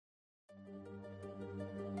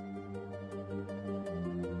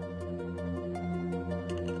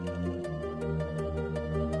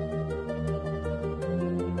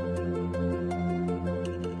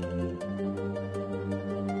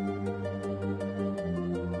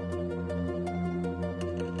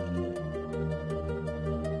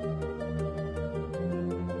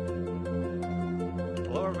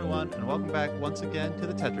and welcome back once again to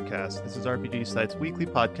the Tetracast. This is RPG Site's weekly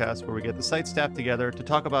podcast where we get the site staff together to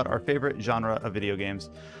talk about our favorite genre of video games.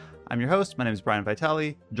 I'm your host, my name is Brian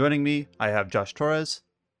Vitale. Joining me, I have Josh Torres.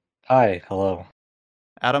 Hi, hello.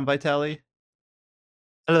 Adam Vitale.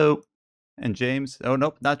 Hello. And James. Oh,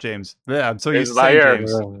 nope, not James. Yeah, I'm so James used to saying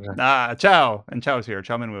is James. Chow. And Chow's here.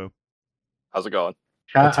 Chow Min Woo. How's it going?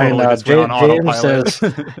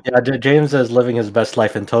 James is living his best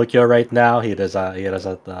life in Tokyo right now. He does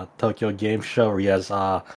a Tokyo Game Show where he has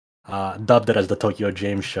dubbed it as the Tokyo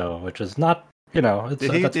James Show, which is not, Did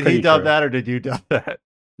he dub that or did you dub that?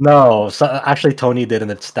 No, so actually Tony did,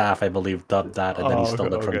 and its staff, I believe, dubbed that, and then he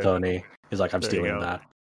stole it from okay. Tony. He's like, I'm stealing that,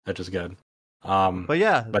 which is good. That's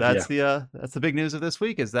the big news of this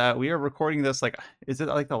week is that we are recording this is it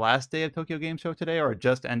like the last day of Tokyo Game Show today, or it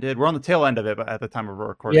just ended? We're on the tail end of it, but at the time of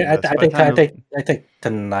recording, I think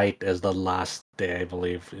tonight is the last day, I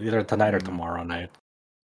believe, either tonight or tomorrow night.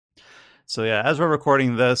 So yeah, as we're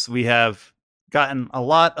recording this, we have gotten a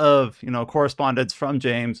lot of correspondence from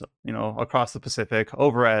James across the Pacific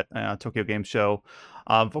over at Tokyo Game Show.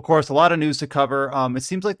 Of course, a lot of news to cover. It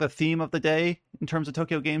seems like the theme of the day in terms of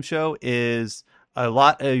Tokyo Game Show is a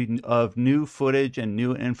lot of new footage and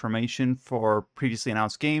new information for previously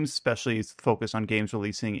announced games, especially focused on games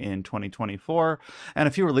releasing in 2024, and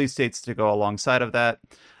a few release dates to go alongside of that.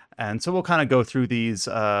 And so we'll kind of go through these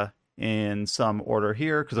in some order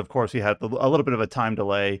here, because of course we had a little bit of a time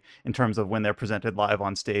delay in terms of when they're presented live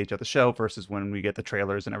on stage at the show versus when we get the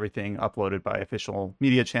trailers and everything uploaded by official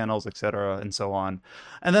media channels, etc., and so on.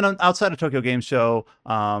 And then outside of Tokyo Game Show,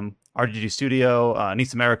 RGG Studio,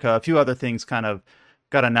 Nice America, a few other things kind of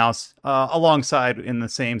got announced alongside in the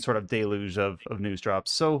same sort of deluge of news drops.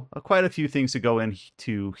 So quite a few things to go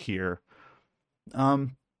into here.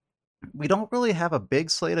 We don't really have a big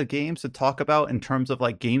slate of games to talk about in terms of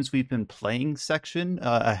like games we've been playing section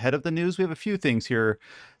ahead of the news. We have a few things here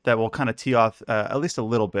that will kind of tee off at least a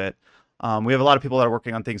little bit. We have a lot of people that are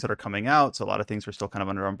working on things that are coming out, so a lot of things are still kind of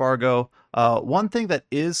under embargo. One thing that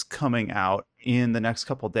is coming out in the next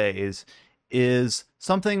couple days is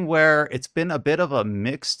something where it's been a bit of a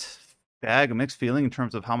mixed bag, a mixed feeling in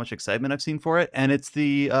terms of how much excitement I've seen for it, and it's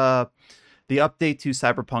the update to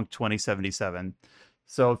Cyberpunk 2077.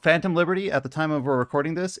 So Phantom Liberty, at the time of we're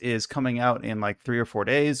recording this, is coming out in like 3 or 4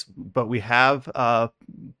 days, but we have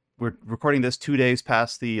we're recording this 2 days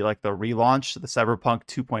past the relaunch, the Cyberpunk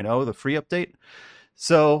 2.0, the free update.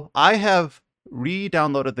 So I have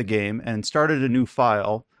re-downloaded the game and started a new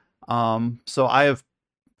file. So I have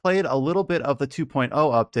played a little bit of the 2.0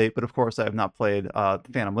 update, but of course I have not played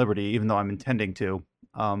Phantom Liberty, even though I'm intending to.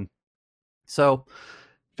 So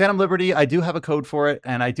Phantom Liberty, I do have a code for it,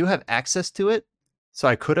 and I do have access to it. So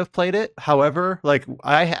I could have played it. However,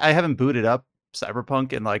 I haven't booted up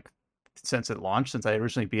Cyberpunk in since it launched, since I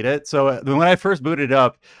originally beat it. So when I first booted it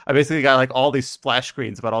up, I basically got all these splash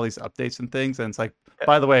screens about all these updates and things. And it's like,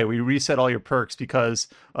 by the way, we reset all your perks because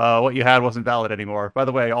what you had wasn't valid anymore. By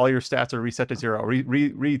the way, all your stats are reset to 0.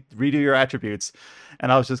 Redo your attributes. And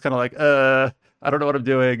I was just kind of like, I don't know what I'm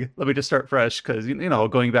doing. Let me just start fresh. Because,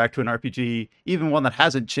 going back to an RPG, even one that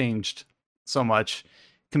hasn't changed so much,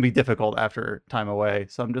 can be difficult after time away.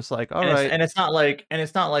 So I'm just like, all right. And it's not like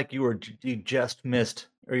you just missed,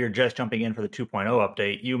 or you're just jumping in for the 2.0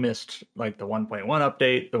 update. You missed the 1.1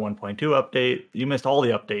 update, the 1.2 update. You missed all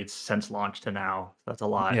the updates since launch to now. That's a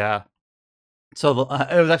lot. Yeah. So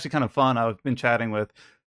it was actually kind of fun. I've been chatting with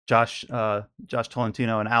Josh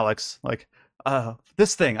Tolentino and Alex,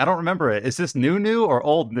 this thing, I don't remember it. Is this new or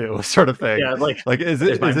old new sort of thing? Yeah, is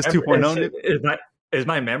this 2.0 new? Is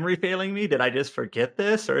my memory failing me? Did I just forget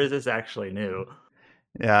this, or is this actually new?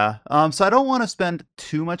 Yeah. So I don't want to spend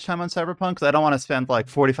too much time on Cyberpunk, because I don't want to spend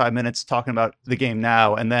 45 minutes talking about the game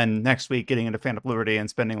now, and then next week getting into Phantom Liberty and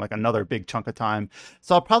spending another big chunk of time.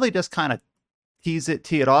 So I'll probably just kind of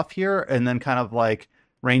tee it off here, and then kind of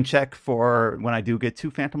rain check for when I do get to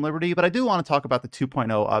Phantom Liberty. But I do want to talk about the 2.0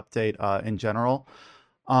 update in general.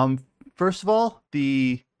 First of all,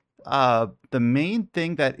 the main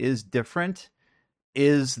thing that is different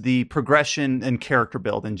is the progression and character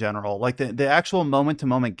build in general. The actual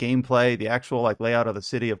moment-to-moment gameplay, the actual layout of the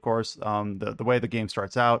city, of course, the way the game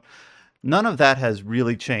starts out, none of that has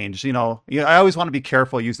really changed. I always want to be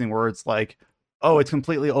careful using words like, oh, it's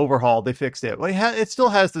completely overhauled, they fixed it. Well, it still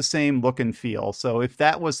has the same look and feel. So if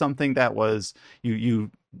that was something that was, you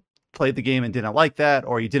played the game and didn't like that,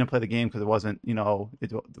 or you didn't play the game because it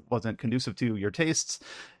wasn't conducive to your tastes,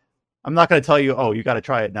 I'm not going to tell you, oh, you got to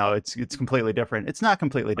try it now. It's completely different. It's not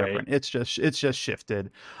completely Right. different. It's just shifted.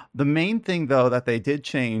 The main thing though that they did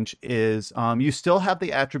change is you still have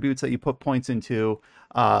the attributes that you put points into,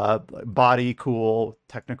 body, cool,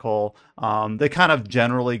 technical. They kind of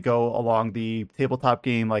generally go along the tabletop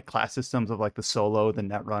game like class systems of like the solo, the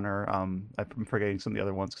netrunner. I'm forgetting some of the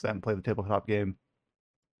other ones because I haven't played the tabletop game.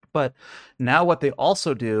 But now what they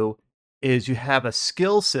also do is you have a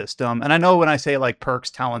skill system. And I know when I say like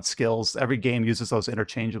perks, talents, skills, every game uses those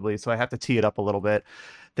interchangeably. So I have to tee it up a little bit.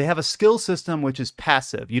 They have a skill system which is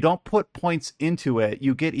passive. You don't put points into it,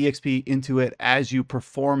 you get EXP into it as you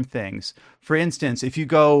perform things. For instance, if you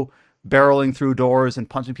go barreling through doors and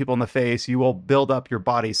punching people in the face, you will build up your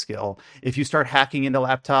body skill. If you start hacking into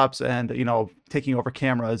laptops and, taking over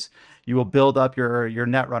cameras, you will build up your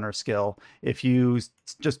netrunner skill. If you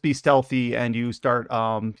just be stealthy and you start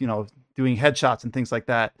doing headshots and things like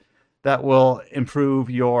that, that will improve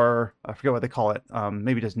your, I forget what they call it,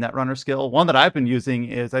 maybe just netrunner skill. One that I've been using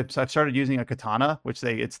is I've started using a katana, which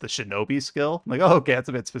it's the shinobi skill. I'm like, oh, okay, that's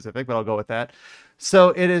a bit specific, but I'll go with that. So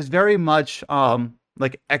it is very much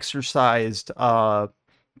like exercised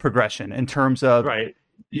progression in terms of Right.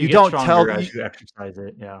 you get don't stronger tell as you exercise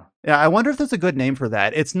it. Yeah. yeah, I wonder if there's a good name for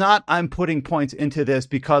that. It's not I'm putting points into this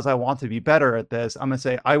because I want to be better at this. I'm gonna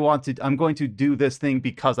say I'm going to do this thing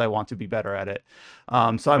because I want to be better at it. So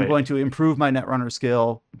I'm Right. going to improve my netrunner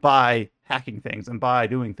skill by hacking things and by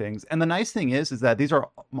doing things. And the nice thing is that these are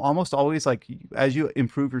almost always like as you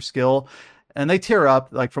improve your skill, and they tier up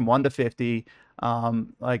like from 1 to 50.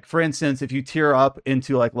 Like for instance, if you tier up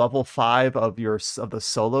into like level 5 of the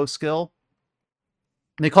solo skill,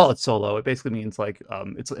 they call it solo. It basically means like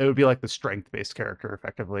it would be like the strength based character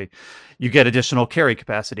effectively. You get additional carry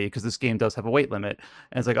capacity because this game does have a weight limit,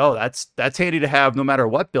 and it's like, oh, that's handy to have no matter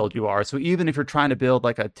what build you are. So even if you're trying to build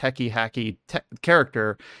like a techie hacky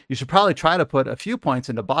character, you should probably try to put a few points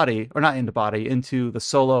into body, or not into body, into the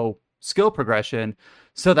solo skill progression,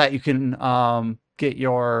 so that you can get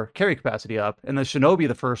your carry capacity up. And the shinobi,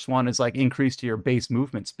 the first one, is like increased to your base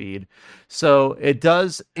movement speed. So it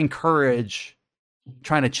does encourage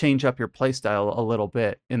trying to change up your playstyle a little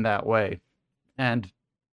bit in that way. And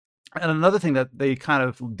another thing that they kind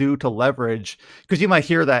of do to leverage, because you might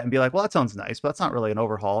hear that and be like, well, that sounds nice, but that's not really an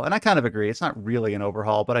overhaul. And I kind of agree. It's not really an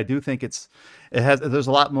overhaul, but I do think there's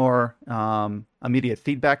a lot more immediate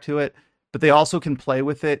feedback to it. But they also can play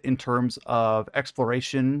with it in terms of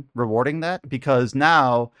exploration, rewarding that, because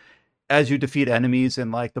now as you defeat enemies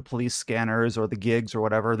in like the police scanners or the gigs or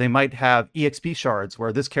whatever, they might have EXP shards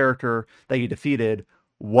where this character that you defeated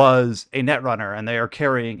was a netrunner and they are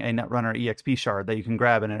carrying a netrunner EXP shard that you can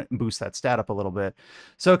grab and boost that stat up a little bit.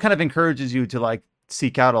 So it kind of encourages you to like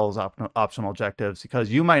seek out all those optional objectives, because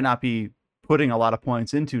you might not be putting a lot of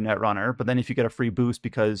points into netrunner, but then if you get a free boost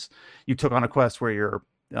because you took on a quest where you're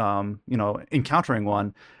encountering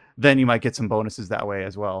one, then you might get some bonuses that way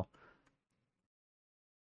as well.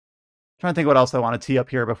 Trying to think what else I want to tee up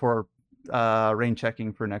here before rain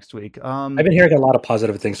checking for next week. I've been hearing a lot of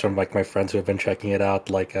positive things from like my friends who have been checking it out.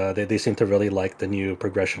 Like they seem to really like the new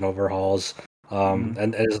progression overhauls.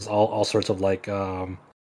 And there's all sorts of like one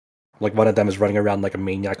of them is running around like a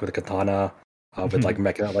maniac with a katana, with like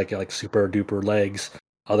mecha like super duper legs.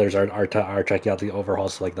 Others are checking out the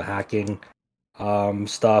overhauls, like the hacking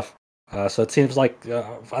stuff. So it seems like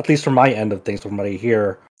at least from my end of things, from what I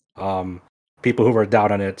hear, people who were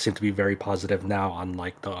down on it seem to be very positive now on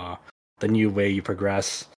like the new way you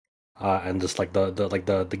progress, and just like the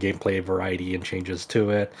gameplay variety and changes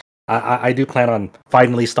to it. I do plan on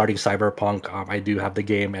finally starting Cyberpunk. I do have the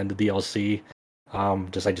game and the DLC.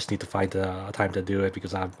 I just need to find time to do it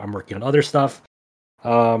because I'm working on other stuff.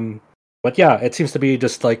 But yeah, it seems to be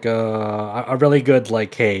just like a really good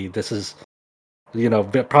like, hey, this is,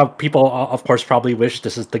 people of course probably wish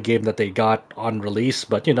this is the game that they got on release,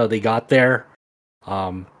 but they got there,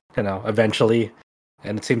 eventually.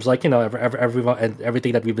 And it seems like everyone and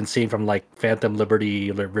everything that we've been seeing from like Phantom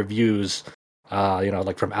Liberty reviews,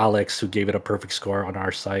 like from Alex, who gave it a perfect score on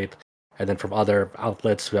our site, and then from other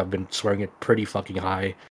outlets who have been swearing it pretty fucking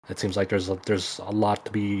high. It seems like there's a lot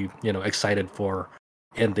to be excited for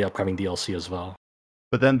in the upcoming DLC as well.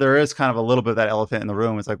 But then there is kind of a little bit of that elephant in the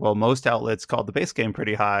room. It's like, well, most outlets called the base game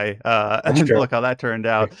pretty high. And look how that turned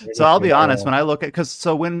out. So I'll be honest, when I look at,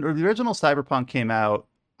 when the original Cyberpunk came out,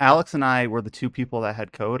 Alex and I were the two people that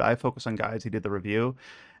had code. I focused on guys who did the review,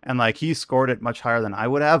 and like he scored it much higher than I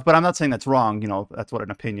would have. But I'm not saying that's wrong. That's what an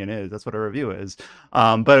opinion is. That's what a review is.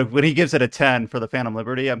 But when he gives it a 10 for the Phantom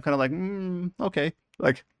Liberty, I'm kind of like, okay,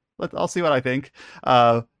 like I'll see what I think.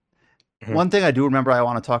 One thing I do remember I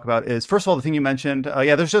want to talk about is, first of all, the thing you mentioned.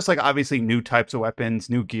 There's just like obviously new types of weapons,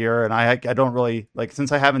 new gear, and I don't really like,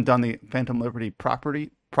 since I haven't done the Phantom Liberty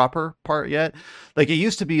proper part yet. Like it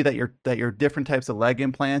used to be that your different types of leg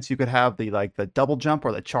implants, you could have the double jump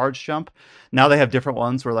or the charge jump. Now they have different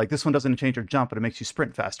ones where like this one doesn't change your jump, but it makes you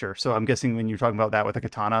sprint faster. So I'm guessing when you're talking about that with a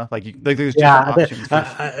katana, there's different options.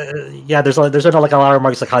 There's like a lot of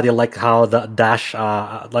remarks like how they like how the dash,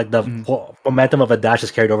 like the momentum of a dash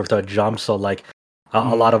is carried over to a jump. So like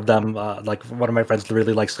a lot of them, like one of my friends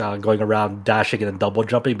really likes going around dashing and then double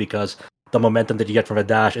jumping because the momentum that you get from a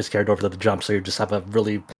dash is carried over to the jump. So you just have a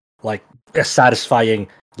really like a satisfying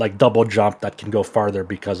like double jump that can go farther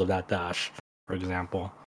because of that dash, for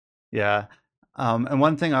example. Yeah. And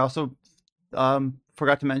one thing I also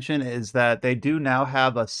forgot to mention is that they do now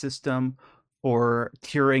have a system for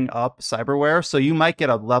tiering up cyberware. So you might get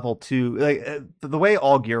a level 2. Like the way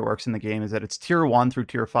all gear works in the game is that it's tier 1 through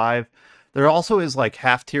tier 5. There also is like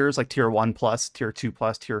half tiers, like tier 1 plus, tier 2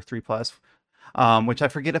 plus, tier 3 plus. Which I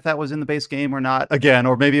forget if that was in the base game or not, again,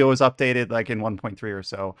 or maybe it was updated like in 1.3 or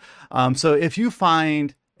so. So if you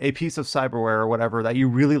find a piece of cyberware or whatever that you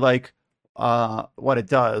really like, what it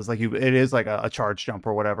does, like it is like a charge jump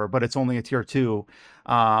or whatever, but it's only a tier 2.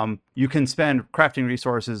 You can spend crafting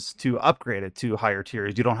resources to upgrade it to higher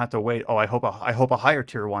tiers. You don't have to wait. Oh, I hope a higher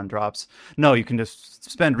tier 1 drops. No, you can just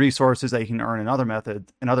spend resources that you can earn in other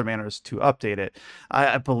manners to update it.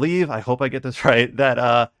 I believe, I hope I get this right,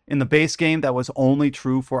 that in the base game that was only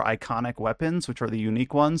true for iconic weapons, which are the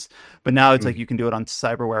unique ones. But now it's like you can do it on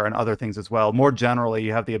cyberware and other things as well. More generally,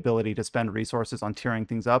 you have the ability to spend resources on tiering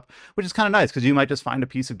things up, which is kind of nice because you might just find a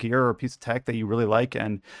piece of gear or a piece of tech that you really like,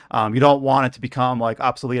 and you don't want it to become like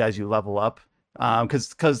obsolete as you level up.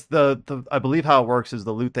 Because the I believe how it works is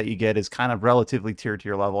the loot that you get is kind of relatively tiered to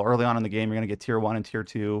your level. Early on in the game, you're going to get tier 1 and tier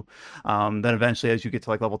 2. Then eventually, as you get to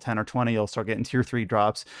like level 10 or 20, you'll start getting tier 3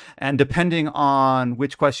 drops. And depending on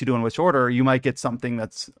which quest you do in which order, you might get something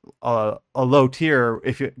that's a low tier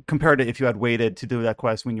if you compared to if you had waited to do that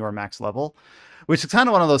quest when you were max level. Which is kind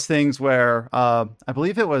of one of those things where I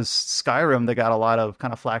believe it was Skyrim that got a lot of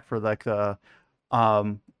kind of flack for like the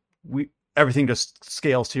everything just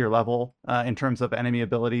scales to your level in terms of enemy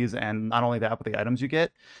abilities, and not only that, but the items you get.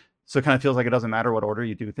 So it kind of feels like it doesn't matter what order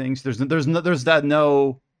you do things. There's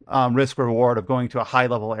no risk reward of going to a high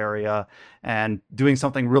level area and doing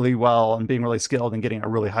something really well and being really skilled and getting a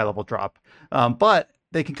really high level drop. But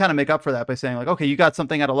they can kind of make up for that by saying like, okay, you got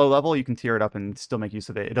something at a low level, you can tier it up and still make use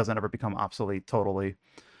of it. It doesn't ever become obsolete totally.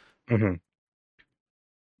 Mm-hmm.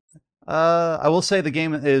 I will say the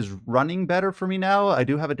game is running better for me now. I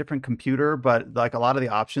do have a different computer, but like a lot of the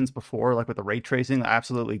options before, like with the ray tracing,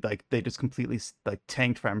 absolutely like they just completely like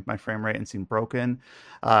tanked my frame rate and seemed broken.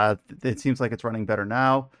 It seems like it's running better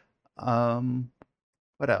now.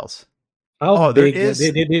 What else? How there big? is.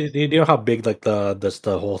 Do you know how big like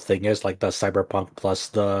the whole thing is? Like the Cyberpunk plus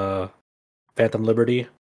the Phantom Liberty?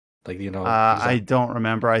 Like I don't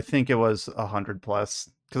remember. I think it was 100 plus.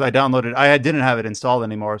 Because I downloaded, I didn't have it installed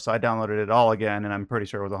anymore, so I downloaded it all again, and I'm pretty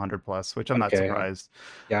sure it was 100 plus, which I'm not surprised.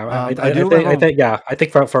 Yeah, I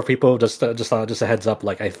think for people just a heads up,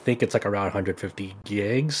 like I think it's like around 150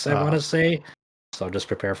 gigs. I want to say, so just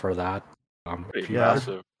prepare for that.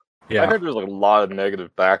 Massive. Yeah, I heard there's like a lot of negative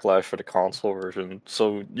backlash for the console version.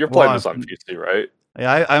 So you're Well, playing this on PC, right?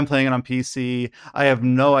 Yeah, I'm playing it on PC. I have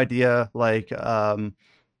no idea like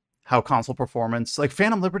how console performance, like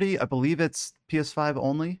Phantom Liberty, I believe it's PS5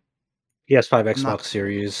 only. PS5, Xbox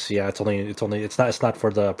Series. Yeah, it's not for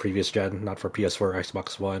the previous gen, not for PS4 or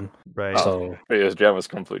Xbox One. Right. So previous gen was a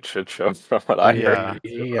complete shit show from what I heard.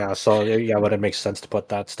 Yeah, so yeah, but it makes sense to put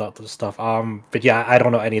that stuff. But yeah, I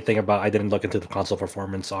don't know anything about. I didn't look into the console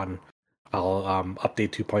performance on how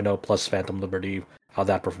update 2.0 plus Phantom Liberty, how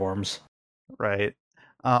that performs. Right.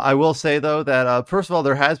 I will say though that first of all,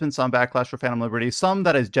 there has been some backlash for Phantom Liberty, some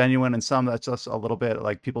that is genuine and some that's just a little bit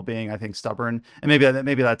like people being, I think, stubborn, and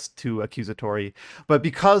maybe that's too accusatory. But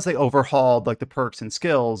because they overhauled like the perks and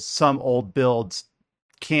skills, some old builds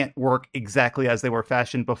can't work exactly as they were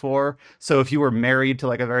fashioned before. So if you were married to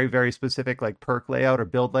like a very, very specific like perk layout or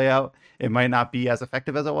build layout, it might not be as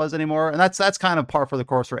effective as it was anymore. And that's kind of par for the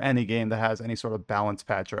course for any game that has any sort of balance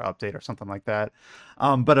patch or update or something like that.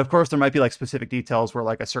 But of course, there might be like specific details where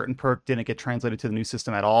like a certain perk didn't get translated to the new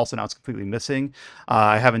system at all, so now it's completely missing.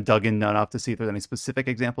 I haven't dug in enough to see if there's any specific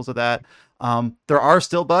examples of that. There are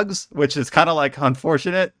still bugs, which is kind of like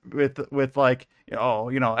unfortunate with like,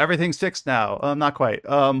 everything's fixed now. Not quite.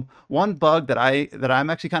 One bug that I'm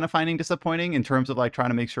actually kind of finding disappointing in terms of like trying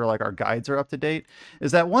to make sure like our guides are up to date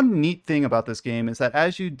is that one neat thing about this game is that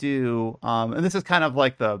as you do, and this is kind of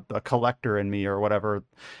like the collector in me or whatever,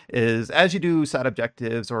 is as you do side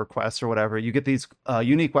objectives or quests or whatever, you get these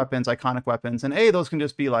unique weapons, iconic weapons, and those can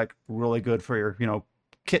just be like really good for your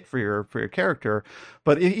kit for your character.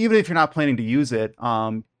 But even if you're not planning to use it,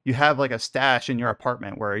 you have like a stash in your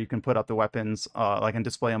apartment where you can put up the weapons like and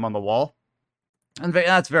display them on the wall, and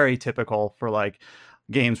that's very typical for like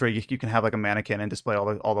games where you can have like a mannequin and display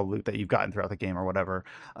all the loot that you've gotten throughout the game or whatever.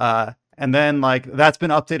 And then like that's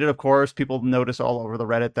been updated, of course. People notice all over the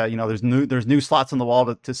Reddit that there's new slots on the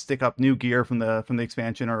wall to stick up new gear from the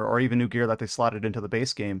expansion or even new gear that they slotted into the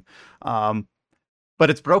base game. But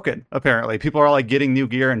it's broken, apparently. People are like getting new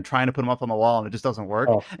gear and trying to put them up on the wall, and it just doesn't work.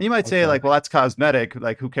 Oh, and you might say like, well, that's cosmetic,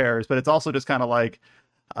 like who cares? But it's also just kind of like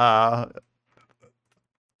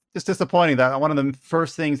just disappointing that one of the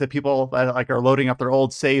first things that people that like are loading up their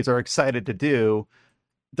old saves are excited to do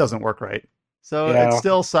doesn't work right. So it's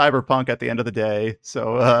still Cyberpunk at the end of the day.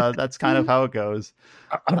 So that's kind of how it goes.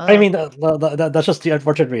 I mean, that's just the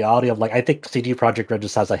unfortunate reality of like, I think CD Projekt Red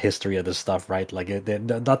just has a history of this stuff, right? Like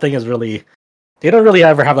nothing is really. They don't really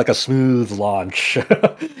ever have like a smooth launch,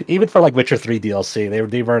 even for like Witcher 3 DLC.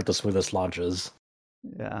 They weren't the smoothest launches.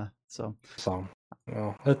 Yeah. So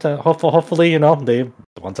hopefully they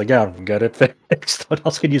once again get it fixed. What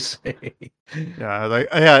else can you say? Yeah,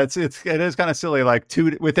 it is kind of silly. Like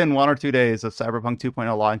within 1 or 2 days of Cyberpunk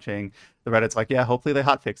 2.0 launching, the Reddit's like, yeah, hopefully they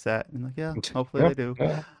hotfix that. And like, yeah, hopefully they do.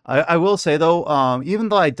 Yeah. I will say though, even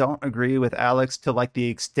though I don't agree with Alex to like the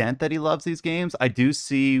extent that he loves these games, I do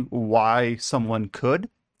see why someone could.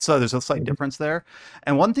 So there's a slight difference there.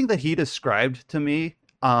 And one thing that he described to me,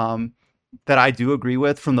 that I do agree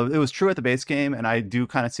with it was true at the base game, and I do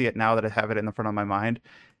kind of see it now that I have it in the front of my mind,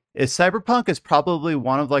 is Cyberpunk is probably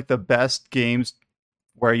one of like the best games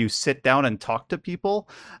where you sit down and talk to people.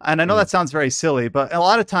 And I know that sounds very silly, but a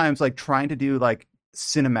lot of times like trying to do like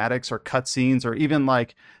cinematics or cutscenes or even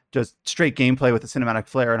like just straight gameplay with a cinematic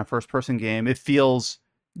flair in a first person game, it feels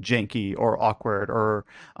janky or awkward or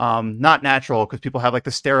not natural because people have like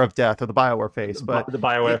the stare of death or the BioWare face. But the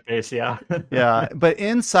BioWare face, yeah. Yeah, but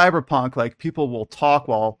in Cyberpunk, like people will talk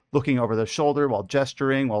while looking over their shoulder, while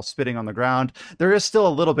gesturing, while spitting on the ground. There is still a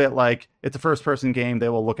little bit like it's a first-person game. They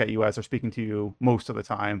will look at you as they're speaking to you most of the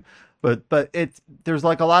time. But there's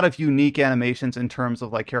like a lot of unique animations in terms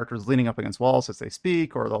of like characters leaning up against walls as they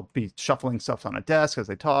speak, or they'll be shuffling stuff on a desk as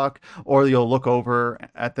they talk, or you'll look over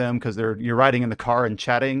at them because you're riding in the car and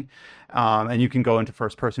chatting. And you can go into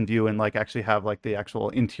first person view and like actually have like the actual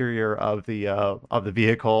interior of the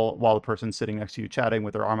vehicle while the person's sitting next to you chatting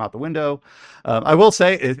with their arm out the window. I will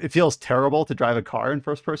say it feels terrible to drive a car in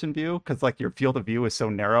first person view because like your field of view is so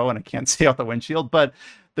narrow and it can't see out the windshield. But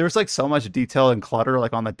there's like so much detail and clutter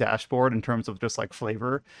like on the dashboard in terms of just like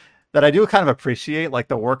flavor that I do kind of appreciate, like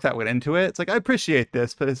the work that went into it. It's like, I appreciate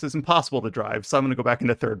this, but this is impossible to drive. So I'm going to go back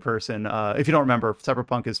into third person. If you don't remember,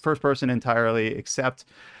 Cyberpunk is first person entirely, except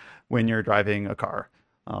when you're driving a car,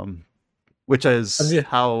 which is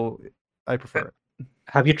how I prefer it.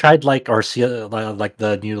 Have you tried like like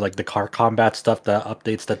the new like the car combat stuff, the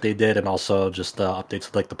updates that they did, and also just the updates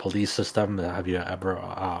to like the police system? Have you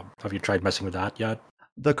tried messing with that yet?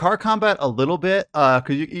 The car combat a little bit,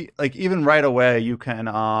 because you like even right away you can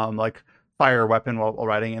like fire a weapon while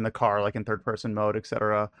riding in the car, like in third person mode,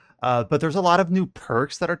 etc. But there's a lot of new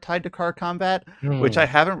perks that are tied to car combat, which I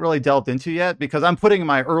haven't really delved into yet because I'm putting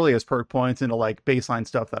my earliest perk points into like baseline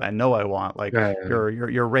stuff that I know I want, like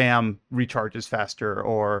your RAM recharges faster,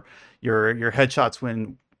 or your headshots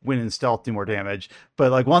when in stealth do more damage.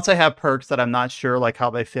 But like once I have perks that I'm not sure like how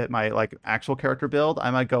they fit my like actual character build,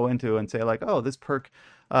 I might go into and say like, oh, this perk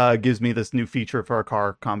gives me this new feature for a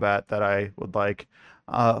car combat that I would like.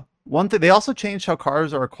 One thing, they also changed how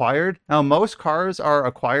cars are acquired. Now, most cars are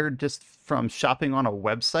acquired just from shopping on a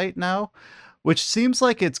website now, which seems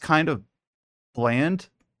like it's kind of bland.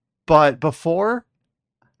 But before,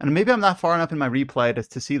 and maybe I'm not far enough in my replay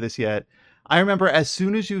to see this yet, I remember as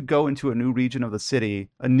soon as you'd go into a new region of the city,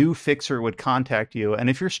 a new fixer would contact you. And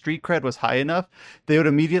if your street cred was high enough, they would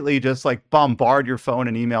immediately just like bombard your phone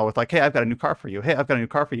and email with like, hey, I've got a new car for you. Hey, I've got a new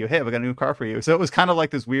car for you. Hey, I've got a new car for you. So it was kind of like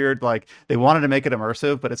this weird, like they wanted to make it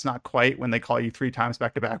immersive, but it's not quite when they call you 3 times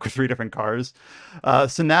back to back with 3 different cars.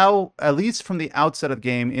 So now, at least from the outset of the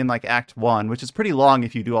game in like Act 1, which is pretty long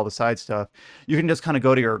if you do all the side stuff, you can just kind of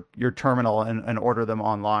go to your terminal and order them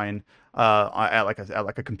online at like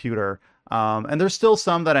a computer. And there's still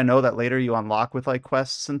some that I know that later you unlock with like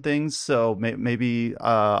quests and things. So maybe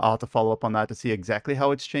I'll have to follow up on that to see exactly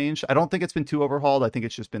how it's changed. I don't think it's been too overhauled. I think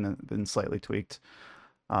it's just been slightly tweaked.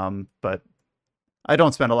 But I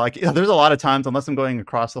don't spend a lot. There's a lot of times, unless I'm going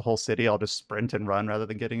across the whole city, I'll just sprint and run rather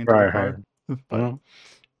than getting into a car. But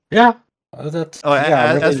yeah,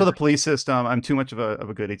 as for the police system, I'm too much of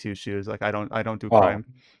a goody two shoes. Like I don't do crime.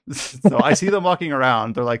 So I see them walking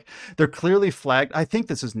around. They're clearly flagged. I think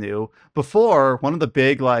this is new. Before, one of the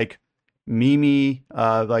big like meme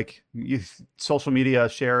social media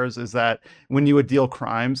shares is that when you would deal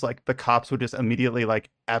crimes, like the cops would just immediately like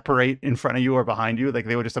apparate in front of you or behind you. Like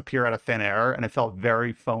they would just appear out of thin air, and it felt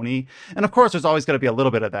very phony. And of course, there's always going to be a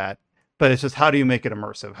little bit of that. But it's just, how do you make it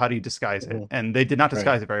immersive? How do you disguise it? And they did not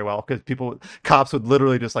disguise it very well, because cops would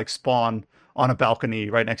literally just like spawn on a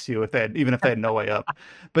balcony right next to you even if they had no way up.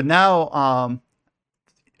 But now,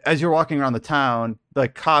 as you're walking around the town,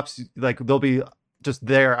 like cops, like they'll be just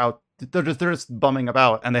there out. They're just bumming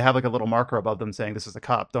about, and they have like a little marker above them saying, "This is a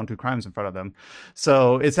cop. Don't do crimes in front of them."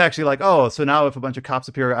 So it's actually like, oh, so now if a bunch of cops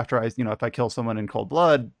appear after if I kill someone in cold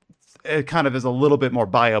blood, it kind of is a little bit more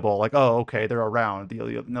viable. Like, oh, okay, they're around.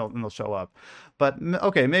 They'll show up. But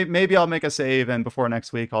okay, maybe I'll make a save, and before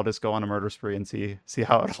next week, I'll just go on a murder spree and see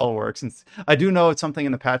how it all works. And I do know it's something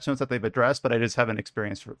in the patch notes that they've addressed, but I just haven't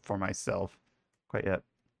experienced for myself quite yet.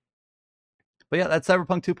 But yeah, that's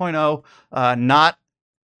Cyberpunk 2.0.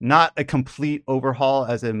 Not a complete overhaul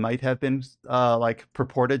as it might have been like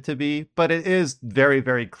purported to be, but it is very,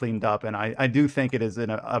 very cleaned up, and I do think it is in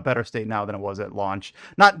a better state now than it was at launch.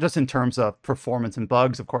 Not just in terms of performance and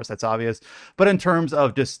bugs, of course, that's obvious, but in terms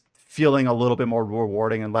of just feeling a little bit more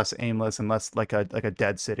rewarding and less aimless and less like a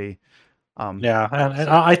dead city. And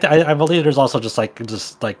I believe there's also just like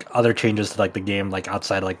other changes to like the game, like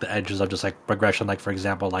outside like the edges of just like progression. Like for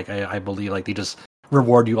example, like I believe like they just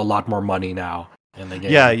reward you a lot more money now in the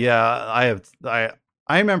game. Yeah.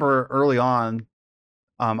 I remember early on,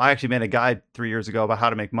 I actually made a guide 3 years ago about how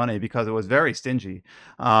to make money because it was very stingy.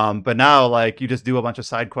 But now, like, you just do a bunch of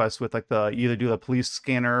side quests with like either do the police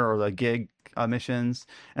scanner or the gig missions,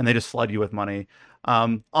 and they just flood you with money.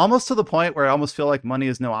 Almost to the point where I almost feel like money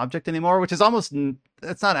is no object anymore, which is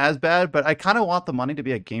it's not as bad, but I kind of want the money to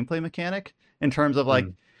be a gameplay mechanic in terms of like,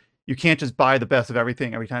 you can't just buy the best of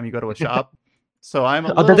everything every time you go to a shop. So I'm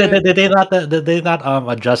a little did they not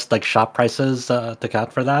adjust like shop prices to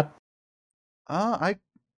account for that? I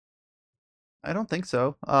don't think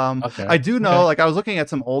so. Okay. I do know, like I was looking at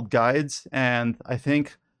some old guides, and I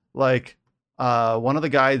think like one of the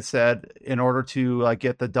guides said in order to like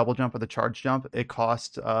get the double jump or the charge jump, it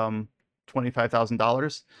cost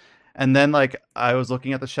 $25,000. And then like I was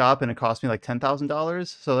looking at the shop and it cost me like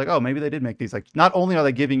 $10,000. So like, oh, maybe they did make these, like, not only are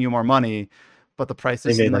they giving you more money, but the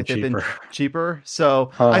prices seem like they've been cheaper. So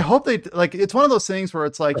I hope it's one of those things where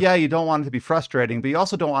it's like, yeah, you don't want it to be frustrating, but you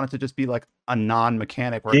also don't want it to just be like a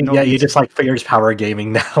non-mechanic. You just like figures power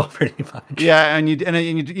gaming now, pretty much. Yeah, and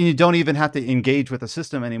you don't even have to engage with the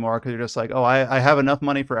system anymore because you're just like, oh, I have enough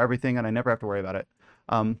money for everything and I never have to worry about it.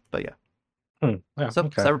 But yeah.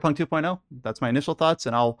 Cyberpunk 2.0, that's my initial thoughts,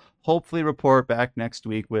 and I'll hopefully report back next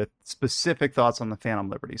week with specific thoughts on the Phantom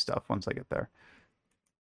Liberty stuff once I get there.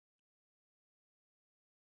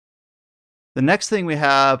 The next thing we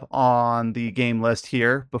have on the game list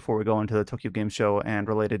here, before we go into the Tokyo Game Show and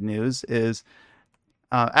related news, is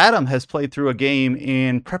Adam has played through a game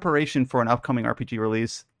in preparation for an upcoming RPG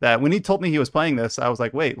release. That when he told me he was playing this, I was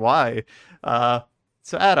like, wait, why?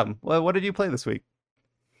 So Adam, what did you play this week?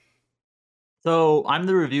 So I'm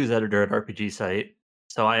the reviews editor at RPG Site.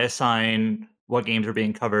 So I assign what games are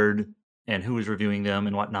being covered and who is reviewing them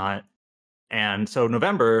and whatnot. And so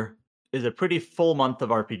November is a pretty full month of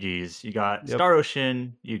RPGs. You got Star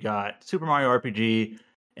Ocean, you got Super Mario RPG,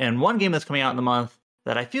 and one game that's coming out in the month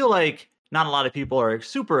that I feel like not a lot of people are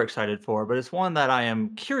super excited for, but it's one that I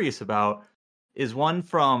am curious about, is one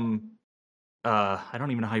from, I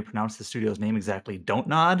don't even know how you pronounce the studio's name exactly. Don't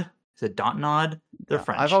Nod? Is it Don't Nod? They're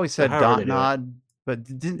French. I've always said Don't Nod, but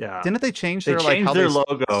didn't they change their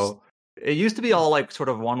logo? It used to be all like sort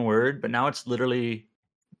of one word, but now it's literally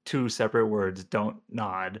two separate words. Don't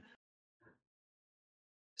Nod.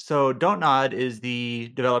 So Don't Nod is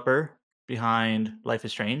the developer behind Life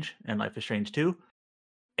is Strange and Life is Strange 2.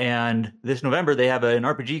 And this November, they have an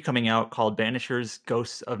RPG coming out called Banishers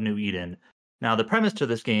Ghosts of New Eden. Now, the premise to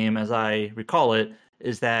this game, as I recall it,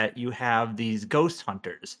 is that you have these ghost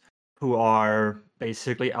hunters who are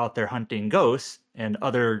basically out there hunting ghosts and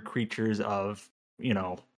other creatures of,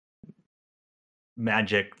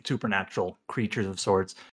 magic, supernatural creatures of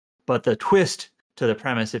sorts. But the twist to the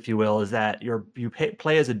premise, if you will, is that you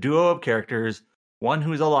play as a duo of characters, one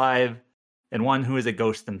who's alive and one who is a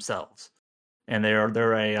ghost themselves, and they're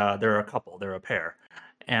a couple, they're a pair,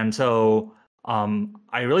 and so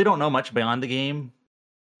I really don't know much beyond the game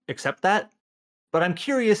except that. But I'm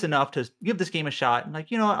curious enough to give this game a shot. And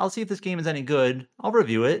like, I'll see if this game is any good. I'll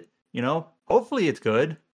review it. Hopefully it's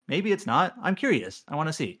good. Maybe it's not. I'm curious. I want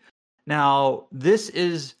to see. Now, this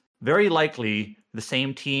is very likely the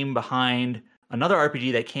same team behind another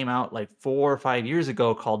RPG that came out like 4 or 5 years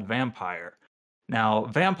ago called Vampire. Now,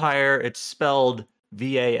 Vampire, it's spelled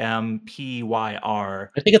Vampyr.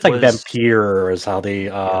 I think it's like Vampire is how they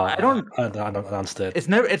I don't announced it. It's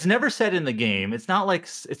never said in the game. It's not like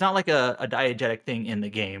a diegetic thing in the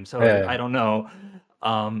game. So I don't know.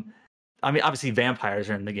 I mean, obviously vampires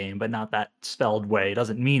are in the game, but not that spelled way. It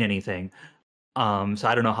doesn't mean anything. So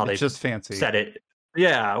I don't know how they just fancy said it.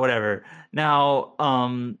 Yeah, whatever. Now,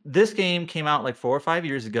 this game came out like 4 or 5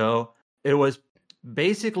 years ago. It was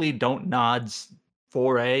basically Don't Nod's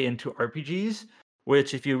foray into RPGs,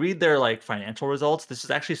 which if you read their like financial results, this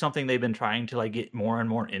is actually something they've been trying to like get more and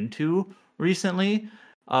more into recently.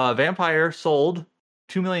 Vampire sold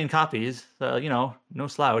 2 million copies, no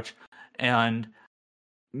slouch. And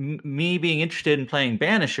me being interested in playing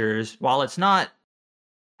Banishers, while it's not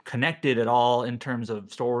connected at all in terms of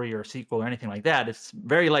story or sequel or anything like that, it's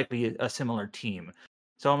very likely a similar team.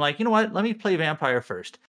 So I'm like, you know what? Let me play Vampire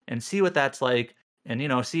first and see what that's like,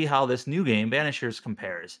 and see how this new game, Banishers,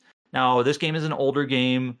 compares. Now, this game is an older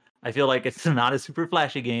game. I feel like it's not a super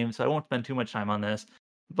flashy game, so I won't spend too much time on this.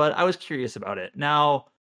 But I was curious about it. Now,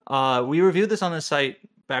 we reviewed this on the site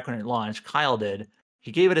back when it launched. Kyle did.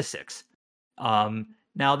 He gave it a 6.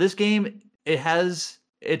 Now, this game, it's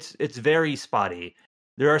very spotty.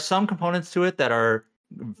 There are some components to it that are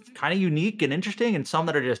kind of unique and interesting, and some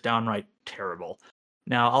that are just downright terrible.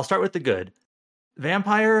 Now, I'll start with the good.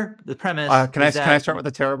 Vampire, the premise. Can I start with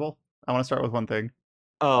the terrible? I want to start with one thing.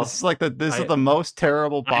 Oh, this is the most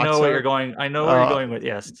terrible box art. I know where you're going. I know where you're going with.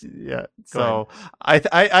 Yes. Yeah. So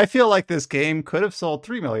I feel like this game could have sold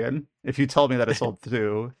 3 million if you told me that it sold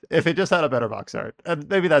 2. If it just had a better box art, and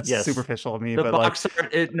maybe that's superficial of me. The but box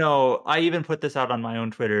art. No, I even put this out on my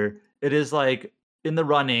own Twitter. It is like in the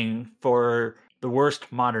running for the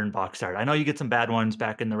worst modern box art. I know you get some bad ones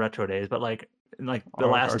back in the retro days, but like in like the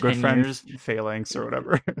last 10 years, Phalanx or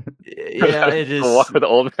whatever. Yeah, it is. Walk with the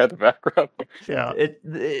old man in the background. Yeah,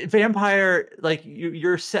 Vampire, like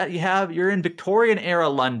you're set. You're in Victorian era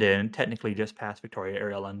London, technically just past Victorian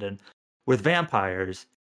era London, with vampires,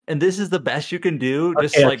 and this is the best you can do.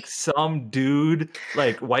 Just like some dude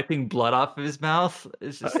like wiping blood off of his mouth.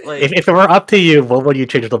 It's just like if it were up to you, what would you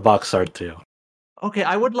change the box art to? Okay,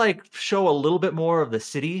 I would like show a little bit more of the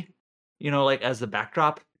city, like as the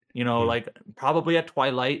backdrop. Like probably at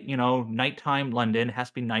twilight, nighttime London, has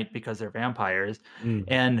to be night because they're vampires,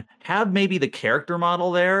 and have maybe the character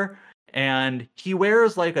model there, and he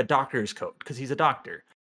wears like a doctor's coat because he's a doctor,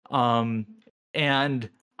 and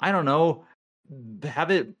I don't know,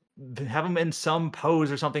 have him in some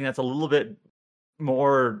pose or something that's a little bit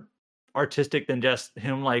more artistic than just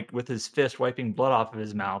him like with his fist wiping blood off of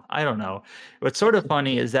his mouth. I don't know. What's sort of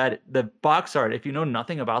funny is that the box art, if you know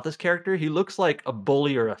nothing about this character, he looks like a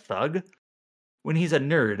bully or a thug when he's a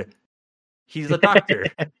nerd. He's a doctor.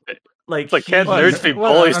 Like can't nerds be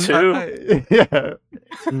bullies too? Yeah.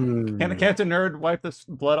 Can't a nerd wipe the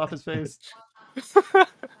blood off his face?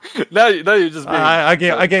 now you're just being I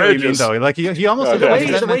get what you mean though. Like he almost the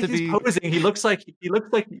way he's posing, he looks like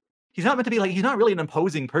he's not meant to be like, he's not really an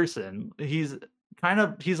imposing person. He's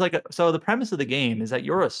like so the premise of the game is that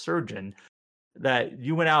you're a surgeon, that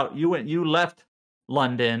you left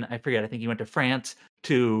London, I forget, I think you went to France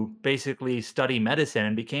to basically study medicine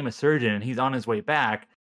and became a surgeon, and he's on his way back,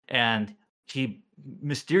 and he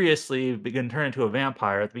mysteriously began to turn into a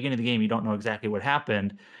vampire. At the beginning of the game, you don't know exactly what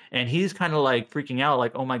happened, and he's kind of like freaking out,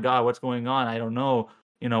 like, oh my god, what's going on? I don't know.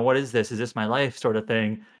 What is this? Is this my life, sort of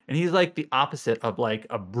thing? And he's like the opposite of like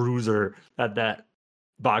a bruiser that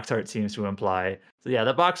box art seems to imply. So yeah,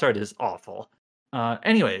 the box art is awful.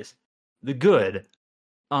 Anyways, the good.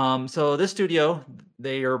 So this studio,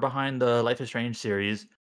 they are behind the Life is Strange series.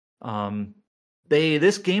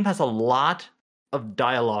 This game has a lot of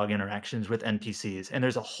dialogue interactions with NPCs, and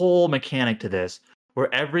there's a whole mechanic to this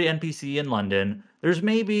where every NPC in London, there's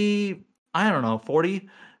maybe, I don't know, 40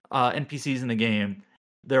 NPCs in the game.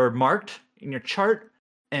 They're marked in your chart,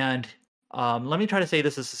 and let me try to say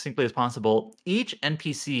this as succinctly as possible. Each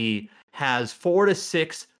NPC has 4 to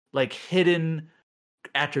 6 like hidden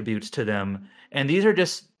attributes to them, and these are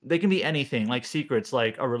they can be anything, like secrets,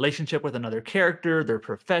 like a relationship with another character, their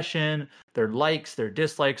profession, their likes, their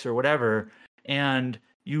dislikes, or whatever. And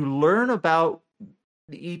you learn about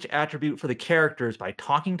each attribute for the characters by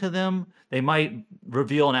talking to them. They might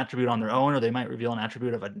reveal an attribute on their own, or they might reveal an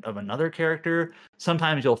attribute of another character.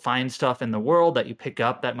 Sometimes you'll find stuff in the world that you pick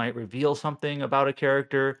up that might reveal something about a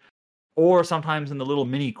character, or sometimes in the little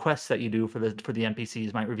mini quests that you do for the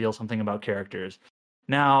NPCs might reveal something about characters.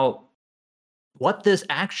 Now, what this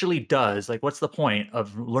actually does, like what's the point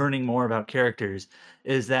of learning more about characters,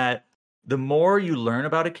 is that the more you learn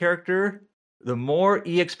about a character, the more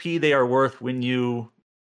EXP they are worth when you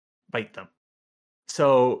bite them.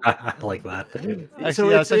 So I like that. So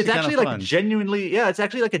it's actually like genuinely, it's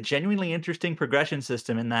actually like a genuinely interesting progression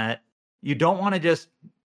system in that you don't want to just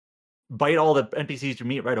bite all the NPCs you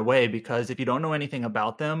meet right away, because if you don't know anything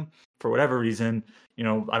about them for whatever reason, I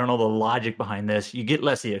don't know the logic behind this, you get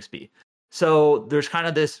less EXP. So there's kind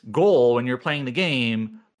of this goal when you're playing the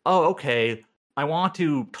game. Oh, okay, I want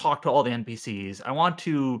to talk to all the NPCs. I want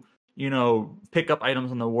to pick up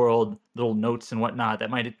items in the world, little notes and whatnot that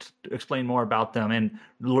might explain more about them, and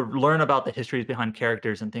learn about the histories behind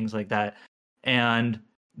characters and things like that. And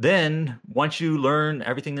then once you learn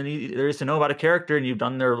everything there is to know about a character and you've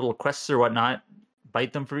done their little quests or whatnot,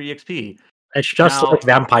 bite them for EXP. It's just like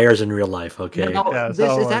vampires in real life, okay? This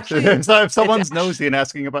is actually... so if someone's nosy and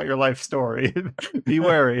asking about your life story, be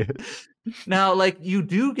wary. Now, like, you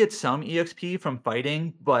do get some EXP from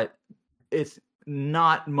fighting, but it's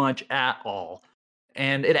not much at all.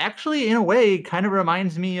 And it actually, in a way, kind of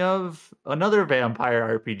reminds me of another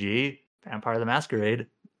vampire RPG, Vampire the Masquerade,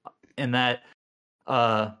 in that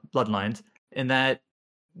Bloodlines, in that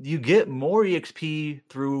you get more EXP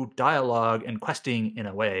through dialogue and questing in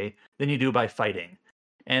a way than you do by fighting.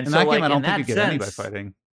 And so, that like, game, I don't in think that you get sense, any by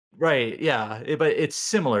fighting. Right? Yeah, but it's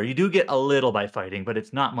similar. You do get a little by fighting, but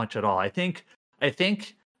it's not much at all. I think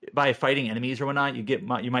by fighting enemies or whatnot,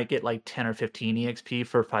 you might get like 10 or 15 EXP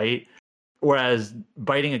for fight. Whereas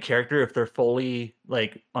biting a character, if they're fully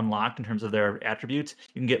like unlocked in terms of their attributes,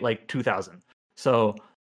 you can get like 2,000. So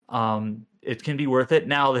it can be worth it.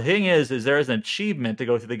 Now the thing is there is an achievement to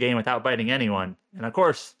go through the game without biting anyone, and of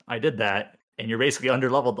course I did that, and you're basically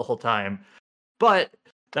underleveled the whole time. But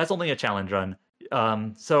that's only a challenge run.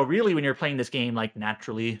 So really, when you're playing this game like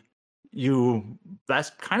naturally, that's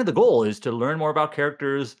kind of the goal, is to learn more about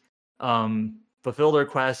characters, fulfill their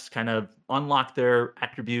quests, kind of unlock their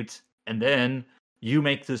attributes, and then you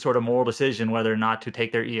make the sort of moral decision whether or not to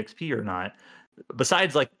take their EXP or not.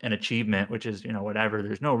 Besides like an achievement, which is, whatever,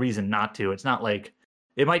 there's no reason not to. It's not like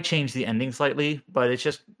it might change the ending slightly, but it's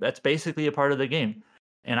just, that's basically a part of the game.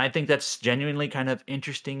 And I think that's genuinely kind of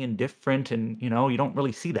interesting and different, and you don't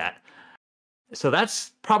really see that. So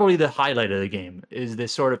that's probably the highlight of the game, is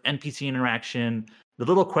this sort of NPC interaction, the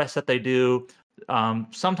little quests that they do.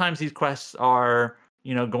 Sometimes these quests are,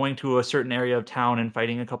 going to a certain area of town and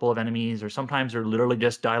fighting a couple of enemies, or sometimes they're literally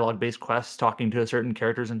just dialogue-based quests, talking to certain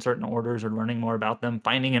characters in certain orders, or learning more about them,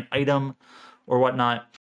 finding an item or whatnot.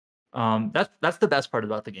 That's the best part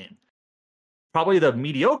about the game. Probably the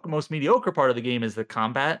most mediocre part of the game is the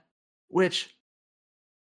combat, which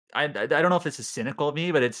I don't know if this is cynical of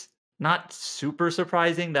me, but it's not super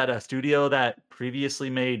surprising that a studio that previously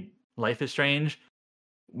made Life is Strange,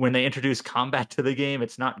 when they introduce combat to the game,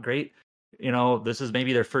 it's not great. This is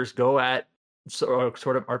maybe their first go at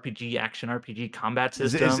sort of RPG, action RPG combat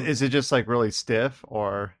system. Is it just like really stiff,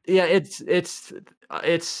 or? Yeah, it's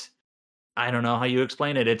I don't know how you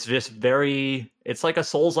explain it. It's just it's like a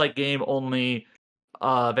Souls-like game, only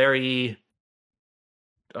very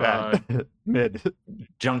mid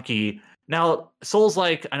junky. Now,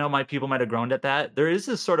 Souls-like, I know people might have groaned at that. There is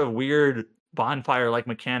this sort of weird bonfire-like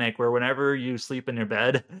mechanic where whenever you sleep in your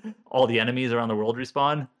bed, all the enemies around the world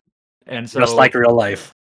respawn. And so, just like real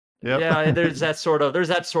life. Yep. Yeah, there's that sort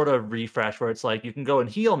of refresh where it's like you can go and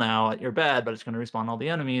heal now at your bed, but it's going to respawn all the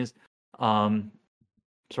enemies,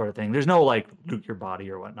 sort of thing. There's no like loot your body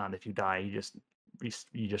or whatnot. If you die, you just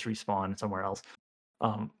respawn somewhere else.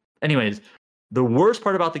 Anyways, the worst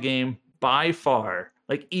part about the game by far,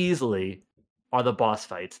 like easily, are the boss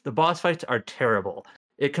fights. The boss fights are terrible.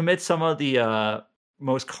 It commits some of the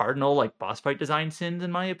most cardinal like boss fight design sins,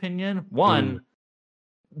 in my opinion. One,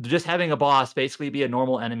 just having a boss basically be a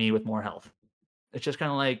normal enemy with more health. It's just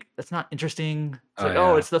kind of like, that's not interesting.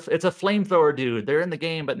 It's it's a flamethrower dude. They're in the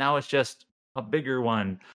game, but now it's just a bigger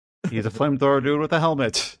one. He's a flamethrower dude with a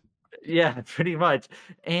helmet. Yeah, pretty much.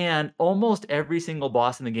 And almost every single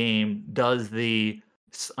boss in the game does the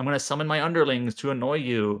 "I'm going to summon my underlings to annoy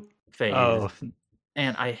you" phase. Oh.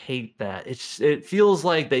 And I hate that. It feels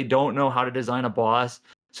like they don't know how to design a boss.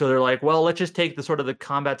 So they're like, well, let's just take the sort of the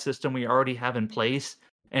combat system we already have in place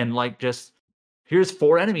and like just here's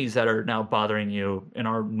 4 enemies that are now bothering you in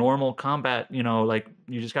our normal combat. Like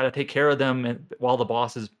you just got to take care of them while the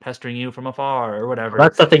boss is pestering you from afar or whatever. Well,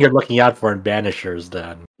 that's the thing you're looking out for in Banishers,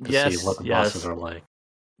 then, to see Yes, what the bosses are like.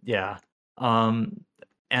 Yeah.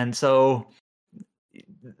 And so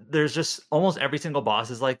there's just almost every single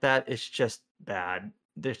boss is like that. It's just bad.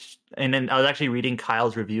 And then I was actually reading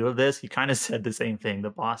Kyle's review of this. He kind of said the same thing. The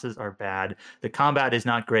bosses are bad. The combat is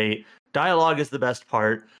not great. Dialogue is the best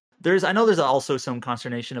part. I know there's also some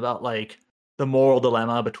consternation about like the moral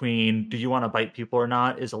dilemma between do you want to bite people or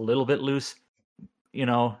not is a little bit loose.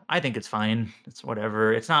 I think it's fine. It's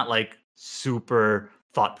whatever. It's not like super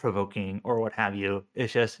thought-provoking or what have you.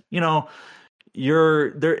 It's just,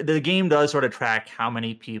 the game does sort of track how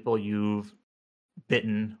many people you've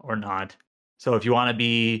bitten or not. So if you want to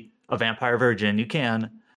be a vampire virgin, you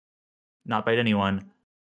can not bite anyone.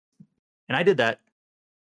 And I did that.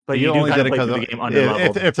 But you do kind of play through the game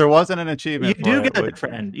underleveled. If there wasn't an achievement, you do get a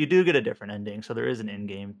different end. You do get a different ending, so there is an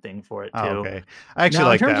in-game thing for it too. Oh, okay, I actually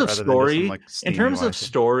like that. In terms of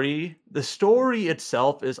story, the story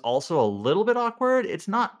itself is also a little bit awkward. It's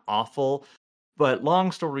not awful, but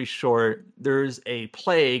long story short, there's a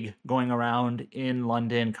plague going around in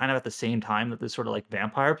London, kind of at the same time that this sort of like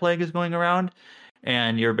vampire plague is going around.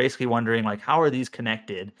 And you're basically wondering, like, how are these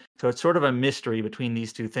connected? So it's sort of a mystery between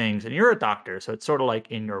these two things. And you're a doctor, so it's sort of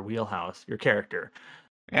like in your wheelhouse, your character.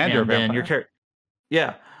 And you're a vampire.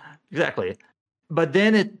 Yeah, exactly. But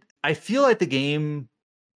then I feel like the game,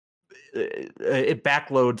 it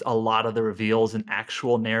backloads a lot of the reveals and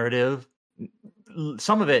actual narrative.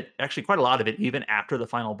 Some of it, actually quite a lot of it, even after the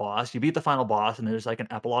final boss. You beat the final boss, and there's like an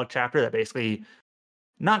epilogue chapter that basically,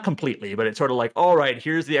 not completely, but it's sort of like, all right,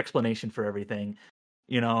 here's the explanation for everything.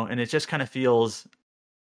 And it just kind of feels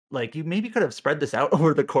like you maybe could have spread this out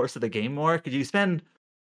over the course of the game more. Could you spend,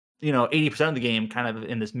 80% of the game kind of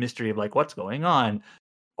in this mystery of like, what's going on,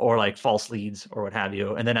 or like false leads or what have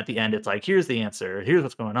you. And then at the end, it's like, here's the answer. Here's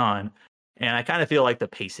what's going on. And I kind of feel like the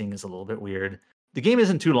pacing is a little bit weird. The game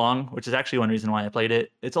isn't too long, which is actually one reason why I played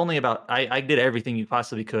it. It's only about, I did everything you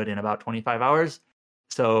possibly could in about 25 hours.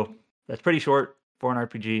 So that's pretty short for an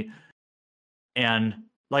RPG. And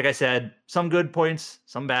like I said, some good points,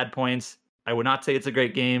 some bad points. I would not say it's a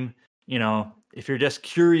great game. If you're just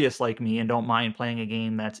curious like me and don't mind playing a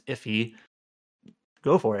game that's iffy,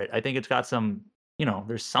 go for it. I think it's got some,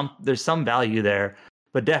 there's some value there,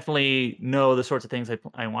 but definitely know the sorts of things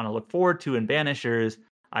I want to look forward to in Banishers.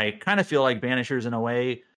 I kind of feel like Banishers in a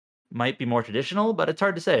way might be more traditional, but it's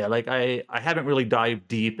hard to say. Like I haven't really dived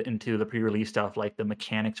deep into the pre-release stuff, like the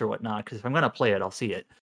mechanics or whatnot, because if I'm going to play it, I'll see it.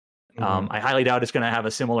 I highly doubt it's going to have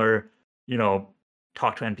a similar,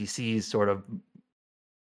 talk to NPCs sort of,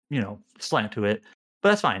 slant to it, but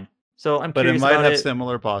that's fine. So I'm curious. But it might have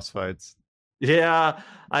similar boss fights. Yeah,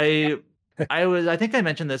 I think I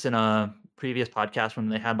mentioned this in a previous podcast when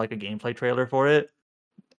they had like a gameplay trailer for it.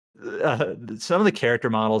 Some of the character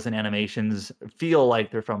models and animations feel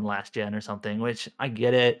like they're from last gen or something, which I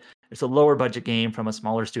get it. It's a lower budget game from a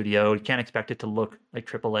smaller studio. You can't expect it to look like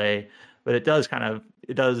AAA, but it's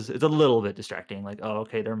a little bit distracting. Like, oh,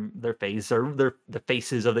 okay, the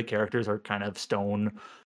faces of the characters are kind of stone.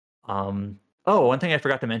 One thing I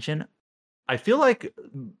forgot to mention, I feel like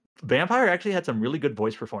Vampire actually had some really good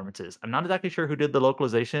voice performances. I'm not exactly sure who did the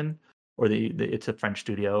localization, or it's a French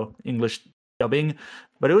studio, English dubbing,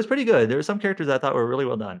 but it was pretty good. There were some characters I thought were really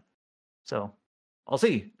well done. So I'll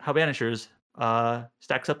see how Banishers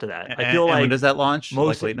stacks up to that. I feel like when does that launch?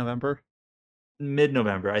 Like late November?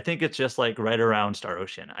 Mid-November. I think it's just like right around Star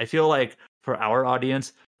Ocean. I feel like for our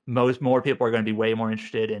audience, more people are going to be way more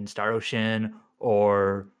interested in Star Ocean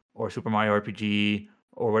or Super Mario RPG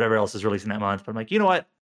or whatever else is releasing that month. But I'm like, you know what?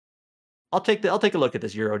 I'll take a look at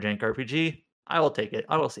this Eurojank RPG. I will take it.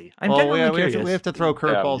 I will see. I'm genuinely curious. We have to throw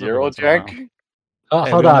curveballs. Eurojank. Oh,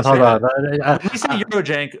 hold on. When we say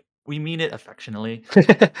Eurojank, we mean it affectionately.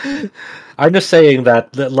 I'm just saying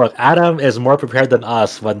that, look, Adam is more prepared than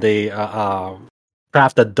us when they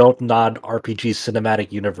craft a Don't Nod RPG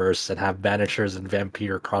cinematic universe and have Banishers and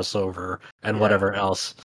Vampire crossover and whatever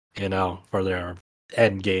else, for their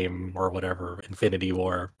end game or whatever Infinity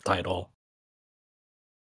War title.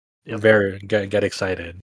 Yep. Get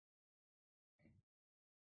excited.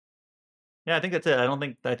 Yeah, I think that's it.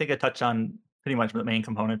 I think I touched on pretty much the main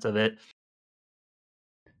components of it.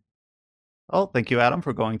 Well, thank you, Adam,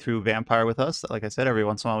 for going through Vampire with us. Like I said, every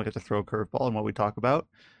once in a while we get to throw a curveball in what we talk about.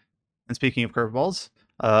 And speaking of curveballs,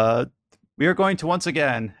 we are going to once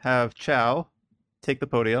again have Chow take the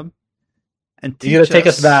podium and teach You're going to take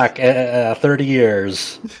us back 30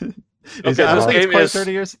 years. This game is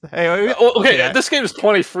 30 years. This game is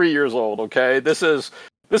 23 years old. Okay, this is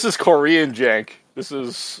Korean jank. This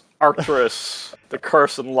is Arcturus, the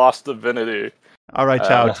Curse and Loss Divinity. All right,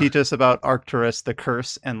 Chow, teach us about Arcturus, the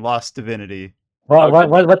Curse and Lost Divinity.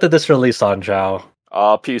 What did this release on, Chow?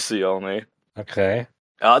 PC only. Okay.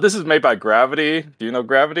 This is made by Gravity. Do you know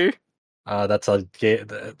Gravity? That's a game.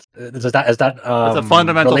 Is that It's a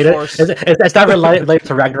fundamental related? force. Is that related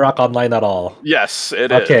to Ragnarok Online at all? Yes,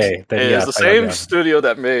 it is. Okay, then it yes, is the same studio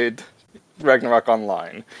that made Ragnarok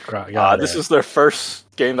Online. This is their first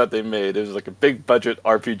game that they made. It was like a big budget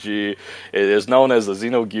RPG. It is known as the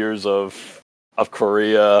Xenogears of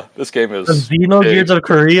Korea. This game is the Xenogears of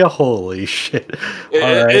Korea. Holy shit!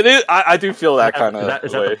 It is. I do feel that kind of.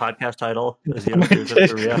 Is that the podcast title? The Xenogears of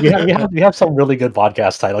Korea. we have some really good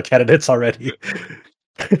podcast title candidates already.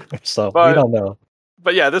 So we don't know.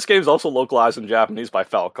 But yeah, this game is also localized in Japanese by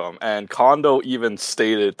Falcom, and Kondo even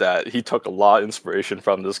stated that he took a lot of inspiration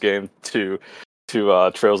from this game to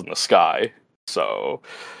Trails in the Sky. So,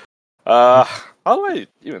 how do I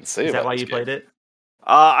even say Is about that why this you game? played it?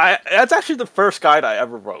 That's actually the first guide I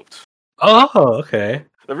ever wrote. Oh, okay.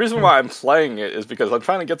 The reason why I'm playing it is because I'm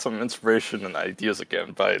trying to get some inspiration and ideas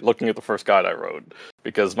again by looking at the first guide I wrote.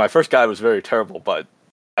 Because my first guide was very terrible, but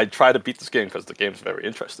I try to beat this game because the game's very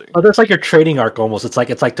interesting. Oh, that's like your training arc almost. It's like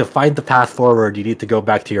to find the path forward, you need to go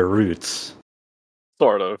back to your roots.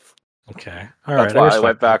 Sort of. Okay. That's why I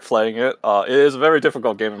went back playing it. It is a very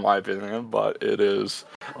difficult game in my opinion, but it is.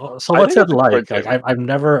 So what's it like? I've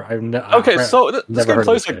never. Okay, so this game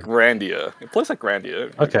plays like Grandia. It plays like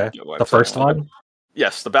Grandia. Okay. The first one?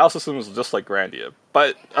 Yes, the battle system is just like Grandia,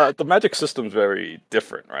 but the magic system is very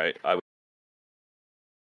different, right?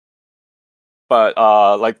 But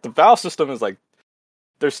like the battle system is like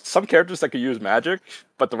there's some characters that can use magic,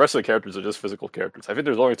 but the rest of the characters are just physical characters. I think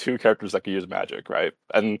there's only 2 characters that can use magic, right?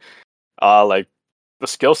 And like the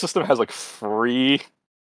skill system has like 3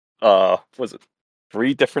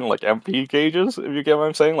 different like MP gauges, if you get what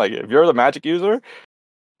I'm saying. Like if you're the magic user,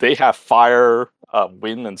 they have fire,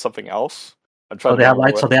 wind, and something else. So they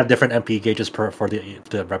have different MP gauges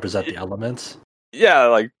to represent the elements. Yeah,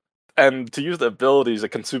 like, and to use the abilities, it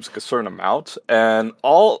consumes a certain amount, and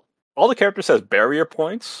all the characters has barrier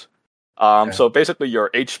points. Okay. So basically, your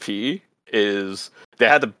HP is they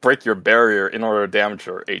had to break your barrier in order to damage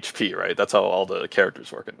your HP, right? That's how all the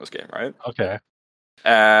characters work in this game, right? Okay.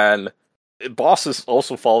 And bosses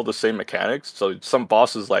also follow the same mechanics. So some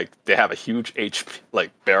bosses like they have a huge HP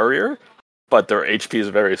like barrier, but their HP is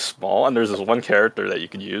very small. And there's this one character that you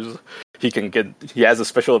can use. He has a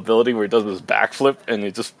special ability where he does this backflip and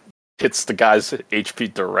he just hits the guy's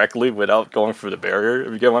HP directly without going through the barrier.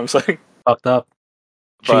 If you get what I'm saying? Fucked up.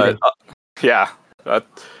 But yeah,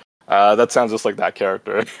 that sounds just like that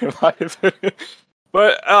character in my opinion.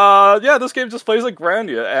 But yeah, this game just plays like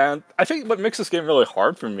Grandia, and I think what makes this game really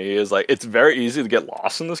hard for me is like it's very easy to get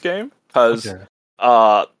lost in this game because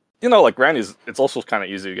like Grandia's, it's also kind of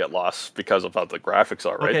easy to get lost because of how the graphics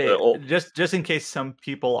are, right? Okay, just in case some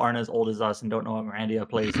people aren't as old as us and don't know what Grandia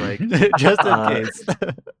plays like. Just in case.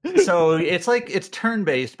 So it's like it's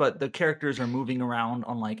turn-based, but the characters are moving around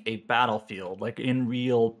on like a battlefield, like in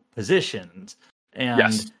real positions.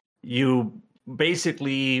 And you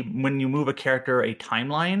basically, when you move a character, a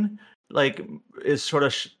timeline like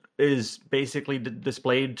is basically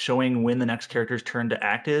displayed, showing when the next character's turn to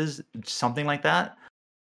act is, something like that.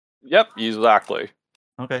 Yep, exactly.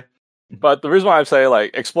 Okay. But the reason why I'm saying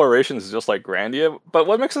like exploration is just like Grandia, but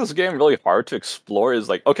what makes this game really hard to explore is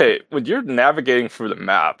like, okay, when you're navigating through the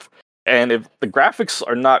map, and if the graphics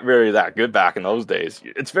are not really that good back in those days,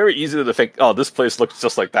 it's very easy to think, oh, this place looks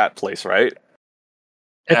just like that place, right?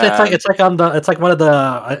 It's like one of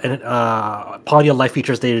the quality of life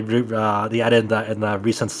features they added in the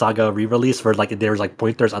recent Saga re-release, where like there's like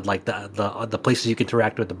pointers on like the places you can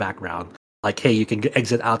interact with the background. Like, hey, you can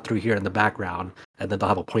exit out through here in the background, and then they'll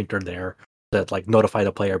have a pointer there that like notify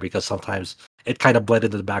the player, because sometimes it kind of blended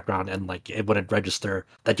into the background and like it wouldn't register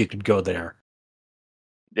that you could go there.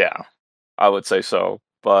 Yeah, I would say so.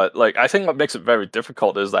 But like, I think what makes it very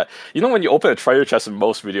difficult is that, you know, when you open a treasure chest in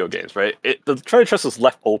most video games, right? The treasure chest is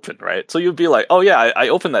left open, right? So you'd be like, oh yeah, I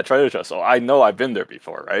opened that treasure chest, so I know I've been there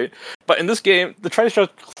before, right? But in this game, the treasure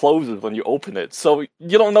chest closes when you open it, so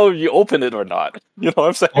you don't know if you open it or not. You know what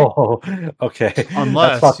I'm saying? Oh, okay.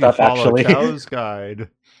 Unless you follow Chow's guide.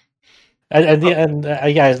 And I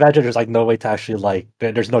imagine there's like no way to actually like,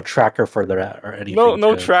 there's no tracker for that or anything.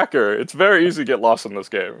 No tracker. It's very easy to get lost in this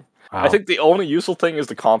game. Wow. I think the only useful thing is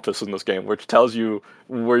the compass in this game, which tells you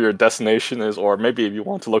where your destination is, or maybe if you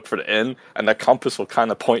want to look for the inn, and that compass will kind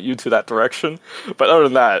of point you to that direction. But other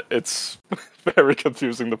than that, it's very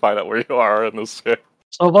confusing to find out where you are in this game.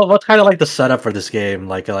 So what's kind of like the setup for this game?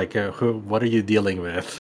 What are you dealing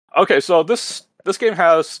with? Okay, so this this game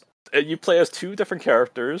has you play as two different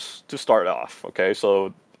characters to start off. Okay,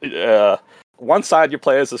 so one side you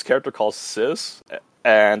play as this character called Sis,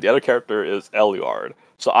 and the other character is Eluard.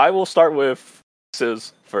 So I will start with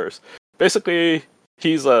Sis first. Basically,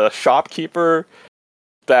 he's a shopkeeper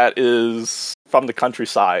that is from the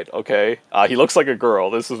countryside. Okay, he looks like a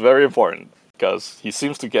girl. This is very important because he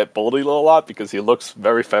seems to get bullied a lot because he looks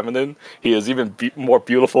very feminine. He is even more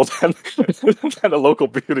beautiful than than a local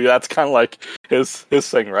beauty. That's kind of like his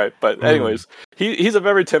thing, right? But anyways, he's a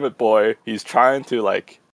very timid boy. He's trying to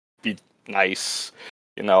like be nice,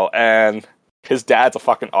 and his dad's a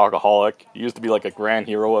fucking alcoholic. He used to be like a grand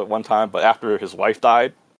hero at one time, but after his wife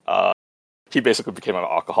died, he basically became an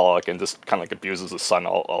alcoholic and just kind of like abuses his son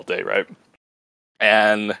all day, right?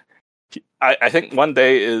 And I think one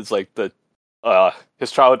day is like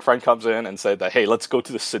his childhood friend comes in and said that, hey, let's go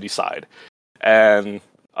to the city side. And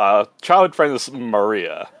childhood friend is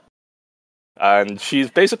Maria. And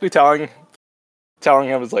she's basically telling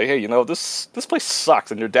him, is like, hey, this place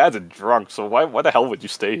sucks and your dad's a drunk, so why the hell would you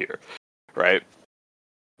stay here? Right?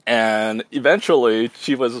 And eventually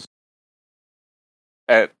she was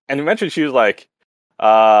like,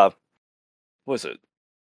 what was it?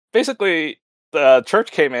 Basically, the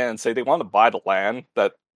church came in and said they want to buy the land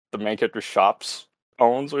that the main character's shops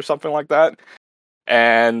owns or something like that.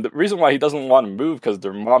 And the reason why he doesn't want to move because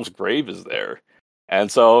their mom's grave is there. And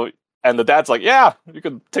the dad's like, yeah, you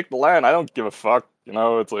can take the land. I don't give a fuck.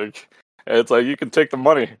 It's like you can take the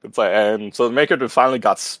money. And so the main character finally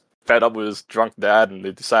got fed up with his drunk dad, and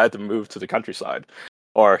they decided to move to the countryside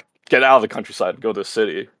or get out of the countryside and go to the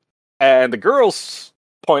city. And the girl's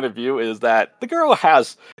point of view is that the girl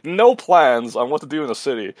has no plans on what to do in the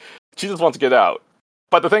city. She just wants to get out.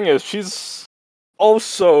 But the thing is, she's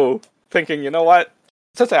also thinking, you know what?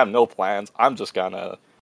 Since I have no plans, I'm just gonna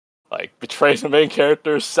betray the main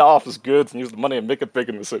character, sell off his goods, and use the money and make it big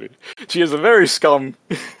in the city. She is a very scum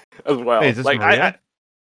as well. Wait, is this Maria?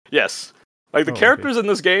 Yes. The characters in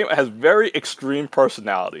this game has very extreme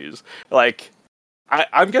personalities.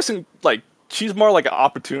 I'm guessing she's more like an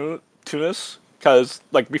opportunist. Because,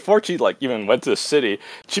 before she, even went to the city,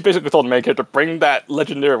 she basically told the main character, bring that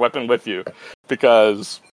legendary weapon with you.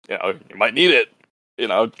 Because, you might need it.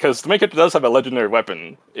 Because the main character does have a legendary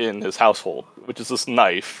weapon in his household, which is this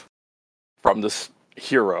knife from this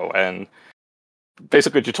hero. And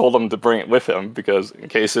basically she told him to bring it with him, because in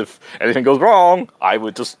case if anything goes wrong, I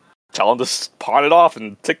would just tell him to pawn it off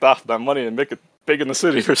and take off that money and make it big in the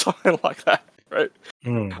city or something like that, right?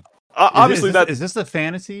 Obviously, is this a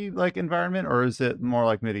fantasy environment, or is it more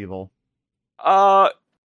like medieval?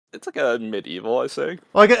 It's like a medieval, I say.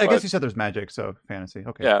 Well, I guess you said there's magic, so fantasy.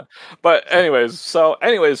 Okay. Yeah, but anyways,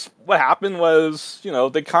 what happened was,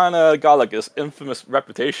 they kind of got this infamous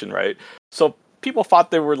reputation, right? So people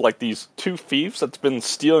thought they were these two thieves that's been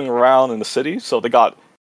stealing around in the city, so they got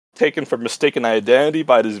taken for mistaken identity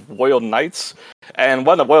by these royal knights, and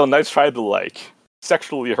one of the royal knights tried to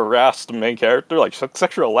sexually harass the main character,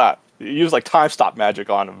 sexual lap. He used time stop magic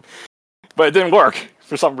on him, but it didn't work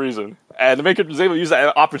for some reason. And the main character was able to use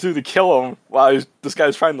that opportunity to kill him while this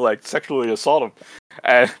guy's trying to sexually assault him.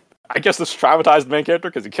 And I guess this traumatized the main character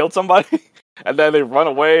because he killed somebody. And then they run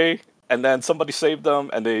away, and then somebody saved them,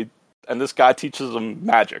 and this guy teaches them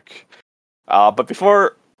magic. But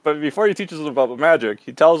before he teaches them about magic,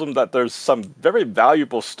 he tells them that there's some very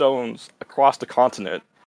valuable stones across the continent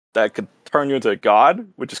that could turn you into a god,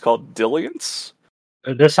 which is called Dilliance.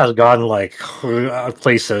 This has gone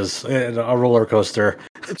places in a roller coaster.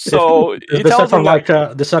 So this went from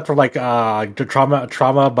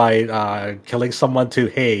trauma by killing someone to,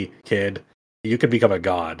 hey kid, you can become a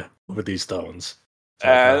god with these stones.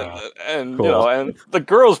 And cool. And the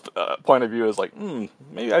girl's point of view is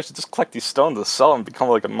maybe I should just collect these stones and sell them and become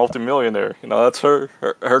a multimillionaire. That's her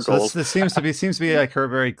so goal. This seems to be her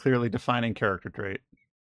very clearly defining character trait.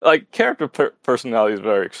 Character personality is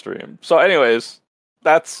very extreme. So anyways,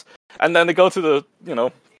 and then they go to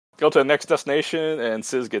the next destination, and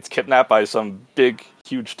Sis gets kidnapped by some big,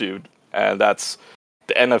 huge dude, and that's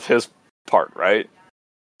the end of his part, right?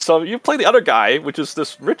 So you play the other guy, which is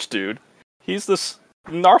this rich dude. He's this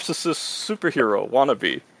narcissist superhero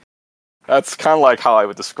wannabe. That's kind of how I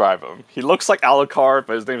would describe him. He looks like Alucard,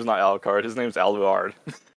 but his name's not Alucard. His name's Aluard.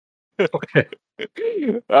 Okay.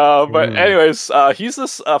 But anyways, he's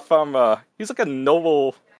this he's a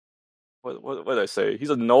noble. What did I say? He's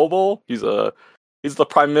a noble. He's the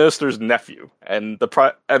prime minister's nephew, and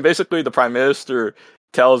basically the prime minister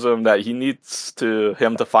tells him that he needs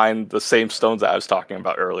him to find the same stones that I was talking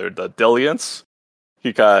about earlier, the Dilliance,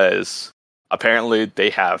 because apparently they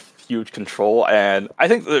have huge control, and I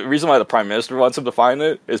think the reason why the Prime Minister wants him to find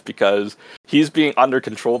it is because he's being under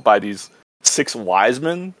control by these 6 wise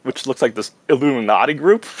men, which looks like this Illuminati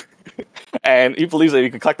group. And he believes that if he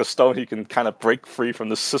can collect the stone, he can kind of break free from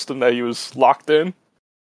the system that he was locked in.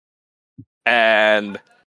 And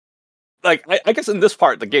like, I guess in this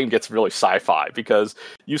part, the game gets really sci-fi because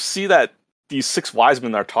you see that these 6 wise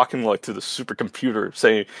men are talking like to the supercomputer,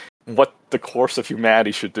 saying what the course of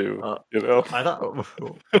humanity should do. I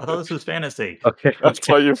thought this was fantasy. Okay, That's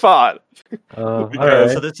what you thought. all Okay,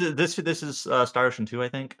 right. so this is Star Ocean 2, I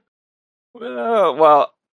think.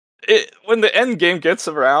 Well, when the end game gets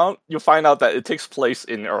around, you'll find out that it takes place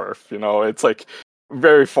in Earth. It's like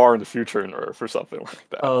very far in the future in Earth or something like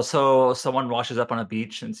that. Oh, so someone washes up on a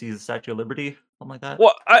beach and sees the Statue of Liberty, something like that.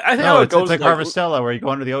 Well, I think how No, it it's goes like like, Harvestella, where you go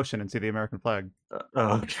under the ocean and see the American flag.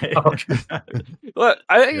 Okay. But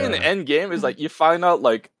I think in Yeah. the end game is like you find out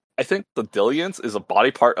like I think the Dillians is a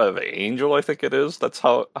body part of an angel. I think it is. That's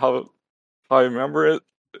how I remember it.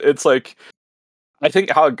 It's like I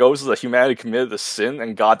think how it goes is that humanity committed a sin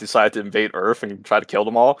and God decided to invade Earth and try to kill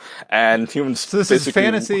them all. And humans. So this is basically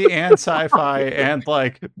fantasy and sci-fi and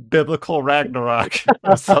like biblical Ragnarok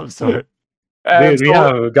of some sort. And We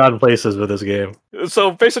have gone places with this game.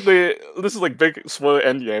 so basically, this is like big spoiler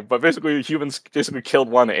end game, but basically humans basically killed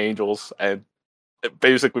one of the angels and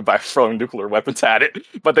basically by throwing nuclear weapons at it.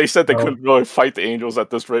 But they said they couldn't really fight the angels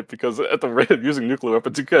at this rate because at the rate of using nuclear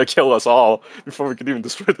weapons, it could kill us all before we could even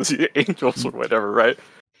destroy the angels or whatever, right?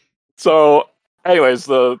 So, anyways,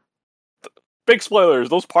 the big spoilers,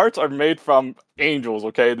 those parts are made from angels,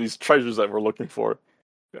 okay? These treasures that we're looking for.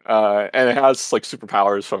 And it has like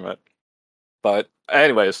superpowers from it. But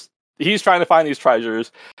anyways, he's trying to find these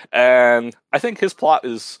treasures, and I think his plot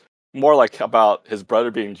is more like about his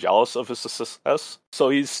brother being jealous of his success.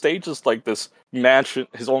 So he stages like this mansion,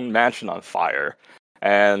 his own mansion on fire,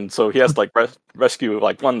 and so he has to like rescue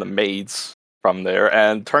like one of the maids from there,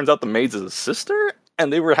 and turns out the maid's his sister,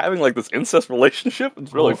 and they were having like this incest relationship.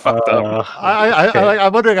 It's really fucked up.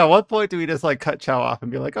 I'm wondering at what point do we just like cut Chow off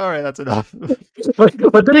and be like, all right, that's enough.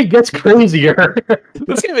 But then it gets crazier.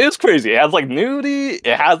 This game is crazy. It has like nudity.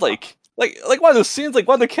 It has like one of the scenes, like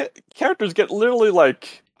one of the characters get literally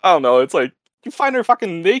like I don't know. It's like you find her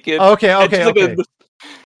fucking naked. Okay.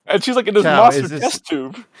 And she's like in this Chow, monster test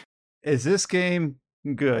tube. Is this game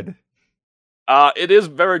good? It is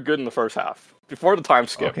very good in the first half. Before the time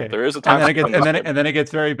skip, Okay. there is a time skip. And then it gets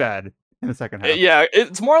very bad in the second half. Yeah,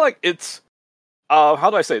 it's more like it's how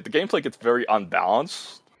do I say it? The gameplay gets very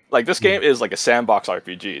unbalanced. Like this game is like a sandbox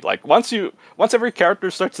RPG. Like once every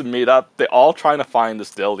character starts to meet up, they all trying to find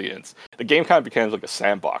this Dillians. The game kind of becomes like a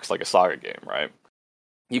sandbox, like a saga game, right?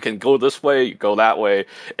 You can go this way, you go that way.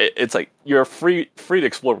 It's like you're free to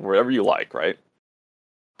explore wherever you like, right?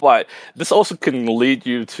 But this also can lead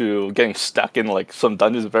you to getting stuck in like some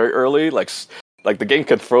dungeons very early. Like the game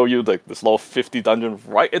can throw you like this low 50 dungeon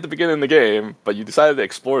right at the beginning of the game, but you decided to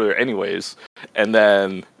explore there anyways. And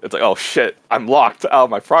then it's like, oh shit, I'm locked out of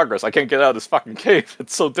my progress. I can't get out of this fucking cave.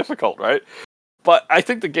 It's so difficult, right? But I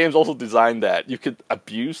think the game's also designed that you could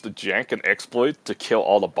abuse the jank and exploit to kill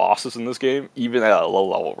all the bosses in this game, even at a low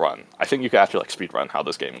level run. I think you can actually like speedrun how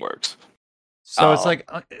this game works. So it's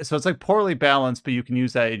like poorly balanced, but you can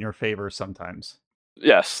use that in your favor sometimes.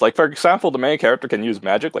 Yes, like for example, the main character can use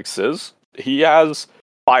magic like Sizz. He has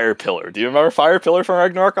Fire Pillar. Do you remember Fire Pillar from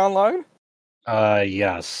Ragnarok Online?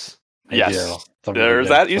 Yes. Yes. There's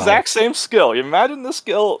that exact same skill. You imagine the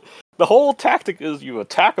skill. The whole tactic is you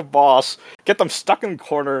attack a boss, get them stuck in the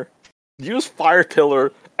corner, use Fire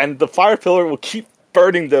Pillar, and the Fire Pillar will keep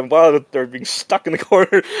burning them while they're being stuck in the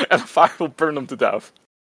corner, and the fire will burn them to death.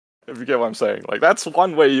 If you get what I'm saying. Like, that's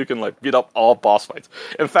one way you can, like, beat up all boss fights.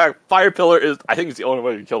 In fact, Fire Pillar is, I think, it's the only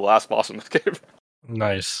way you can kill the last boss in this game.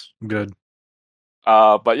 Nice. Good.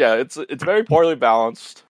 But yeah, it's very poorly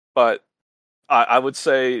balanced, but I would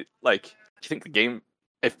say, like, I think the game,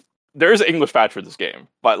 if there is an English patch for this game,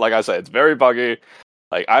 but like I said, it's very buggy.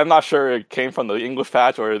 Like, I'm not sure it came from the English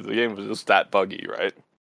patch or the game was just that buggy, right?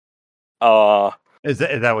 Is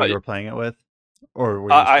that what you were playing it with? Or were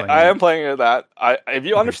you I am playing it that. If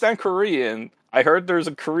you understand Korean, I heard there's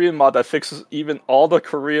a Korean mod that fixes even all the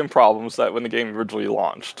Korean problems that when the game originally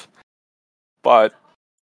launched. But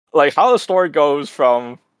like how the story goes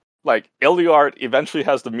from like Iliard eventually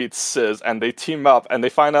has to meet Sizz and they team up and they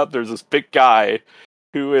find out there's this big guy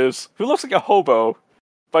who looks like a hobo,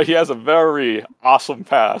 but he has a very awesome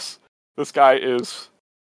past. This guy is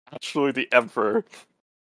actually the Emperor.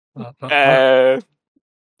 And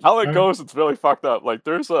how it goes, it's really fucked up. Like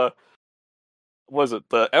there's the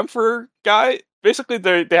Emperor guy? Basically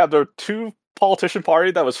they have their two politician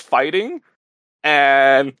party that was fighting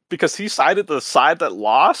And because he sided the side that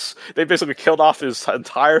lost, they basically killed off his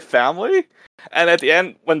entire family. And at the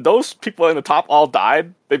end, when those people in the top all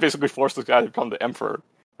died, they basically forced this guy to become the emperor,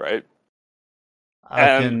 right?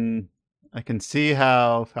 I can see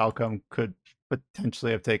how Falcom could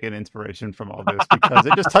potentially have taken inspiration from all this because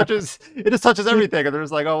it just touches everything. And they're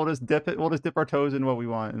just like, oh, we'll just dip our toes in what we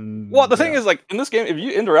want. And Well, the thing is, like, in this game, if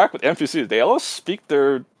you interact with NPCs, they all speak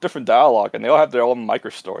their different dialogue, and they all have their own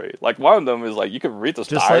micro story. Like, one of them is, like, you can read this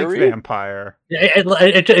just diary. like Vampire.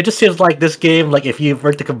 It just seems like this game, like, if you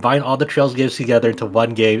were to combine all the Trails games together into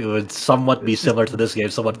one game, it would somewhat be similar to this game.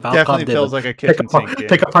 So what Falcom Definitely did feels like a kitchen sink game.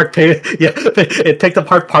 take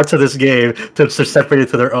apart parts of this game to separate it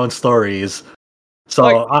to their own stories.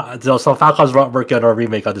 So, so Falcom's working on a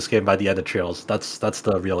remake on this game by the end of Trails. That's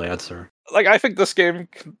the real answer. Like, I think this game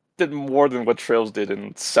did more than what Trails did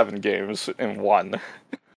in 7 games in 1.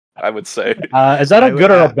 I would say. Is that a good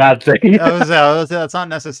or a bad thing? That's not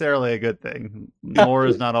necessarily a good thing. More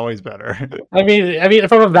is not always better. I mean,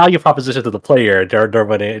 from a value proposition to the player, they're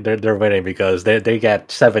winning. They're winning because they get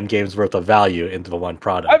 7 games worth of value into the one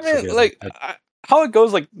product. I mean, how it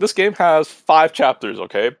goes, like, this game has 5 chapters,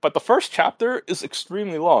 okay? But the first chapter is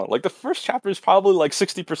extremely long. Like, the first chapter is probably, like,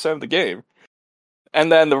 60% of the game.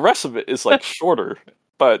 And then the rest of it is, like, shorter.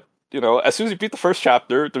 But, you know, as soon as you beat the first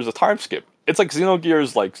chapter, there's a time skip. It's like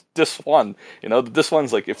Xenogears, like, this one. You know, this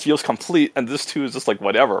one's, like, it feels complete, and this 2 is just, like,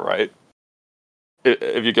 whatever, right?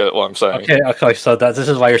 If you get what I'm saying. Okay, so this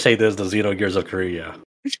is why you're saying this is the Xenogears of Korea.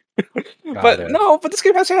 But this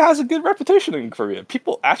game has a good reputation in Korea.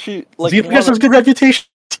 People actually like Xenogears has a good reputation.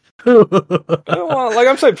 Like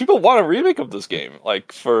I'm saying, people want a remake of this game.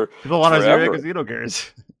 Like people want a remake of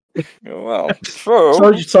Xenogears. Well,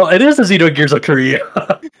 true. So it is the Xenogears of Korea.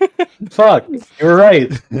 Fuck, you're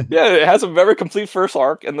right. Yeah, it has a very complete first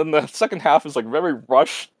arc, and then the second half is like very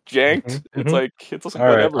rushed, janked. It's like it's just like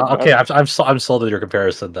whatever. Right. Okay, I'm sold with your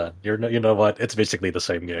comparison. Then you know what? It's basically the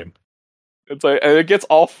same game. It's like, and it gets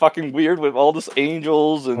all fucking weird with all this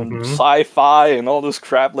angels and sci-fi and all this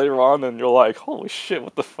crap later on, and you're like, holy shit,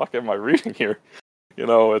 what the fuck am I reading here? You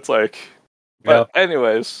know, it's like. But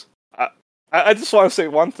anyways, I just want to say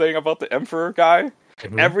one thing about the Emperor guy.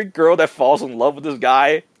 Every girl that falls in love with this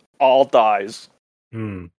guy all dies.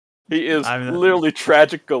 He is literally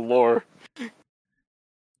tragic galore.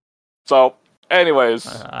 So, anyways,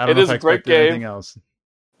 it is a great game.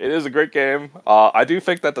 It is a great game. I do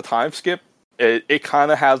think that the time skip, it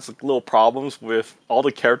kind of has little problems with all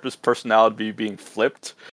the characters' personality being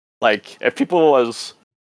flipped. Like, if people was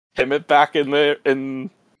timid back in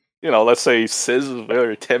let's say Sis is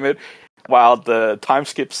very timid, while the time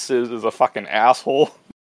skip Sis is a fucking asshole.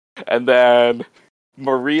 And then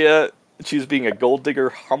Maria, she's being a gold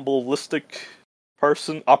digger, humbleistic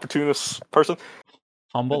person, opportunist person.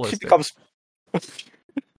 Humbleistic. She becomes...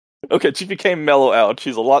 Okay, she became mellow out.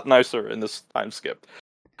 She's a lot nicer in this time skip.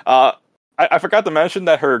 I forgot to mention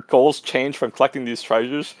that her goals change from collecting these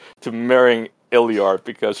treasures to marrying Iliard,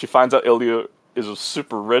 because she finds out Iliard is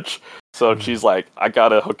super rich, so she's like, I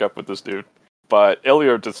gotta hook up with this dude. But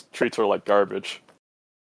Iliard just treats her like garbage.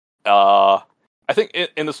 I think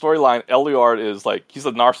in the storyline, Iliard is like, he's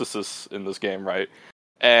a narcissist in this game, right?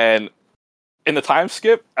 And in the time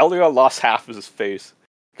skip, Iliard lost half of his face.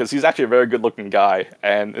 Because he's actually a very good-looking guy,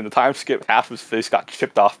 and in the time skip, half of his face got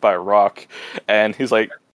chipped off by a rock, and he's like,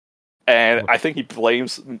 and I think he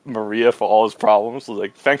blames Maria for all his problems.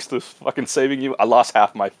 Like, thanks to fucking saving you, I lost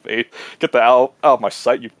half my face. Get the out of my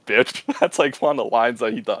sight, you bitch. That's like one of the lines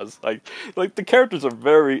that he does. Like the characters are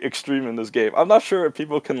very extreme in this game. I'm not sure if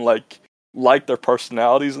people can like their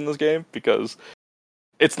personalities in this game, because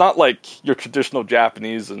it's not like your traditional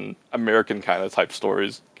Japanese and American kind of type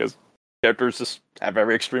stories, because characters just have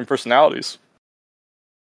very extreme personalities.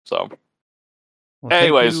 So,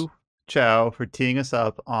 anyways, thank you, Chow, for teeing us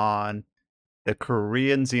up on the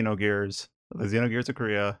Korean Xenogears, the Xenogears of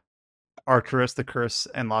Korea, Arcturus, the Curse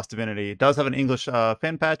and Lost Divinity. It does have an English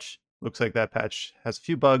fan patch. Looks like that patch has a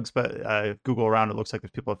few bugs, but Google around, it looks like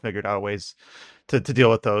people have figured out ways to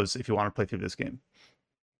deal with those if you want to play through this game.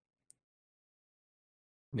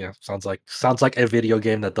 Yeah, sounds like a video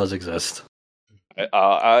game that does exist.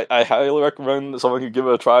 I highly recommend someone can give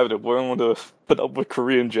it a try if they're willing to put up with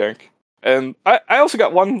Korean jank. And I also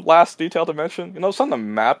got one last detail to mention. You know, some of the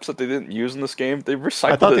maps that they didn't use in this game, they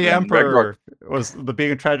recycled. I thought the Emperor was the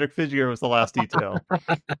being a tragic figure was the last detail.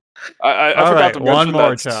 I forgot to mention one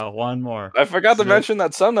more, Chow. One more. I forgot to mention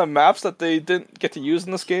that some of the maps that they didn't get to use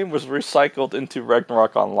in this game was recycled into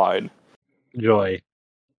Ragnarok Online. Joy.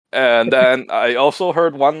 And then I also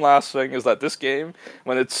heard one last thing is that this game,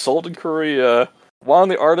 when it's sold in Korea, one of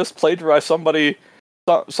the artists plagiarized somebody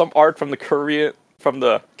some art from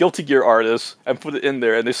the Guilty Gear artist and put it in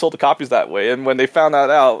there, and they sold the copies that way. And when they found that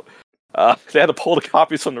out, they had to pull the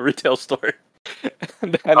copies from the retail store.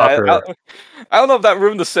 And I don't know if that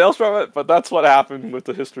ruined the sales from it, but that's what happened with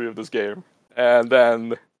the history of this game. And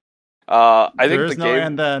then I think There's the no game.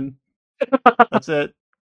 and then. That's it.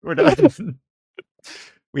 We're done.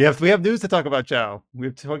 We have news to talk about, Chow. We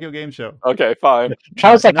have Tokyo Game Show. Okay, fine.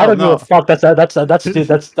 Child's like, No, I don't give no. a fuck.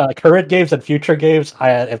 That's current games and future games.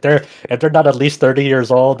 If they're not at least 30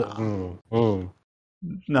 years old.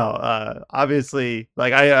 No, obviously,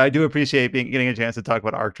 like I do appreciate getting a chance to talk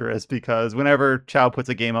about Arcturus, because whenever Chow puts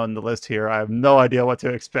a game on the list here, I have no idea what to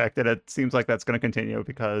expect, and it seems like that's going to continue,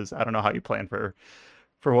 because I don't know how you plan for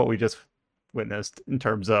what we just witnessed in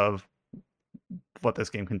terms of what this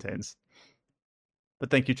game contains. But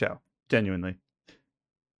thank you, Chow, genuinely.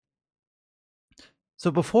 So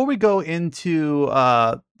before we go into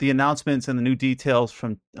the announcements and the new details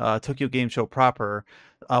from Tokyo Game Show proper,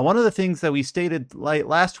 one of the things that we stated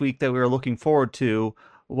last week that we were looking forward to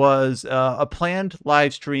was a planned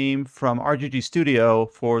live stream from RGG Studio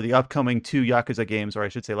for the upcoming 2 Yakuza games, or I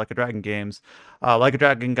should say Like a Dragon games, Like a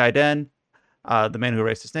Dragon Gaiden, The Man Who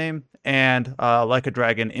Erased His Name, and Like a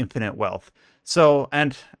Dragon Infinite Wealth. So,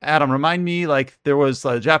 and Adam, remind me, like, there was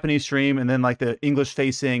a Japanese stream and then like the English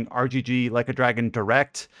facing RGG Like a Dragon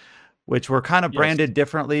Direct, which were kind of branded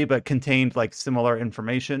differently but contained like similar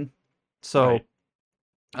information. So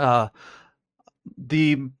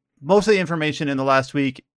the most of the information in the last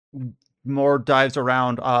week more dives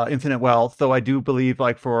around Infinite Wealth, though I do believe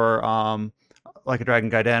like for Like a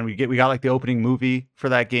Dragon Gaiden, we got like the opening movie for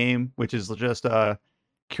that game, which is just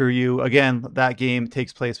Kiryu. Again, that game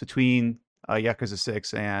takes place between Yakuza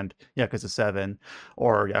 6 and Yakuza 7,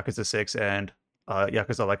 or Yakuza 6 and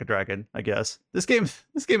Yakuza Like a Dragon, I guess. This game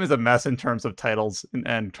is a mess in terms of titles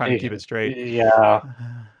and trying to keep it straight. Yeah.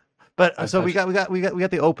 But so we got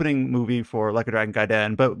the opening movie for Like a Dragon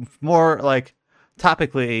Gaiden, but more like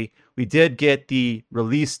topically, we did get the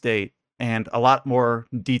release date and a lot more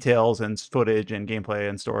details and footage and gameplay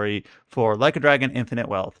and story for Like a Dragon Infinite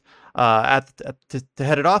Wealth. To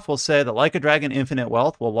head it off, we'll say that Like a Dragon Infinite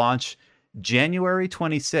Wealth will launch January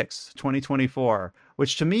 26th, 2024,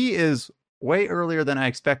 which to me is way earlier than I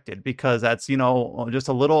expected, because that's, just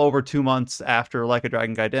a little over 2 months after Like a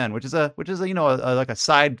Dragon Gaiden, which is a like a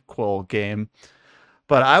side quill game.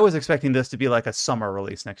 But I was expecting this to be like a summer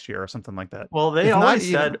release next year or something like that. Well, they always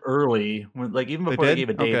said early, like even before they gave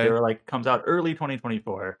a date, they were like, comes out early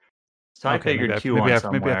 2024. So I figured Q1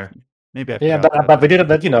 somewhere. Maybe I but we did it.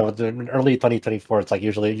 But the early 2024. It's like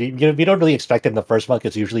usually we don't really expect it in the first month,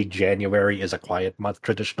 because usually January is a quiet month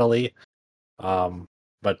traditionally.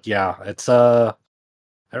 But yeah, it's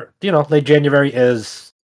late January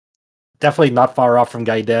is definitely not far off from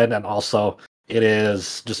Gaiden, and also it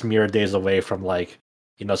is just mere days away from like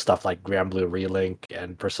stuff like Grand Blue Relink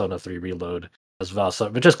and Persona 3 Reload as well. So,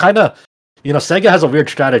 which is kind of Sega has a weird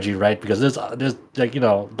strategy, right? Because there's like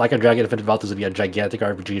Like a Dragon Infinite Wealth is going to be a gigantic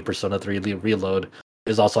RPG. Persona 3 Reload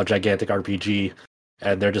is also a gigantic RPG,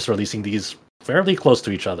 and they're just releasing these fairly close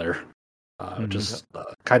to each other, which is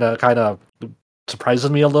kind of surprises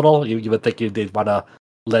me a little. You would think they'd want to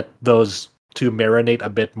let those two marinate a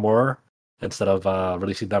bit more instead of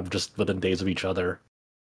releasing them just within days of each other.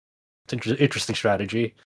 It's interesting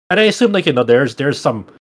strategy, and I assume there's some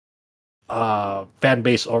fan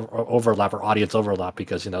base overlap or audience overlap,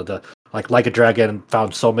 because the Like a Dragon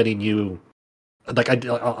found so many new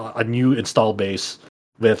a new install base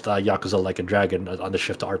with Yakuza Like a Dragon on the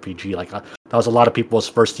shift to RPG. That was a lot of people's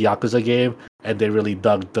first Yakuza game, and they really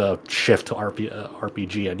dug the shift to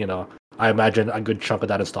RPG. And I imagine a good chunk of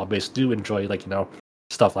that install base do enjoy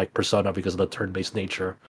stuff like Persona because of the turn-based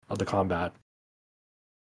nature of the combat.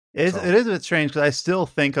 It is a bit strange, because I still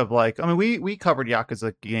think of we covered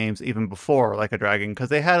Yakuza games even before Like a Dragon, because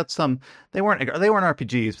they had they weren't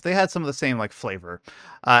RPGs, but they had some of the same flavor.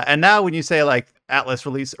 And now when you say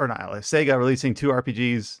Sega releasing 2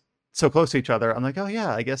 RPGs so close to each other, I'm like, oh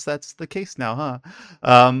yeah, I guess that's the case now,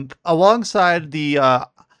 huh? Alongside the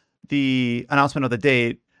announcement of the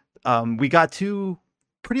date, we got 2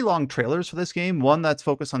 pretty long trailers for this game, one that's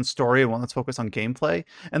focused on story and one that's focused on gameplay.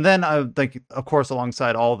 And then of course,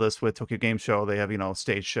 alongside all of this with Tokyo Game Show, they have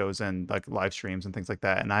stage shows and live streams and things like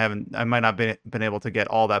that, and I might not been able to get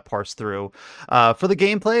all that parsed through. For the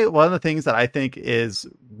gameplay, one of the things that I think is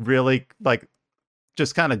really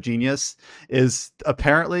just kind of genius is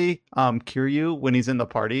apparently Kiryu, when he's in the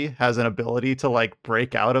party, has an ability to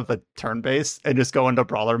break out of the turn base and just go into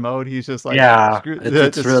brawler mode. He's just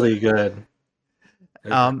it's really good.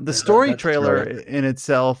 The story trailer in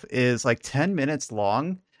itself is 10 minutes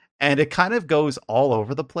long, and it kind of goes all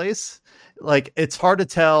over the place. Like it's hard to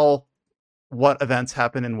tell what events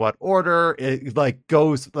happen in what order. It like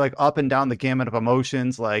goes like up and down the gamut of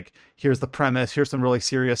emotions. Like here's the premise, here's some really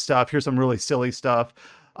serious stuff, here's some really silly stuff.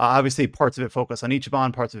 Obviously, parts of it focus on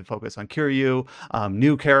Ichiban, parts of it focus on Kiryu,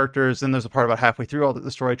 new characters. And there's a part about halfway through all the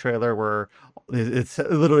story trailer where it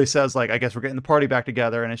literally says like, I guess we're getting the party back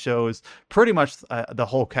together, and it shows pretty much the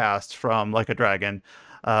whole cast from Like a Dragon.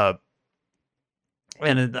 And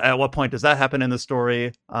at what point does that happen in the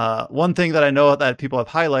story? One thing that I know that people have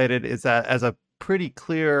highlighted is that as a pretty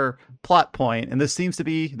clear plot point, and this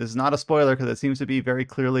is not a spoiler because it seems to be very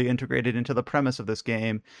clearly integrated into the premise of this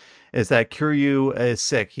game, is that Kiryu is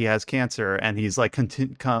sick. He has cancer, and he's like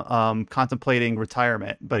contemplating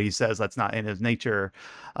retirement, but he says that's not in his nature.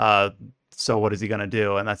 So what is he going to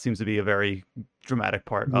do? And that seems to be a very dramatic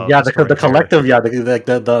part of the collective,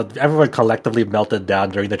 the everyone collectively melted down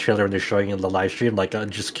during the trailer when they're showing in the live stream, like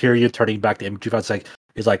just Kiryu turning back to Ichiban,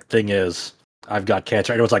 he's like, thing is, I've got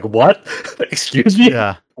cancer. Everyone's like, what? Excuse me?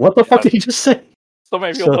 Yeah. What the fuck did he just say? So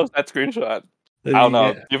maybe you'll post that screenshot. I don't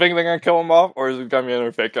know. Do you think they're gonna kill him off, or is it gonna be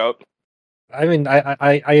another fake out? I mean,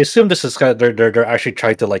 I assume this is kind of, they're actually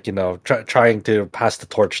trying to like trying to pass the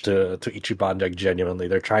torch to Ichiban, like genuinely.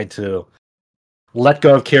 They're trying to let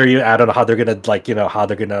go of Kiryu. I don't know how they're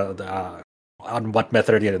gonna on what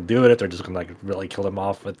method they're gonna do it. They're just gonna like really kill him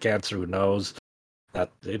off with cancer. Who knows? That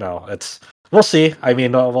we'll see. I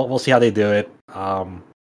mean, we'll see how they do it. And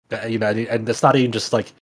it's not even just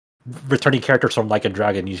like returning characters from Like a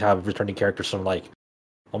Dragon. You have returning characters from like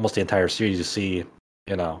almost the entire series. You see,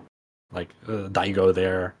 like Daigo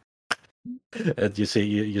there, and you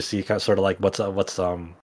see kind of sort of like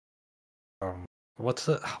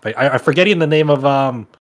I'm forgetting the name of the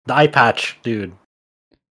eye patch dude.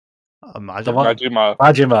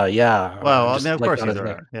 Majima, yeah. Well, I mean, of course he's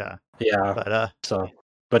around. Yeah. But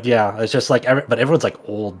but yeah, it's just like but everyone's like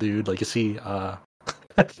old, dude. Like you see, even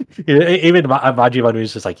Majima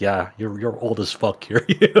is just like, yeah, you're old as fuck here.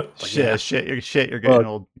 You're getting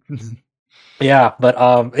old. Yeah, but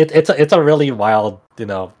it's a really wild,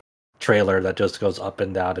 trailer that just goes up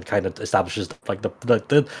and down. It kind of establishes like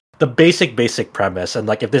the basic premise, and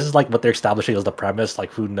like if this is like what they're establishing as the premise,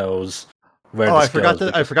 like who knows where this goes.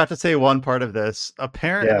 I forgot to say one part of this.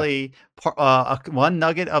 Apparently, one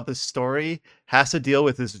nugget of the story has to deal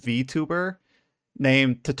with this VTuber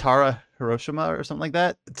named Tatara Hiroshima or something like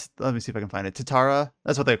that. Let me see if I can find it. Tatara,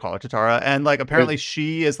 that's what they call her, Tatara. And like apparently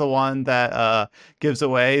she is the one that gives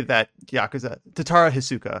away that Yakuza, Tatara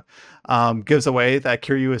Hisuka, gives away that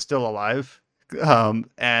Kiryu is still alive.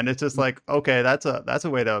 And it's just like, okay, that's a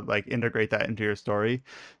way to like integrate that into your story.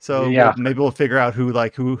 So maybe we'll figure out who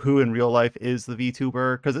in real life is the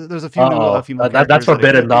VTuber, because there's a few more that's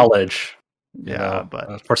forbidden knowledge.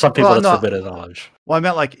 But for some people, it's forbidden knowledge. Well, I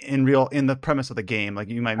meant like in the premise of the game, like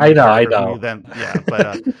you might. I know. But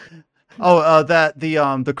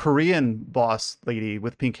the Korean boss lady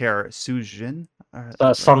with pink hair, Sujin,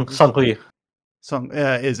 Sung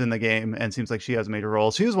is in the game and seems like she has a major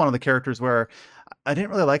role. She was one of the characters where I didn't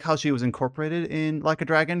really like how she was incorporated in Like a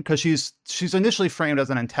Dragon, because she's initially framed as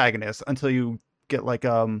an antagonist until you get like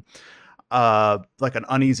an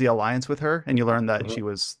uneasy alliance with her, and you learn that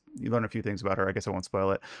you learn a few things about her. I guess I won't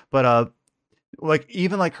spoil it, but like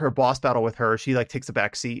even like her boss battle with her, she like takes a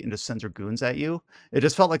back seat and just sends her goons at you. It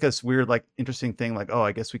just felt like this weird, like interesting thing. Like, oh,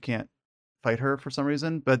 I guess we can't fight her for some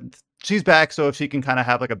reason, but she's back, so if she can kind of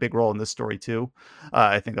have like a big role in this story too,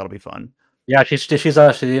 I think that'll be fun. Yeah, she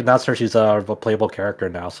announced her she's a playable character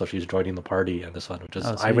now, so she's joining the party in this one, which is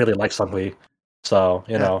I really like Sungli. So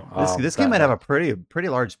this game might have a pretty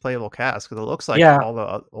large playable cast, because it looks like all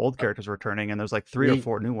the old characters are returning, and there's like 3 or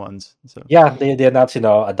 4 new ones. So they announced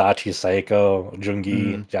Adachi, Saeko,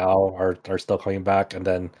 Jungi, Zhao are still coming back, and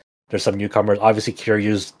then there's some newcomers. Obviously,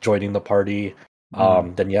 Kiryu's joining the party.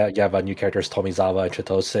 Then you have new characters, Tomizawa and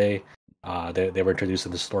Chitose. They were introduced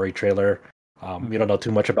in the story trailer. We don't know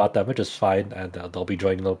too much about them, which is fine, and they'll be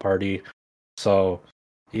joining the party. So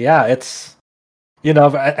yeah, it's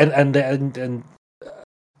and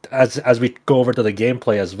as we go over to the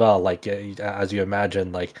gameplay as well, like as you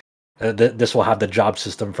imagine, like this will have the job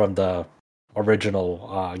system from the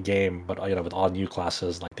original game, but with all new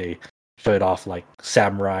classes. Like they showed off like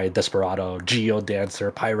samurai, desperado, geo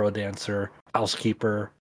dancer, pyro dancer,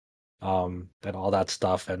 housekeeper, and all that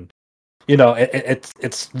stuff. And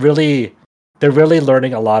it's really, they're really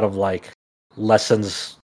learning a lot of like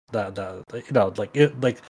lessons that like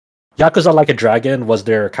Yakuza Like a Dragon was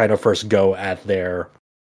their kind of first go at their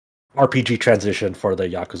RPG transition for the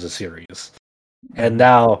Yakuza series. And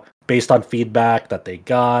now, based on feedback that they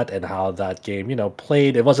got and how that game,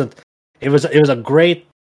 played, it was a great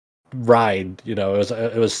ride. You know,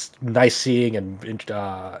 it was nice seeing, and it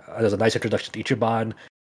was a nice introduction to Ichiban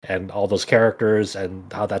and all those characters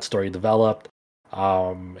and how that story developed.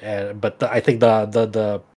 I think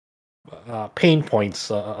the pain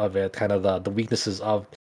points of it, kind of the weaknesses of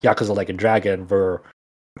Yakuza Like a Dragon, were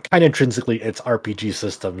kind of intrinsically its RPG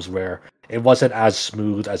systems, where it wasn't as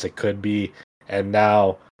smooth as it could be, and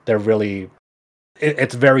now they're really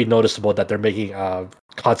it's very noticeable that they're making a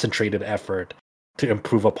concentrated effort to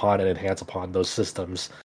improve upon and enhance upon those systems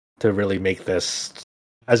to really make this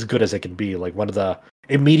as good as it can be. Like, one of the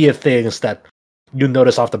immediate things that you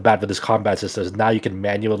notice off the bat with this combat system is now you can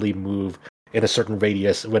manually move in a certain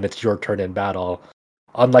radius when it's your turn in battle.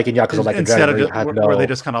 Unlike in Yakuza Like a Instead Dragon, of where you just, had where they no,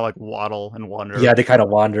 just kind of like waddle and wander. yeah, they kind of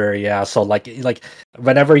wander. Yeah, so like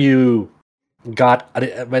whenever you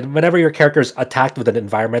whenever your character is attacked with an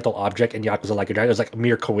environmental object in Yakuza Like a Dragon, it was like a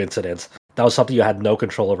mere coincidence. That was something you had no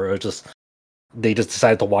control over. It was just they just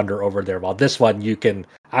decided to wander over there. While this one, you can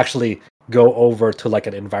actually go over to like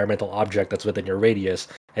an environmental object that's within your radius,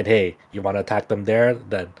 and hey, you want to attack them there,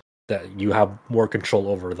 then that you have more control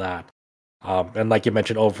over that. And like you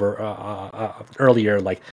mentioned earlier,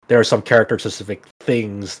 like there are some character specific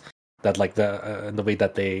things that like the way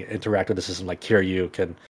that they interact with the system, like Kiryu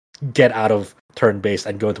can get out of turn based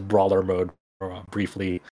and go into brawler mode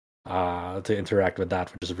briefly to interact with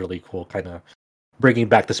that, which is really cool. Kind of bringing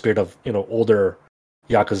back the spirit of older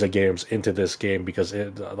Yakuza games into this game, because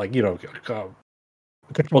it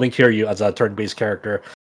controlling Kiryu as a turn based character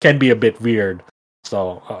can be a bit weird.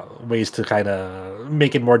 So ways to kind of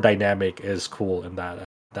make it more dynamic is cool in that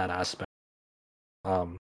aspect.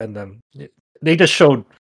 And then they just showed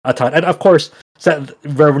a ton, and of course,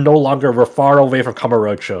 we're far away from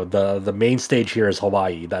Kamurocho. The main stage here is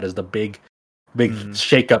Hawaii. That is the big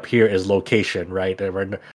shakeup here is location, right?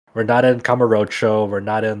 And we're not in Kamurocho. We're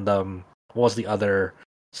not in what was the other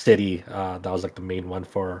city that was like the main one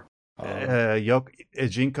for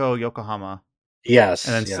Ijinko, Yokohama. Yes,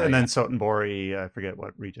 and then Sotenbori, I forget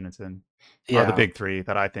what region it's in. Yeah, the big three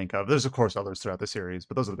that I think of. There's of course others throughout the series,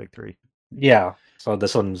 but those are the big three. Yeah, so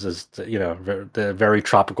this one's is they're very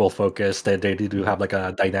tropical focused. They do have like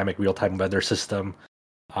a dynamic real time weather system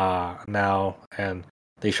now, and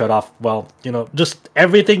they showed off just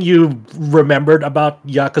everything you remembered about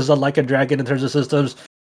Yakuza Like a Dragon in terms of systems,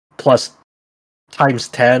 plus times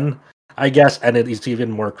 10, I guess, and it's even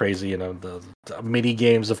more crazy. The mini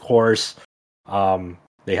games, of course.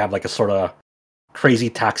 They have like a sort of crazy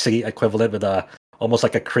taxi equivalent with almost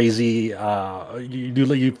like a crazy you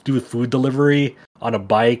do food delivery on a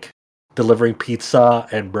bike, delivering pizza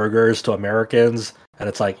and burgers to Americans, and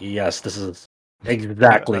it's like, yes, this is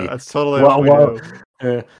exactly that's totally what we do.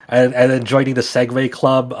 And then joining the Segway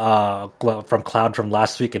Club from Cloud from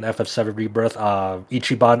last week in FF7 Rebirth.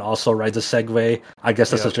 Ichiban also rides a Segway. I guess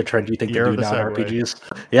that's such a trendy thing to do now in RPGs.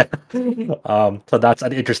 Yeah. So that's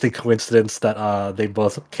an interesting coincidence that they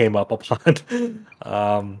both came up upon.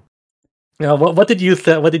 What did you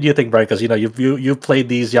think? What did you think, Brian? Because you played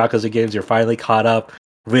these Yakuza games. You're finally caught up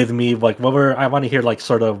with me. Like, I want to hear like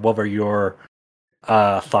sort of what were your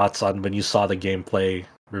thoughts on when you saw the gameplay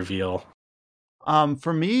reveal?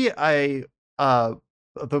 For me, I've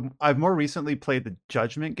more recently played the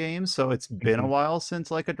Judgment games, so it's been a while since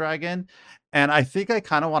Like a Dragon, and I think I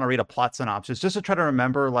kind of want to read a plot synopsis just to try to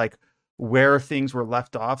remember like where things were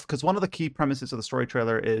left off, because one of the key premises of the story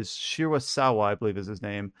trailer is Shirasawa, I believe is his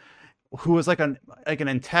name, who was like an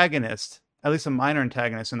antagonist, at least a minor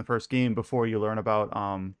antagonist in the first game before you learn about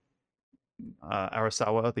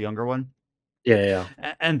Arasawa, the younger one. Yeah.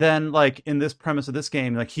 And then, like, in this premise of this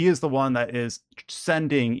game, like, he is the one that is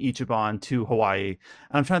sending Ichiban to Hawaii. And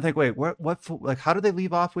I'm trying to think, wait, like, how did they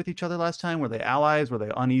leave off with each other last time? Were they allies? Were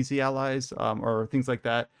they uneasy allies? Or things like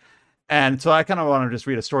that? And so I kind of want to just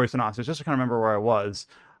read a story synopsis just to kind of remember where I was.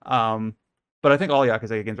 But I think all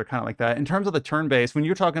Yakuza games are kind of like that. In terms of the turn-based, when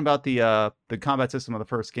you're talking about the combat system of the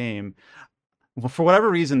first game, for whatever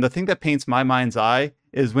reason, the thing that paints my mind's eye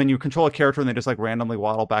is when you control a character and they just like randomly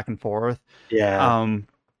waddle back and forth. Yeah.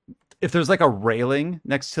 If there's like a railing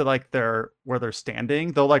next to like where they're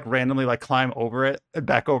standing, they'll like randomly like climb over it and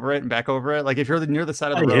back over it and back over it. Like if you're near the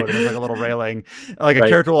side of the road and there's like a little railing, like a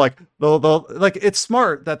character will like they'll like, it's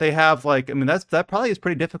smart that they have like, I mean, that probably is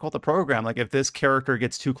pretty difficult to program. Like if this character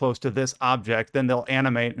gets too close to this object, then they'll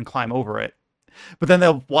animate and climb over it. But then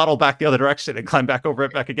they'll waddle back the other direction and climb back over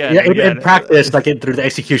it back again. Yeah, in practice, like through the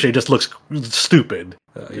execution, it just looks stupid.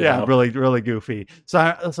 Really, really goofy.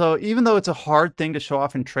 So even though it's a hard thing to show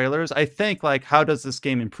off in trailers, I think like, how does this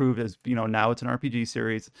game improve? As now it's an RPG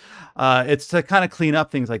series. It's to kind of clean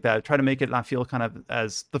up things like that, try to make it not feel kind of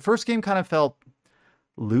as the first game kind of felt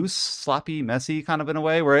loose, sloppy, messy kind of in a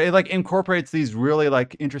way where it like incorporates these really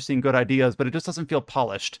like interesting, good ideas, but it just doesn't feel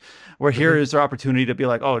polished. Where here is their opportunity to be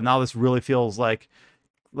like, oh, now this really feels like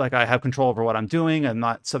I have control over what I'm doing. I'm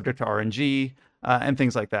not subject to RNG. And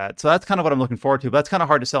things like that. So that's kind of what I'm looking forward to. But that's kind of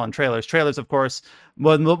hard to sell in trailers. Trailers, of course,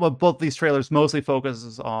 what both these trailers mostly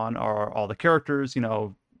focuses on are all the characters. You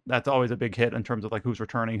know, that's always a big hit in terms of like who's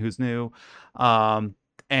returning, who's new. And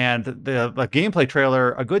the gameplay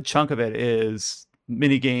trailer, a good chunk of it is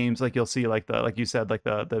mini games, like you'll see like you said, like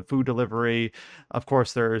the food delivery. Of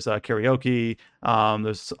course there's karaoke.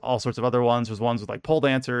 There's all sorts of other ones. There's ones with like pole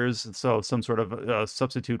dancers, so some sort of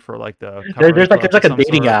substitute for like the there's like a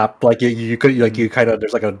dating sort. app, like you could like you kind of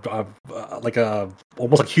there's like a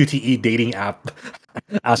almost like QTE dating app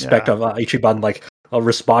aspect of Ichiban, like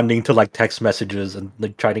responding to like text messages and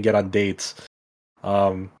like trying to get on dates.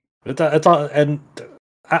 It's all, and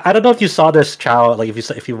I don't know if you saw this, Chow, like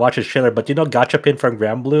if you watch his trailer, but you know Gachapin from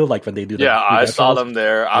Granblue, like when they do the I saw them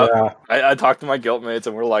there. Yeah. I talked to my guildmates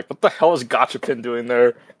and we're like, what the hell is Gachapin doing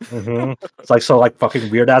there? It's like so like fucking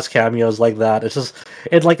weird ass cameos like that. It's just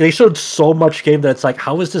like they showed so much game that it's like,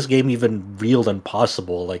 how is this game even real and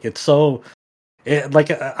possible? Like it's so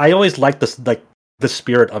like I always like this like the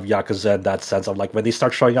spirit of Yakuza in that sense of like when they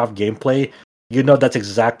start showing off gameplay, you know that's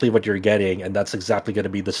exactly what you're getting, and that's exactly going to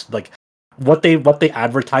be this like what they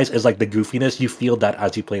advertise is like the goofiness. You feel that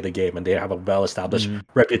as you play the game, and they have a well established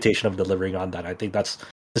reputation of delivering on that. I think that's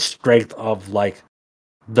the strength of like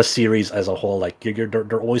the series as a whole. Like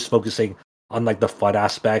they're always focusing on like the fun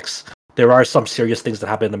aspects. There are some serious things that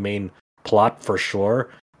happen in the main plot for sure,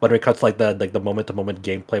 but when it comes to like the moment to moment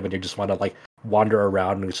gameplay, when you just want to like wander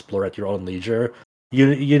around and explore at your own leisure,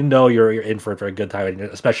 you know you're in for a very good time, and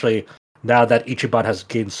especially now that Ichiban has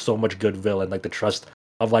gained so much goodwill and like the trust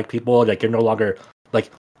of like people. Like you're no longer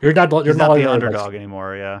like you're not He's no not longer the underdog like,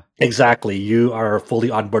 anymore. Yeah, exactly. You are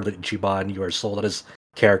fully on board with Ichiban. You are sold on his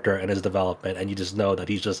character and his development, and you just know that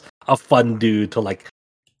he's just a fun dude to like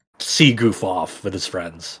see goof off with his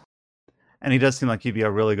friends. and he does seem like he'd be a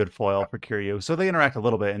really good foil for Kiryu. So they interact a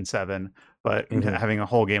little bit in 7, but having a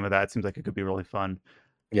whole game of that seems like it could be really fun.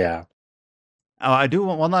 Yeah. I do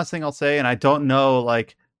want one last thing I'll say, and I don't know,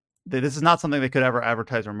 like, this is not something they could ever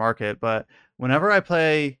advertise or market, but whenever I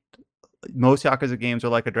play most Yakuza games or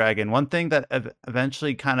Like a Dragon, one thing that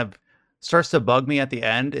eventually kind of starts to bug me at the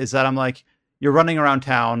end is that I'm like, you're running around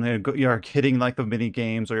town and you're hitting like the mini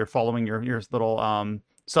games, or you're following your little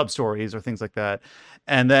sub stories or things like that,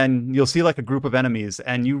 and then you'll see like a group of enemies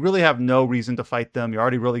and you really have no reason to fight them. You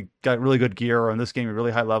already really got really good gear, or in this game you're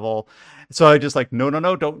really high level. So I just like, no,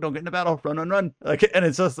 don't get into battle, run, like, and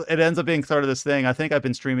it's just, it ends up being sort of this thing. I think I've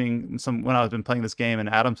been streaming some when I've been playing this game, and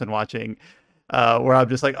Adam's been watching, where I'm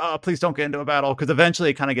just like, oh, please don't get into a battle, because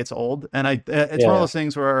eventually it kind of gets old. And it's one of those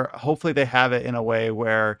things where hopefully they have it in a way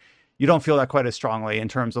where you don't feel that quite as strongly, in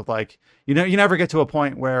terms of like, you never get to a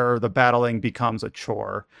point where the battling becomes a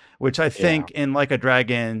chore, which I think in Like a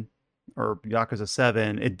Dragon or Yakuza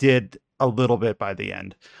 7, it did a little bit by the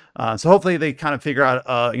end. So hopefully they kind of figure out,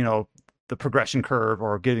 the progression curve,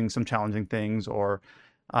 or getting some challenging things, or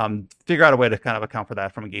figure out a way to kind of account for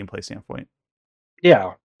that from a gameplay standpoint.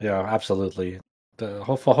 Yeah, absolutely.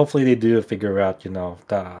 Hopefully they do figure out,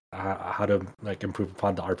 how to like improve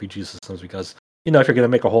upon the RPG systems, because if you're gonna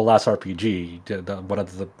make a whole ass RPG, one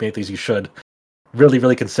of the main things you should really,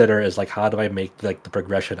 really consider is like, how do I make like the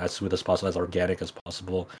progression as smooth as possible, as organic as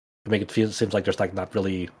possible, to make it seems like there's like not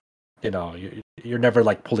really, you're never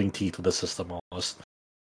like pulling teeth with the system almost,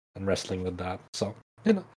 and wrestling with that. So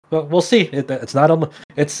but we'll see. It's not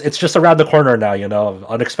it's just around the corner now.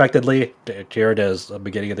 Unexpectedly, here it is, the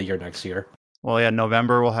beginning of the year next year. Well, yeah,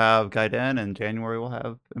 November we'll have Gaiden, and January we'll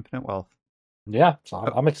have Infinite Wealth. Yeah, so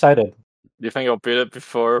I'm excited. Do you think you'll beat it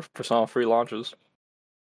before Persona 3 launches?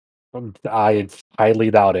 I highly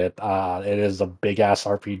doubt it. It is a big ass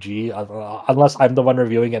RPG. Unless I'm the one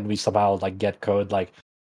reviewing it and we somehow like get code like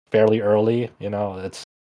fairly early, it's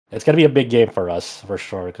gonna be a big game for us for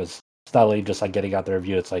sure. Because it's not only just like getting out the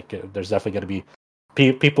review. It's like there's definitely gonna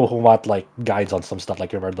be people who want like guides on some stuff.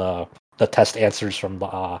 Like remember the test answers from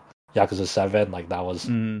Yakuza 7. Like that was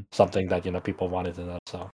something that people wanted to know.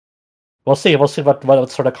 So we'll see. We'll see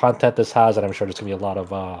what sort of content this has, and I'm sure there's gonna be a lot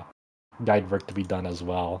of guide work to be done as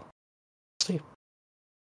well. See.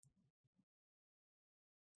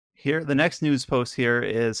 Here, the next news post here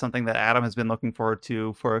is something that Adam has been looking forward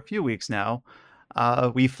to for a few weeks now.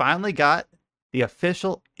 We finally got the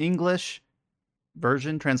official English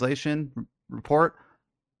version translation report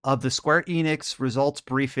of the Square Enix results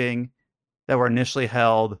briefing that were initially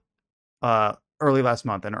held early last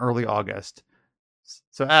month, in early August.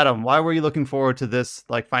 So Adam, why were you looking forward to this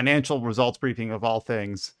like financial results briefing of all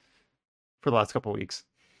things for the last couple of weeks?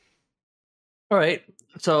 All right.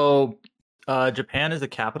 So Japan is a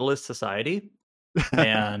capitalist society,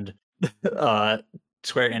 and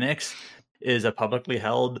Square Enix is a publicly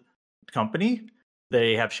held company.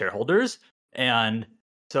 They have shareholders, and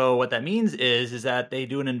so what that means is that they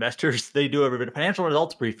do a financial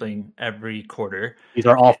results briefing every quarter. These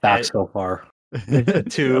are all facts so far.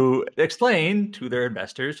 To explain to their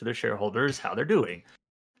investors, to their shareholders, how they're doing.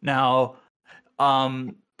 Now,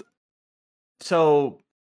 so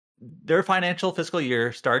their financial fiscal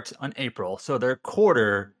year starts on April, so their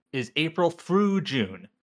quarter is April through June.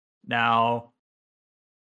 Now,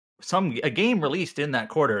 a game released in that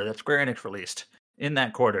quarter that Square Enix released in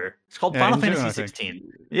that quarter. It's called Final Fantasy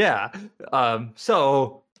 16. Yeah.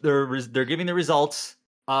 So they're giving the results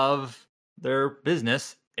of their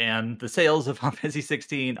business, and the sales of Final Fantasy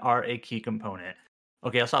 16 are a key component.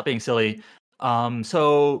 Okay, I'll stop being silly.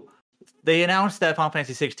 So they announced that Final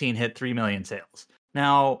Fantasy 16 hit 3 million sales.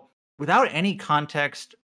 Now, without any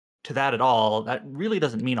context to that at all, that really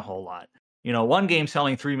doesn't mean a whole lot. You know, one game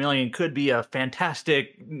selling 3 million could be a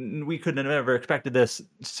fantastic, we couldn't have ever expected this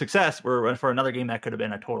success, or for another game that could have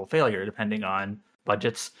been a total failure, depending on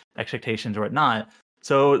budgets, expectations, or whatnot.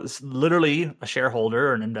 So literally a shareholder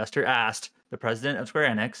or an investor asked the president of Square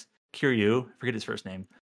Enix, Kiryu, I forget his first name.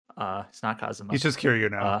 It's not Kazuma. He's just Kiryu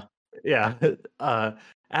now.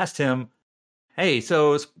 Asked him, hey,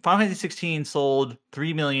 so Final Fantasy 16 sold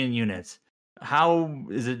 3 million units. How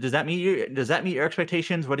is it? Does that meet your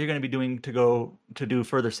expectations? What are you going to be doing to do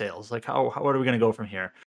further sales? Like what are we going to go from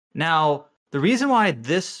here? Now, the reason why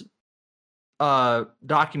this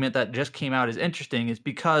document that just came out is interesting is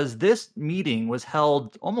because this meeting was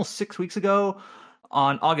held almost 6 weeks ago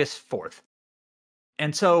on August 4th.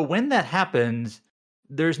 And so when that happens,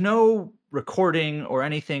 there's no recording or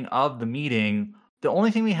anything of the meeting. The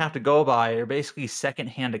only thing we have to go by are basically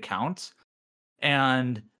secondhand accounts.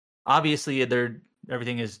 And obviously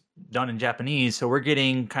everything is done in Japanese, so we're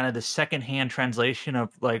getting kind of the secondhand translation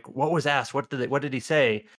of like what was asked, what did he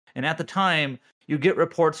say. And at the time you get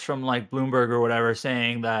reports from like Bloomberg or whatever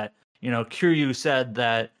saying that, you know, Kiryu said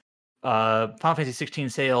that Final Fantasy 16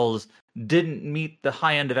 sales didn't meet the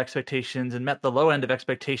high end of expectations and met the low end of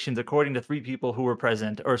expectations according to 3 people who were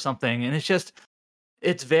present or something. And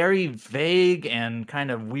it's very vague and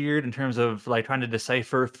kind of weird in terms of like trying to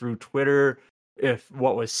decipher through Twitter if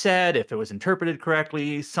what was said, if it was interpreted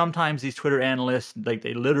correctly. Sometimes these Twitter analysts, like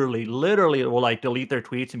they literally will like delete their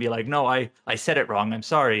tweets and be like, no, I said it wrong, I'm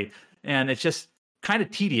sorry. And it's just kind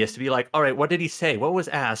of tedious to be like, all right, what did he say? What was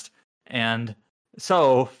asked? And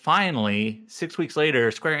so finally, 6 weeks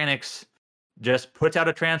later, Square Enix just puts out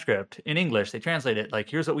a transcript in English. They translate it like,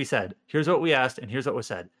 here's what we said, here's what we asked, and here's what was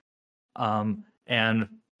said. And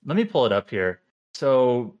let me pull it up here.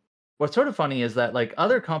 So what's sort of funny is that like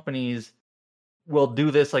other companies will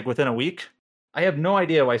do this like within a week. I have no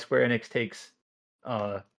idea why Square Enix takes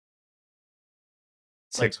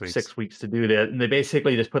 6 weeks to do that. And they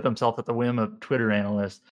basically just put themselves at the whim of Twitter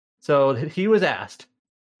analysts. So he was asked,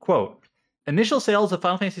 quote, initial sales of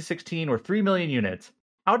Final Fantasy 16 were 3 million units.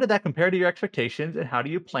 How did that compare to your expectations, and how do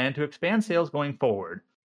you plan to expand sales going forward?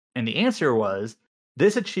 And the answer was,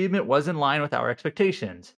 this achievement was in line with our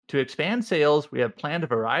expectations. To expand sales, we have planned a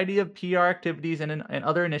variety of PR activities and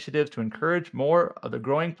other initiatives to encourage more of the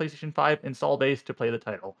growing PlayStation 5 install base to play the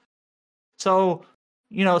title. So,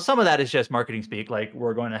 you know, some of that is just marketing speak, like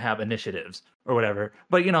we're going to have initiatives or whatever.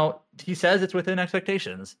 But, you know, he says it's within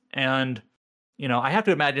expectations. And, you know, I have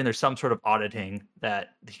to imagine there's some sort of auditing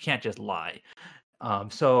that he can't just lie.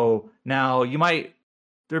 So now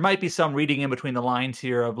there might be some reading in between the lines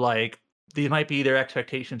here of like, these might be their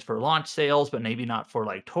expectations for launch sales, but maybe not for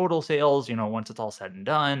like total sales, you know, once it's all said and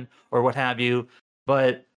done or what have you.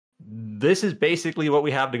 But this is basically what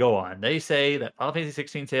we have to go on. They say that Final Fantasy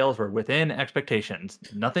 16 sales were within expectations.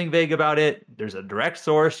 Nothing vague about it. There's a direct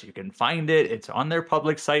source. You can find it. It's on their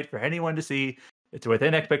public site for anyone to see. It's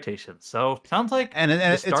within expectations. So sounds like, and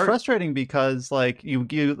it's frustrating because like you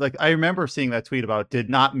like I remember seeing that tweet about did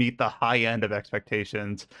not meet the high end of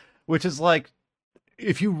expectations, which is like,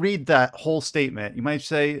 if you read that whole statement, you might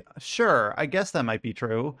say, sure, I guess that might be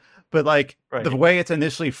true. But like the way it's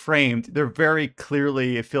initially framed, they're very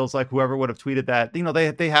clearly, it feels like whoever would have tweeted that, you know,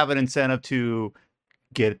 they have an incentive to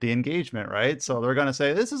get the engagement, right? So they're going to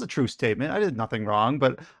say, this is a true statement. I did nothing wrong,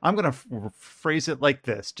 but I'm going to phrase it like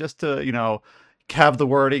this just to, you know, have the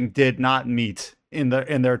wording did not meet in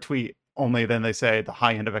their tweet. Only then they say the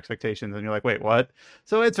high end of expectations. And you're like, wait, what?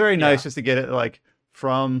 So it's very nice just to get it like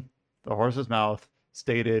from the horse's mouth,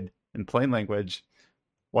 stated in plain language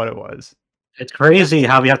what it was. It's crazy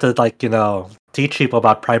how we have to teach people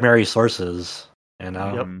about primary sources. Yep.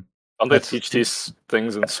 Don't they teach these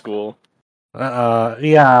things in school?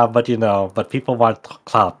 Yeah, but people want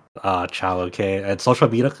clout, Chow. Okay, and social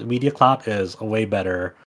media clout is way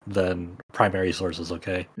better than primary sources.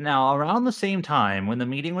 Okay. Now, around the same time when the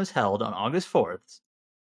meeting was held on August 4th,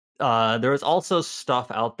 there was also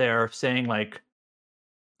stuff out there saying, like,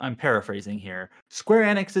 I'm paraphrasing here, Square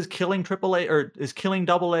Enix is killing AAA or is killing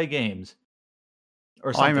AA games,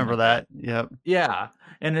 or something. I remember like that. Yep. Yeah,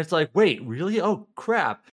 and it's like, wait, really? Oh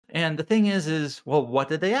crap! And the thing is, well, what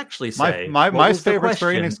did they actually say? My favorite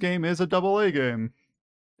Square Enix game is a AA game.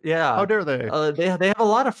 Yeah. How dare they? They have a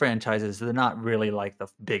lot of franchises. They're not really like the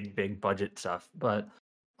big budget stuff, but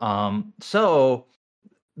so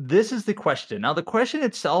this is the question. Now, the question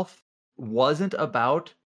itself wasn't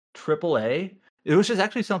about AAA. It was just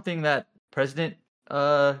actually something that President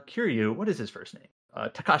Kiryu, what is his first name?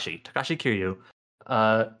 Takashi Kiryu,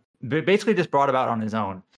 basically just brought about on his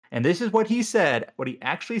own. And this is what he said, what he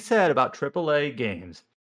actually said about AAA games.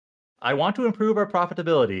 I want to improve our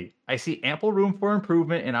profitability. I see ample room for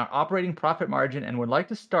improvement in our operating profit margin and would like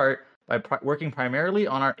to start by working primarily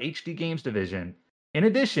on our HD games division. In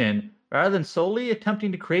addition, rather than solely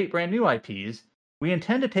attempting to create brand new IPs, we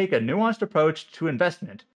intend to take a nuanced approach to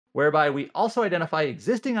investment, whereby we also identify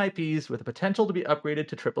existing IPs with the potential to be upgraded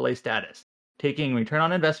to AAA status, taking return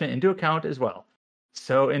on investment into account as well.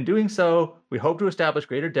 So in doing so, we hope to establish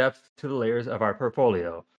greater depth to the layers of our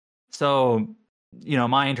portfolio. So,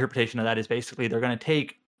 my interpretation of that is basically they're going to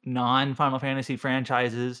take non-Final Fantasy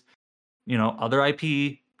franchises, other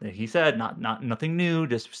IP that he said, nothing new,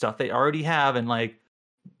 just stuff they already have, and like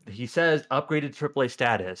he says, upgraded AAA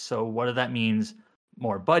status. So what that means?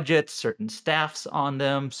 More budgets, certain staffs on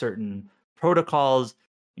them, certain protocols.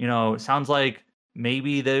 It sounds like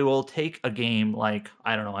maybe they will take a game like,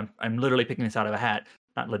 I don't know, I'm literally picking this out of a hat,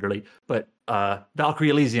 not literally, but Valkyrie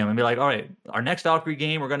Elysium, and be like, all right, our next Valkyrie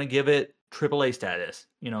game, we're going to give it AAA status.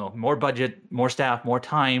 More budget, more staff, more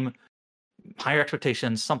time, higher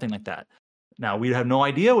expectations, something like that. Now, we have no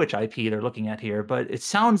idea which IP they're looking at here, but it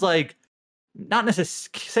sounds like not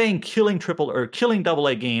necessarily saying killing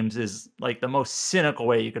AA games is like the most cynical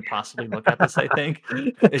way you could possibly look at this. I think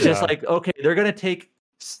it's just like, okay, they're going to take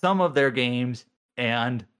some of their games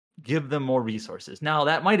and give them more resources. Now,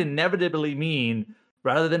 that might inevitably mean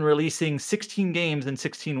rather than releasing 16 games in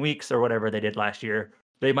 16 weeks or whatever they did last year,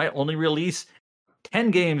 they might only release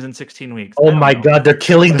 10 games in 16 weeks. Oh my god, they're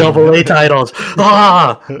killing AA titles.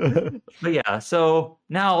 Ah! But yeah, so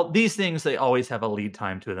now these things, they always have a lead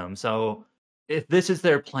time to them. So if this is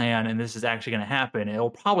their plan and this is actually going to happen,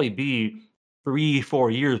 it'll probably be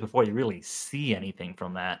 3-4 years before you really see anything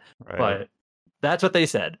from that. Right. But that's what they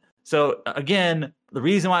said. So again, the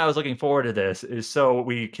reason why I was looking forward to this is so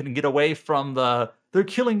we can get away from they're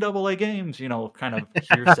killing AA games, kind of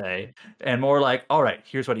hearsay, and more like, all right,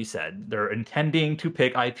 here's what he said. They're intending to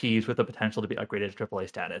pick IPs with the potential to be upgraded to AAA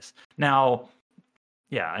status. Now,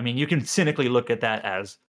 yeah, I mean, you can cynically look at that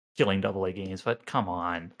as killing AA games, but come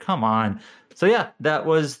on. So yeah, that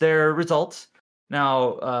was their results.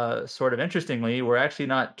 Now, sort of interestingly, we're actually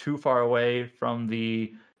not too far away from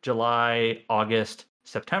the July, August,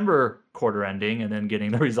 September quarter ending, and then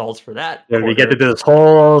getting the results for that. Yeah, we get to do this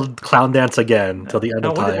whole clown dance again till the end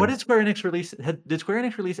of time. What did Square Enix release? Did Square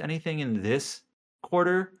Enix release anything in this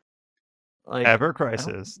quarter? Like Ever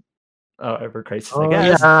Crisis. Oh, Ever Crisis. I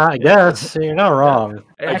guess. Yeah, I guess you're not wrong.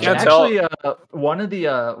 Actually, one of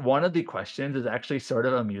the questions is actually sort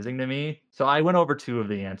of amusing to me. So I went over two of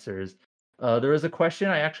the answers. There was a question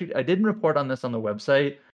I didn't report on this on the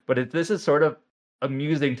website, but this is sort of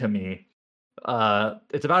amusing to me.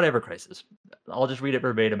 It's about Ever Crisis. I'll just read it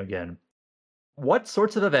verbatim again. What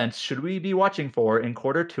sorts of events should we be watching for in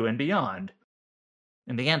quarter 2 and beyond?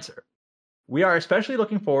 And the answer: we are especially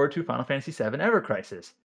looking forward to Final Fantasy VII Ever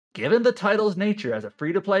Crisis. Given the title's nature as a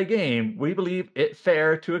free-to-play game, we believe it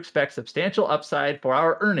fair to expect substantial upside for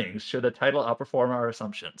our earnings should the title outperform our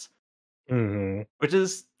assumptions. Mm-hmm. Which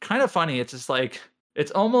is kind of funny. It's just like,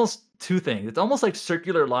 it's almost two things. It's almost like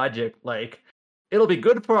circular logic. Like, it'll be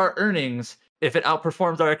good for our earnings if it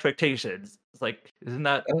outperforms our expectations. It's like, isn't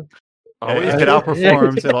that... If it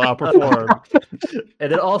outperforms, it'll outperform.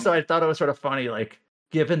 And then also, I thought it was sort of funny, like,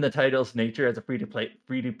 given the title's nature as a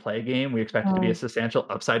free-to-play game, we expect it to be a substantial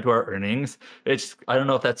upside to our earnings. I don't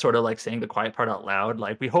know if that's sort of like saying the quiet part out loud.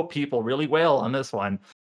 Like, we hope people really wail on this one.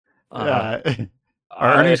 Our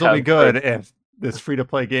earnings will be good if this free to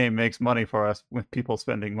play game makes money for us with people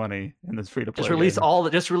spending money in this free to play. Just release all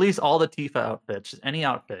the Tifa outfits, just any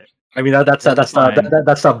outfit. I mean that's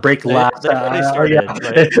the break last. They've already started.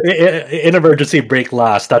 In emergency break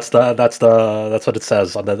last. That's what it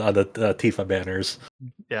says on the Tifa banners.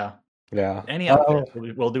 Yeah. Yeah. Any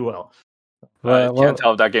outfit will do well. I can't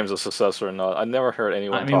tell if that game's a success or not. I never heard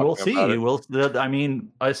anyone. We'll see. About it.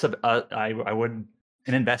 I would.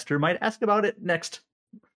 An investor might ask about it next.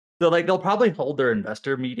 They'll probably hold their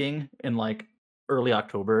investor meeting in like early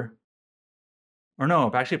October, or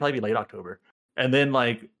no, actually probably be late October, and then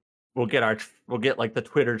we'll get like the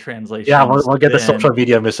Twitter translation. Yeah, we'll get the social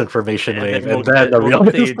media misinformation wave, and then the real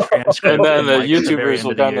transcript, and then the YouTubers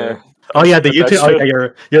will kind of. Oh yeah, the YouTube. Oh, yeah,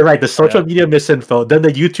 you're right. The social media misinfo, then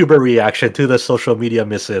the YouTuber reaction to the social media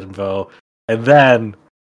misinfo, and then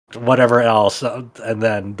whatever else, and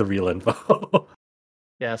then the real info.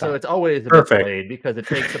 Yeah, so it's always a bit delayed because it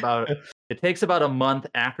takes about a month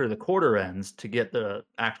after the quarter ends to get the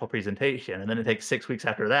actual presentation, and then it takes 6 weeks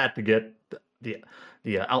after that to get the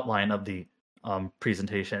outline of the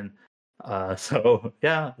presentation. So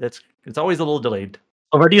yeah, it's always a little delayed.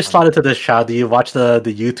 So where do you slot into this, Chad? Do you watch the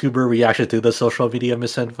YouTuber reaction to the social media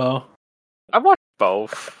misinfo? I watch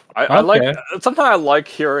both. I like. Sometimes I like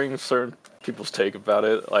hearing certain people's take about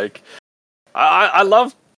it. Like, I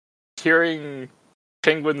love hearing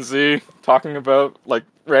Penguin Z talking about like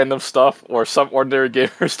random stuff, or some ordinary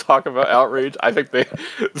gamers talk about outrage. I think their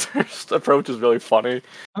approach is really funny.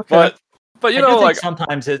 Okay. But you know, like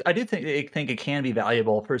sometimes I do think it can be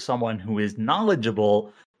valuable for someone who is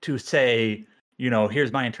knowledgeable to say,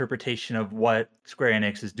 here's my interpretation of what Square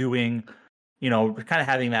Enix is doing. Kind of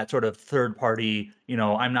having that sort of third party,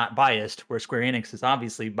 I'm not biased, where Square Enix is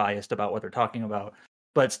obviously biased about what they're talking about.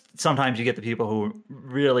 But sometimes you get the people who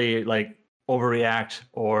really like overreact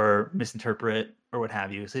or misinterpret or what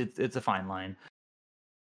have you. So it's a fine line.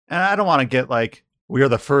 And I don't want to get like we are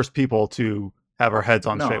the first people to have our heads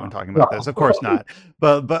on straight when talking about this. Of course not.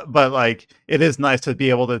 But like it is nice to be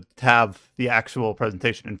able to have the actual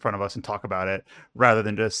presentation in front of us and talk about it rather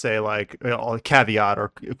than just say like caveat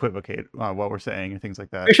or equivocate what we're saying and things like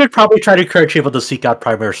that. We should probably try to encourage people to seek out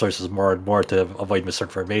primary sources more and more to avoid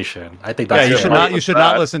misinformation. I think that's you should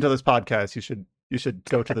not listen to this podcast. You should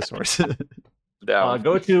go to the source.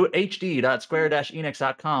 Go to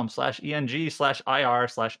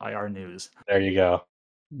hd.square-enix.com/eng/ir/ir news. There you go.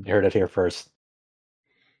 You heard it here first.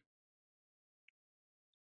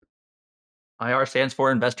 IR stands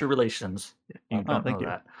for Investor Relations. You don't know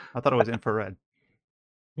that. I thought it was infrared.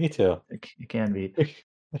 Me too. It can be.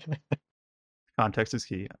 Context is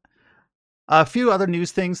key. A few other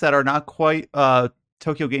news things that are not quite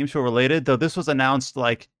Tokyo Game Show related, though this was announced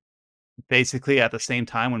like basically at the same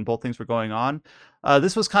time when both things were going on.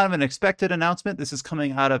 This was kind of an expected announcement. This is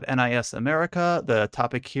coming out of NIS America. The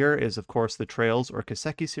topic here is, of course, the Trails or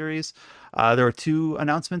Kiseki series. There were two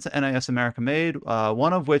announcements that NIS America made,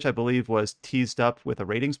 one of which I believe was teased up with a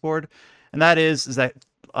ratings board. And that is that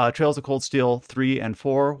Trails of Cold Steel 3 and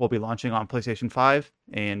 4 will be launching on PlayStation 5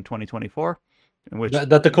 in 2024. Which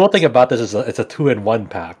the cool thing about this is it's a 2-in-1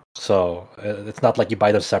 pack. So it's not like you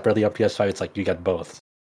buy them separately on PS5. It's like you get both.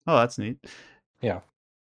 Oh, that's neat. Yeah.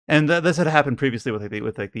 And this had happened previously with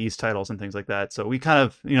the East titles and things like that. So we kind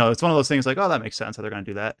of, it's one of those things like, oh, that makes sense how they're going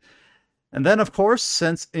to do that. And then, of course,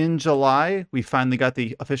 since in July, we finally got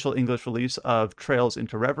the official English release of Trails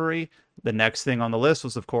into Reverie. The next thing on the list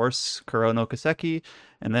was, of course, Kuro no Kiseki.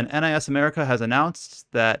 And then NIS America has announced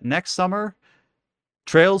that next summer,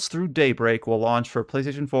 Trails Through Daybreak will launch for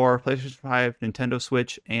PlayStation 4, PlayStation 5, Nintendo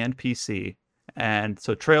Switch, and PC. And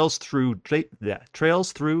so Trails Through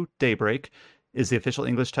Daybreak is the official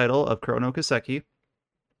English title of Kuro no Kiseki.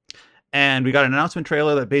 And we got an announcement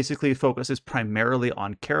trailer that basically focuses primarily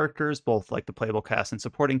on characters, both like the playable cast and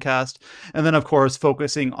supporting cast. And then, of course,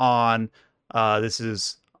 focusing on, this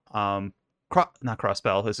is not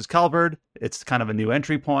Crossbell, this is Calvard. It's kind of a new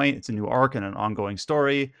entry point. It's a new arc and an ongoing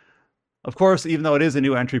story. Of course, even though it is a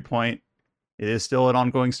new entry point, it is still an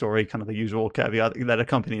ongoing story, kind of the usual caveat that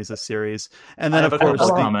accompanies this series. And then, of course,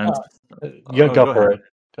 comments. Go for it.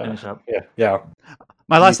 Finish up. Yeah.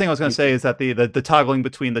 My last thing I was going to say is that the toggling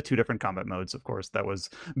between the two different combat modes, of course, that was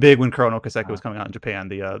big when Kuro no Kiseki was coming out in Japan,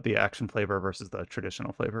 the action flavor versus the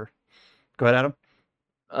traditional flavor. Go ahead,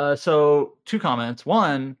 Adam. So 2 comments.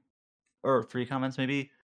 1 or 3 comments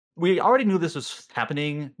maybe. We already knew this was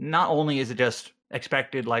happening. Not only is it just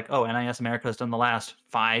expected, like, oh, NIS America has done the last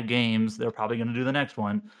 5 games, they're probably going to do the next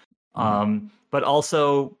one. But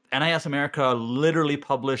also, NIS America literally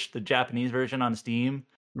published the Japanese version on Steam.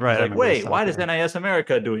 Right. It's like, wait, why is NIS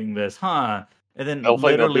America doing this? Huh? And then I don't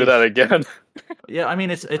think they'll do literally, that again. yeah, I mean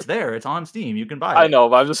it's there. It's on Steam. You can buy I it. know,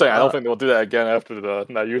 but I'm just saying I don't Uh, think they'll do that again after the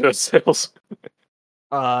Naruto sales.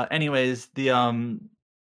 Anyways, the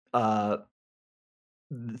uh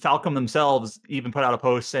Falcom themselves even put out a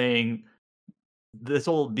post saying this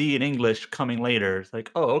will be in English coming later. It's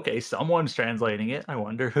like, oh, okay, someone's translating it. I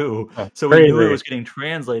wonder who. Oh, So we knew it crazy. was getting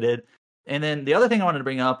translated. And then the other thing I wanted to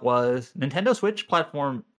bring up was Nintendo Switch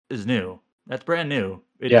platform is new. That's brand new.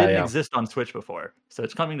 It Yeah, didn't yeah. exist on Switch before, so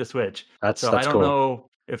it's coming to Switch. So I That's don't cool. know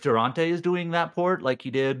if Durante is doing that port like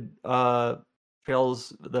he did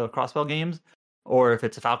Trails the Crossbell games, or if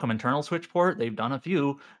it's a Falcom internal Switch port. They've done a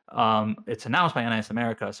few. It's announced by NIS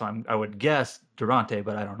America, so I would guess Durante,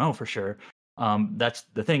 but I don't know for sure. That's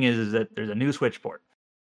the thing is that there's a new Switch port.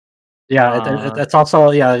 Yeah, Uh, that's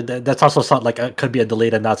also that's also something like could be a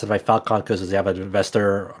delayed announcement by Falcon because they have an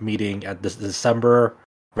investor meeting at this December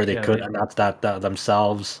where they yeah, could announce that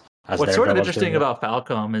themselves as what's sort they're of ones doing interesting it. about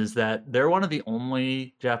Falcom is that they're one of the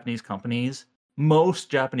only Japanese companies. Most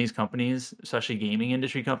Japanese companies, especially gaming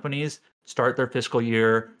industry companies, start their fiscal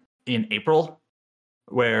year in April,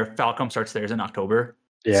 where Falcom starts theirs in October.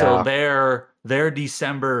 So Yeah, their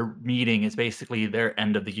December meeting is basically their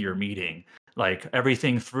end of the year meeting. Like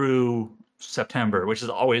everything through September, which is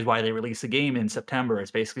always why they release a game in September.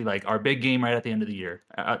 It's basically like our big game right at the end of the year,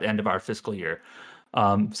 at the end of our fiscal year.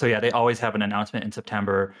 So yeah, they always have an announcement in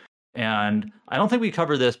September. And I don't think we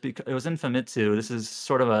covered this because it was in Famitsu. This is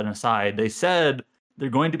sort of an aside. They said they're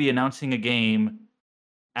going to be announcing a game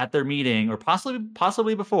at their meeting, or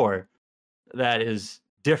possibly before, that is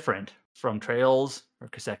different from Trails or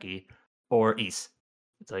Kaseki or East.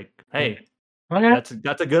 It's like, hey, okay.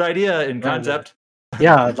 that's a good idea in concept.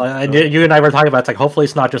 Yeah, and you and I were talking about it's like hopefully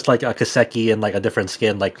it's not just like a Kaseki and like a different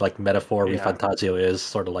skin like Metaphor Yeah. Refantasio is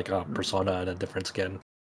sort of like a Persona and a different skin.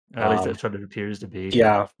 At least that's what it appears to be.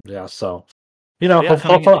 Yeah. So Yeah,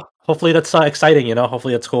 coming. hopefully that's exciting.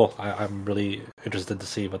 Hopefully it's cool. I'm really interested to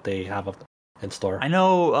see what they have in store. I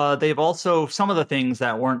know they've also some of the things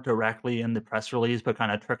that weren't directly in the press release, but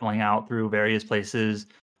kind of trickling out through various places.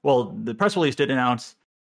 Well, the press release did announce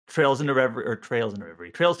Trails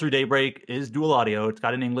Through Daybreak is dual audio. It's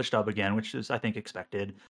got an English dub again, which is I think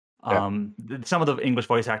expected. Yeah. Some of the English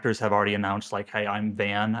voice actors have already announced, like, "Hey, I'm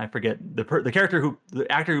Van." I forget the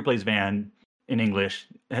actor who plays Van in English.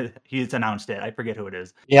 He's announced it. I forget who it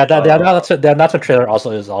is. Yeah, the announcement trailer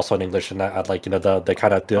also is also in English, and like they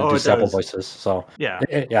kind of do It sample does. voices. So Yeah.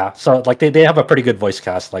 yeah. So like they have a pretty good voice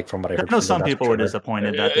cast, like from what I heard. I know From the some people were trailer.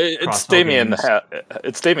 disappointed that the It's Crossbell Damien. games.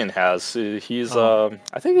 It's Damien Has. He's Oh.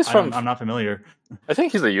 I think he's from. I'm not familiar. I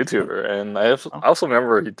think he's a YouTuber, and I also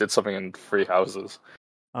remember he did something in Free Houses.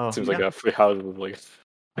 Oh, Seems yeah. like a Free House with like.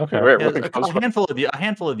 Okay. Where Yeah, it comes from. a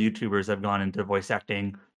handful of YouTubers have gone into voice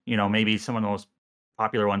acting. Maybe some of the most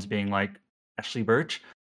popular ones being like Ashley Birch.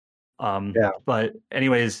 Yeah. But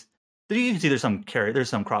anyways, you can see there's some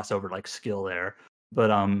crossover like skill there. But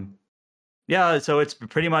yeah, so it's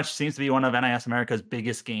pretty much seems to be one of NIS America's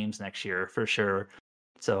biggest games next year for sure.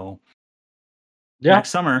 So Yeah. next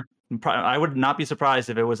summer, I would not be surprised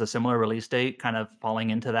if it was a similar release date, kind of falling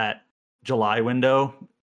into that July window.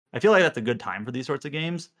 I feel like that's a good time for these sorts of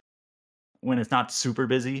games when it's not super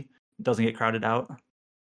busy, it doesn't get crowded out.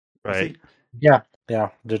 We'll Right. see. Yeah.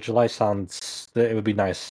 The July sounds it would be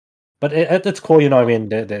nice, but it's cool. I mean,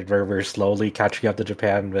 they're very very slowly catching up to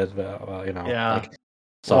Japan with Yeah. like.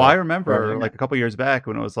 So Well, I remember like a couple years back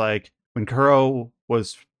when it was like when Kuro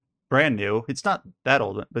was brand new. It's not that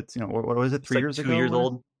old, but what was it? It's 3 like years 2 ago? years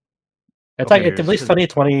old. it's Okay. like at least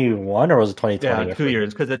 2021 or was it 2020? Yeah, 2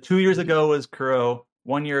 years. Because 2 years ago was Kuro,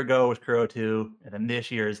 1 year ago was Kuro 2, and then this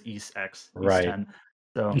year is East X, East Right. 10.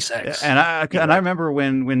 So East X. And I remember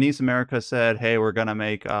when NIS America said, "Hey, we're gonna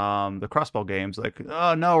make the Crossbell games." Like,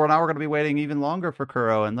 oh no, we're gonna be waiting even longer for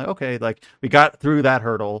Kuro. And like, okay, like we got through that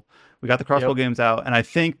hurdle. We got the Crossbell games out, and I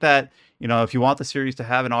think that if you want the series to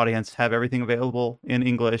have an audience, have everything available in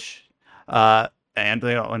English, and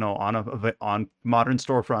on modern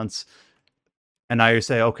storefronts. And now you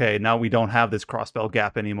say, okay, now we don't have this Crossbell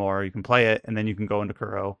gap anymore. You can play it, and then you can go into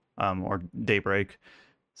Kuro or Daybreak.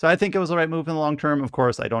 So I think it was the right move in the long term. Of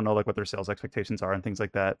course, I don't know like what their sales expectations are and things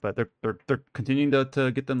like that, but they're continuing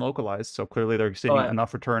to get them localized. So clearly they're seeing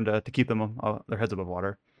enough return to keep them their heads above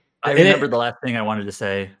water. I remember the last thing I wanted to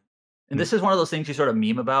say, and this is one of those things you sort of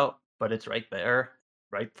meme about, but it's right there,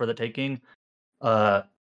 right for the taking.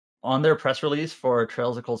 On their press release for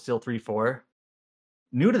Trails of Cold Steel 3-4,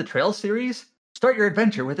 new to the Trails series, start your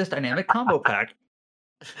adventure with this dynamic combo pack.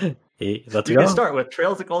 Let's You can go. start with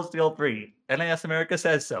Trails of Cold Steel 3. NAS America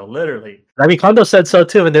says so, literally. I mean, Kondo said so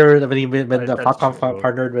too, when when the That's Falcom true.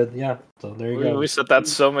 partnered with. Yeah, so there you We, go. we said that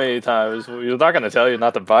so many times. We're not going to tell you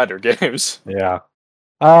not to buy their games. Yeah.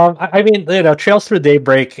 I mean, Trails Through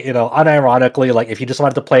Daybreak, unironically, like if you just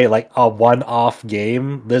wanted to play like a one-off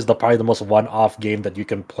game, this is probably the most one-off game that you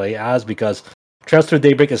can play as, because Trails Through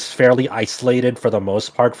Daybreak is fairly isolated for the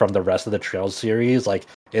most part from the rest of the Trails series. Like,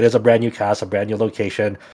 it is a brand new cast, a brand new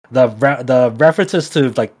location. The references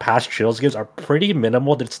to like past Trails games are pretty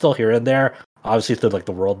minimal. It's still here and there, obviously through like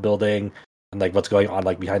the world building and like what's going on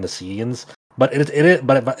like behind the scenes. But it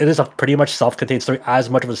is a pretty much self-contained story, as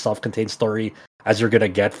much of a self-contained story as you're gonna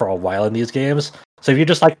get for a while in these games. So if you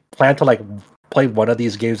just like plan to like play one of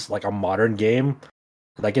these games, like a modern game,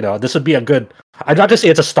 like this would be a good. I'm not gonna say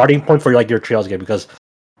it's a starting point for like your Trails game, because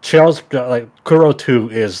Trails like Kuro 2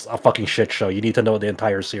 is a fucking shit show. You need to know the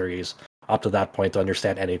entire series up to that point to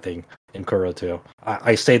understand anything in Kuro 2.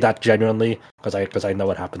 I say that genuinely because I know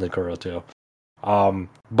what happened in Kuro 2.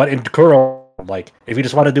 But in Kuro, like if you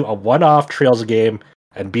just want to do a one-off Trails game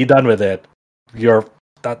and be done with it,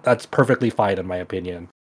 that's perfectly fine in my opinion.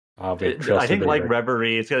 I think like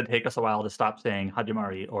Reverie, it's gonna take us a while to stop saying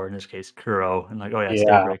Hajimari, or in this case Kuro, and like, oh yeah, it's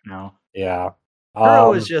Daybreak now. Yeah.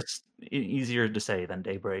 Kuro is just easier to say than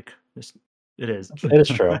Daybreak. It is. It is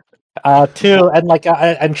true. Too, and like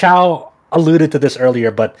and Chow alluded to this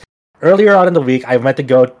earlier, but earlier on in the week, I went to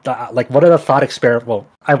go like one of the thought experiment. Well,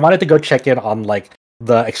 I wanted to go check in on like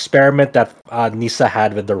the experiment that Nisa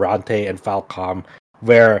had with Durante and Falcom,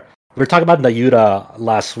 where we were talking about Nayuta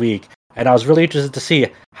last week, and I was really interested to see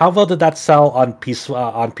how well did that sell on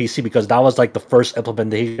PC, because that was like the first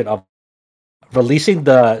implementation of releasing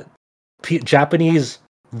the Japanese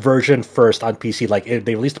version first on PC. Like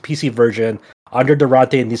they released the PC version under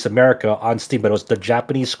Durante in North America on Steam, but it was the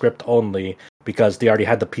Japanese script only because they already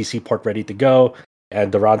had the PC port ready to go,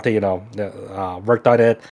 and Durante, worked on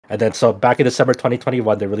it. And then so back in December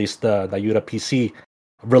 2021, they released the Nayuta PC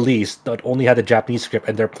release that only had the Japanese script,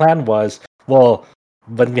 and their plan was, well,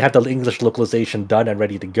 when we have the English localization done and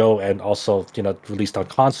ready to go, and also released on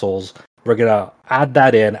consoles, we're gonna add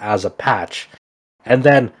that in as a patch. And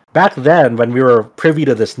then back then, when we were privy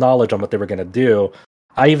to this knowledge on what they were gonna do,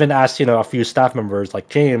 I even asked a few staff members like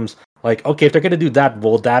James, like, okay, if they're gonna do that,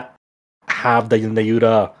 will that have the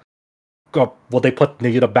Nayuta? Will they put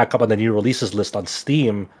Nayuta back up on the new releases list on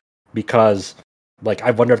Steam? Because like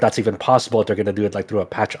I wonder if that's even possible, if they're gonna do it like through a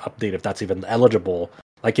patch update, if that's even eligible.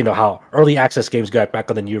 Like how early access games get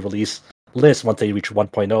back on the new release list once they reach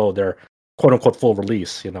 1.0, they're quote unquote full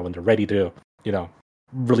release, when they're ready to,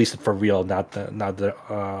 release it for real, not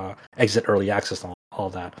the exit early access and all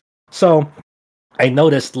that. So I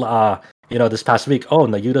noticed this past week,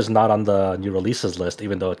 Nayuta's not on the new releases list,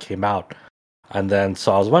 even though it came out. And then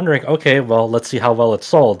so I was wondering, okay, well, let's see how well it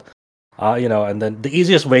sold. And then the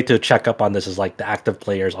easiest way to check up on this is like the active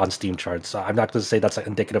players on Steam charts. I'm not going to say that's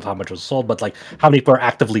indicative of how much was sold, but like how many people are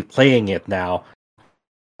actively playing it now.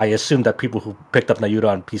 I assume that people who picked up Nayuta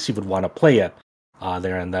on PC would want to play it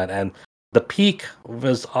there and then. And the peak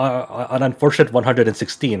was an unfortunate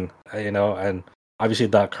 116, and obviously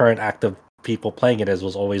the current active people playing it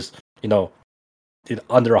was always,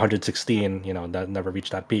 under 116, that never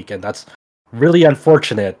reached that peak. And that's really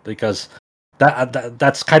unfortunate because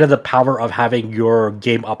that's kind of the power of having your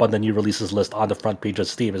game up on the new releases list on the front page of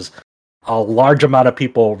Steam, is a large amount of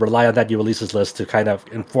people rely on that new releases list to kind of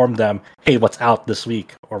inform them, hey, what's out this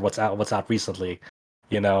week or what's out recently,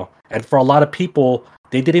 And for a lot of people,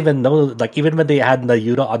 they didn't even know, like even when they had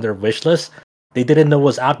Nayuta on their wish list, they didn't know it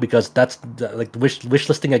was out, because that's like wish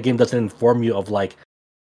listing a game doesn't inform you of a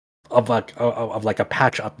patch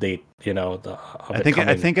update,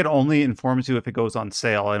 I think it only informs you if it goes on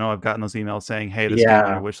sale. I know I've gotten those emails saying, "Hey, this game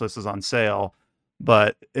on your wish list is on sale,"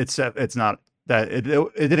 but it's not that it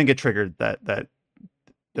didn't get triggered that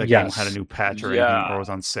game had a new patch or anything, or was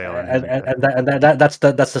on sale. And that's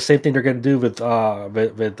the same thing they're going to do with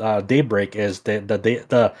Daybreak. Is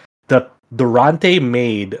the Durante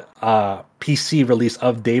made PC release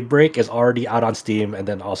of Daybreak is already out on Steam and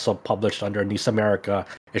then also published under North America.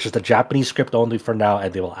 It's just a Japanese script only for now,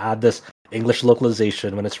 and they will add this English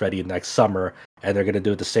localization when it's ready next summer. And they're going to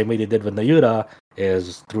do it the same way they did with Nayuta,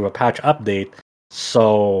 is through a patch update.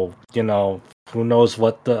 So who knows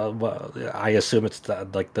what I assume it's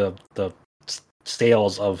the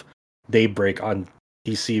sales of Daybreak on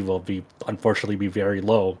PC will unfortunately be very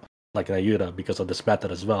low, like Nayuta, because of this method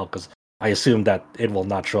as well. Because I assume that it will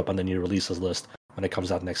not show up on the new releases list when it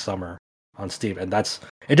comes out next summer on Steam, and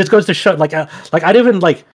it just goes to show, like I didn't even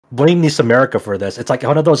like blame Nice America for this. It's like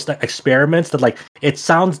one of those experiments that like it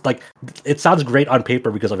sounds great on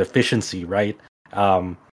paper because of efficiency, right?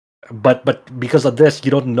 But because of this,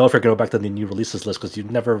 you don't know if you're going to go back to the new releases list because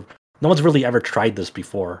no one's really ever tried this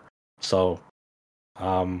before. So,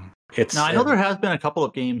 it's Now I know there has been a couple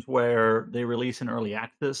of games where they release in early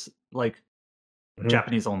access, like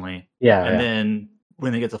Japanese only, and then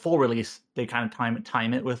when they get the full release, they kind of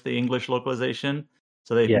time it with the English localization.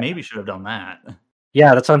 So they maybe should have done that.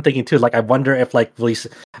 Yeah, that's what I'm thinking too. Like, I wonder if like release.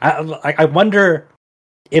 I wonder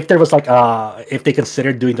if there was like if they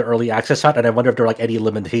considered doing the early access route, and I wonder if there were like any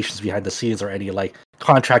limitations behind the scenes or any like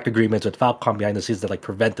contract agreements with Falcom behind the scenes that like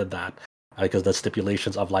prevented that because the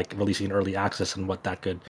stipulations of like releasing early access and what that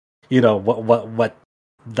could, what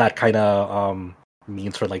that kind of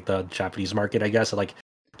means for like the Japanese market, I guess. Like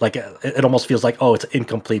it almost feels like, oh, it's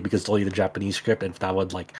incomplete because it's only the Japanese script, and if that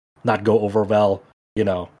would like not go over well,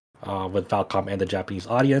 with Falcom and the Japanese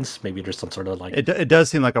audience, maybe there's some sort of like it does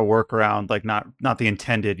seem like a workaround, like not the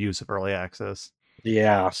intended use of early access.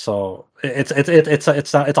 Yeah, so it's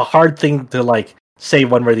a hard thing to like say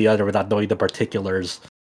one way or the other without knowing the particulars,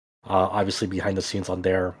 obviously behind the scenes on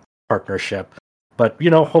their partnership. But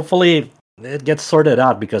hopefully it gets sorted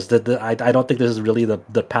out because I don't think this is really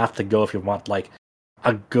the path to go if you want like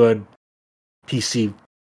a good PC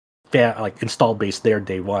like install base there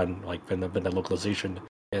day one, like when the localization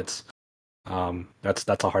hits. That's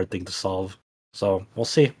a hard thing to solve. So we'll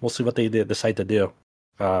see what they decide to do.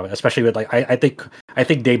 Especially with like I think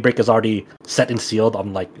Daybreak is already set and sealed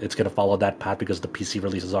on like it's gonna follow that path because the PC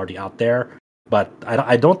release is already out there. But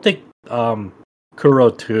I don't think Kuro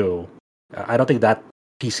 2, I don't think that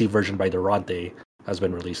PC version by Durante has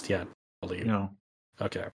been released yet, I believe. No.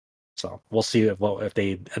 Okay. So we'll see if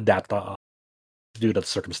they adapt due to the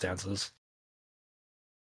circumstances.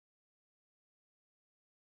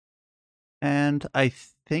 And I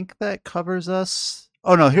think that covers us.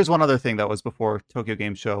 Oh no, here's one other thing that was before Tokyo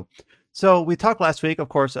Game Show. So we talked last week, of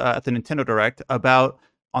course, at the Nintendo Direct about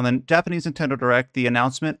on the Japanese Nintendo Direct the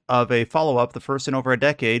announcement of a follow-up, the first in over a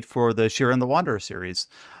decade, for the Shiren the Wanderer series.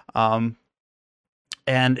 And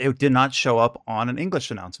it did not show up on an English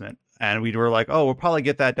announcement. And we were like, oh, we'll probably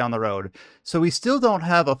get that down the road. So we still don't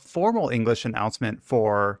have a formal English announcement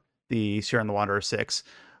for the Shiren the Wanderer 6.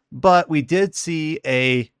 But we did see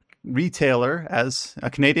a retailer, as a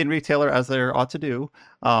Canadian retailer, as they ought to do,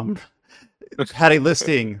 had a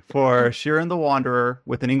listing for Shiren the Wanderer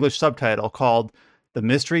with an English subtitle called "The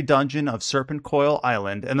Mystery Dungeon of Serpent Coil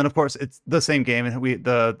Island," and then of course it's the same game. And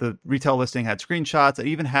the retail listing had screenshots. It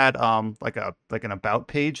even had like an about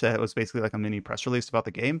page that was basically like a mini press release about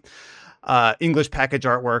the game, English package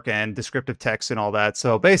artwork and descriptive text and all that.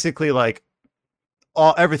 So basically, like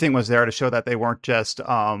everything was there to show that they weren't just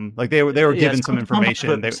like they were given some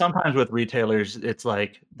information. Sometimes with retailers, it's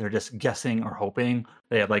like they're just guessing or hoping.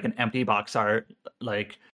 They have like an empty box art,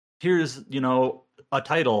 like here's a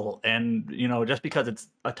title, and just because it's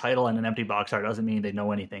a title and an empty box art doesn't mean they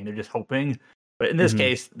know anything. They're just hoping. But in this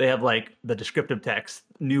case, they have like the descriptive text,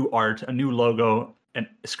 new art, a new logo, and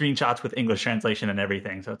screenshots with English translation and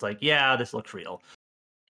everything. So it's like, yeah, this looks real.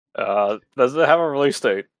 Does it have a release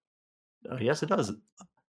date? Yes, it does.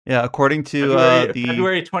 Yeah, according to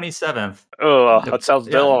February 27th. Oh, that sounds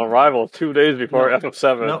dead on arrival. 2 days before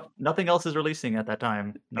FF7. No, nothing else is releasing at that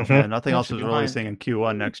time. No, yeah, nothing else is releasing in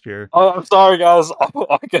Q1 next year. Oh, I'm sorry, guys.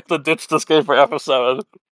 I get to ditch this game for FF7.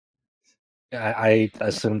 I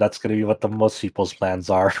assume that's going to be what the most people's plans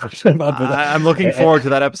are. I'm looking forward to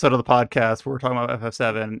that episode of the podcast where we're talking about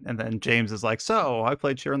FF7, and then James is like, "So I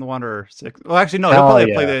played Shiren the Wanderer 6." Well, actually, no, he'll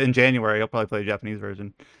probably play it in January. He'll probably play the Japanese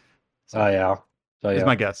version. So, is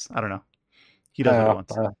my guess. I don't know. He does what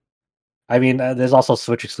he wants. I mean, there's also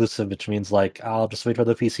Switch exclusive, which means like I'll just wait for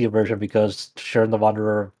the PC version because Shiren the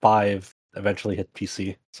Wanderer 5 eventually hit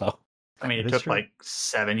PC. So I mean, it took like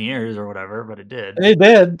 7 years or whatever, but it did. It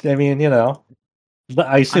did. I mean, but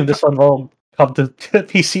I assume this one will come to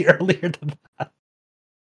PC earlier than that.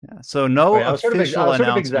 Yeah, so no official announcement.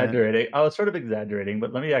 I was sort of exaggerating,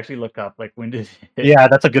 but let me actually look up. Like, when did? Yeah,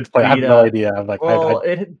 that's a good point. Vita. I have no idea. I'm like,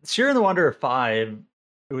 Shiren the Wanderer 5.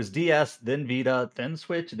 It was DS, then Vita, then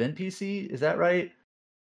Switch, then PC. Is that right?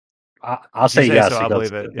 I'll say yes. So I'll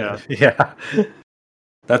believe it. Yeah. Yeah.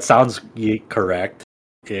 That sounds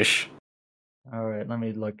correct-ish. All right, let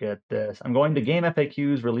me look at this. I'm going to Game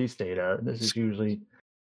FAQ's release data. This is usually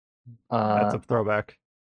that's a throwback.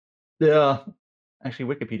 Yeah.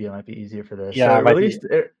 Actually, Wikipedia might be easier for this. Yeah, so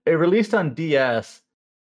it released on DS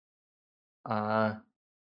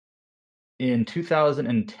in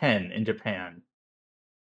 2010 in Japan.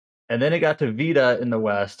 And then it got to Vita in the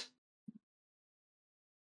West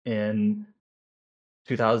in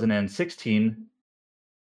 2016,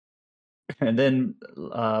 and then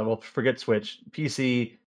forget Switch,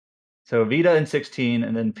 PC. So Vita in 16,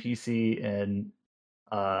 and then PC in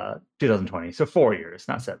 2020. So 4 years,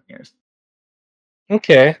 not 7 years.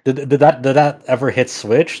 Okay. Did that ever hit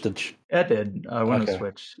Switch? It did. When was Okay.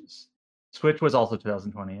 Switch? Switch was also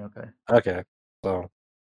 2020. Okay. Okay. So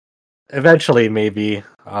eventually, maybe,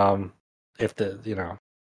 if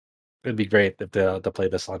it'd be great if to play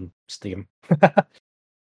this on Steam.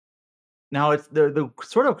 Now it's the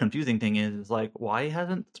sort of confusing thing is like, why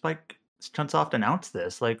hasn't Spike Chunsoft announced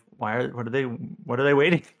this? Like, what are they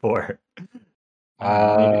waiting for?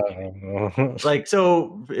 Maybe like,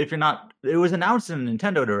 so if you're not, it was announced in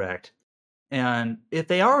Nintendo Direct, and if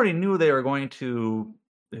they already knew they were going to,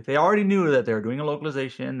 if they already knew that they were doing a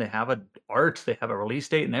localization, they have they have a release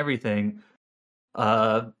date and everything.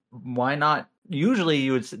 Why not?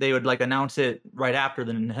 Usually, they would like announce it right after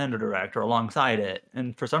the Nintendo Direct or alongside it,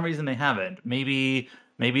 and for some reason they haven't. Maybe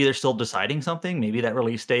they're still deciding something. Maybe that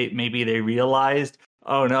release date. Maybe they realized,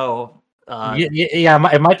 oh no. Yeah,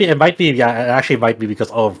 it might be. Yeah, it actually might be because,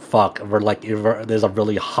 oh fuck, there's a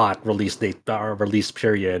really hot release date or release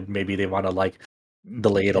period. Maybe they want to like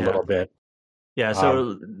delay it a little bit. Yeah,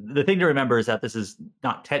 so the thing to remember is that this is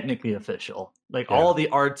not technically official. Like all the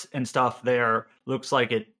art and stuff there looks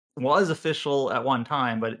like it was official at one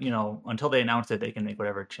time, but until they announce it, they can make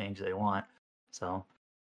whatever change they want. So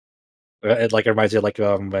it like reminds you of, like,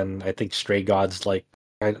 when I think Stray Gods, like,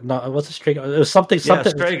 no, it wasn't Stray Gods. It was something. yeah,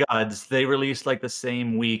 Stray Gods, they released like the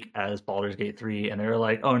same week as Baldur's Gate 3, and they were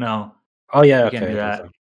like, "Oh no, Oh yeah, can't do that."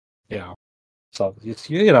 Yeah. So it's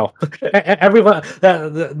everyone.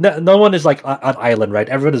 No one is like an island, right?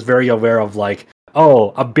 Everyone is very aware of like,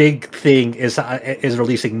 oh, a big thing is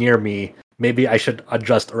releasing near me. Maybe I should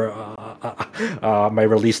adjust my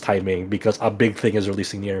release timing because a big thing is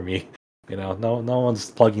releasing near me. No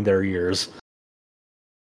one's plugging their ears.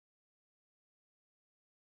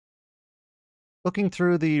 Looking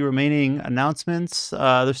through the remaining announcements,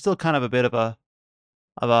 there's still kind of a bit of a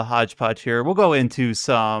hodgepodge here. We'll go into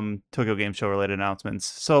some Tokyo Game Show related announcements.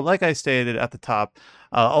 So like I stated at the top,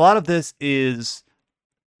 a lot of this is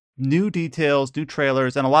new details, new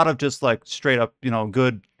trailers, and a lot of just like straight up,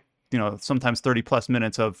 good, sometimes 30 plus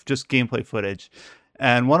minutes of just gameplay footage.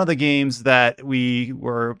 And one of the games that we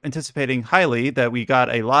were anticipating highly that we got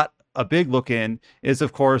a big look in is,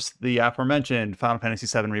 of course, the aforementioned Final Fantasy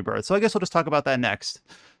VII Rebirth. So I guess we'll just talk about that next.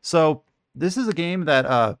 So this is a game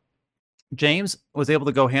that James was able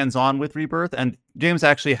to go hands-on with Rebirth, and James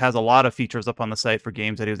actually has a lot of features up on the site for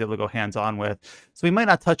games that he was able to go hands-on with. So we might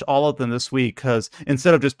not touch all of them this week, because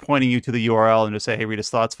instead of just pointing you to the URL and just say, hey, read his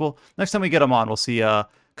thoughts, next time we get him on, we'll see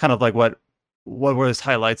kind of like what were his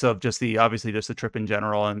highlights of obviously just the trip in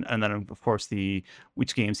general, and then of course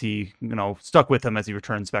which games he stuck with him as he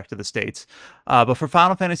returns back to the States. But for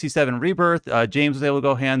Final Fantasy VII Rebirth, James was able to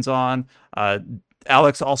go hands-on.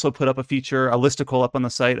 Alex also put up a listicle up on the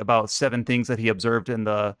site about 7 things that he observed in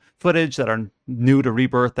the footage that are new to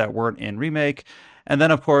Rebirth that weren't in Remake. And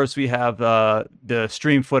then, of course, we have the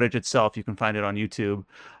stream footage itself. You can find it on YouTube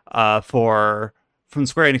from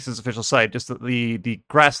Square Enix's official site, just the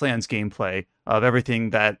Grasslands gameplay of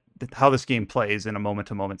everything how this game plays in a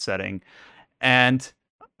moment-to-moment setting. And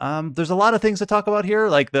there's a lot of things to talk about here.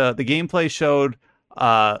 Like the gameplay showed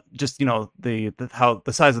just how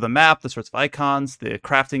the size of the map, the sorts of icons, the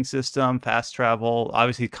crafting system, fast travel,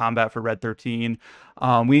 obviously combat for Red 13.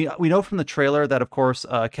 We know from the trailer that, of course,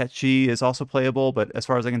 Ketchi is also playable, but as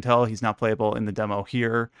far as I can tell, he's not playable in the demo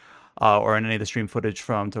here or in any of the stream footage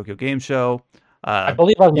from Tokyo Game Show. I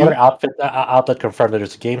believe another outlet confirmed that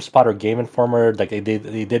there's GameSpot or Game Informer. Like they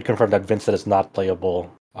did confirm that Vincent is not playable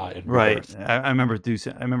in Rebirth. Right. I remember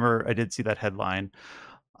I did see that headline.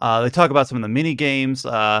 They talk about some of the mini games.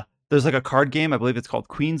 There's like a card game, I believe it's called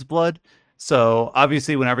Queen's Blood. So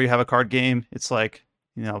obviously, whenever you have a card game, it's like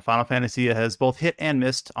Final Fantasy has both hit and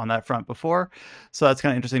missed on that front before. So that's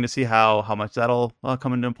kind of interesting to see how much that'll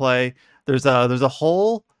come into play. There's a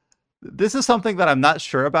whole. This is something that I'm not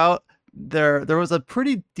sure about. There was a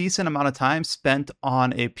pretty decent amount of time spent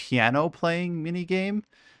on a piano playing mini game,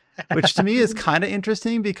 which to me is kind of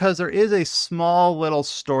interesting because there is a small little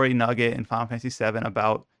story nugget in Final Fantasy VII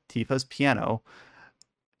about Tifa's piano.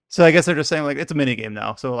 So I guess they're just saying like it's a mini game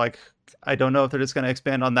now. So like I don't know if they're just going to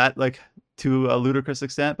expand on that like to a ludicrous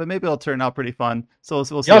extent, but maybe it'll turn out pretty fun. So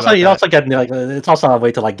we'll see. You also get like it's also a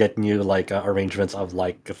way to like get new like arrangements of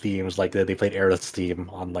like themes. Like they played Aerith's theme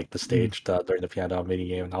on like the stage during the piano mini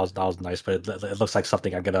game. That was nice, but it looks like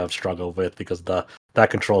something I'm gonna struggle with because that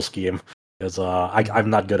control scheme is I'm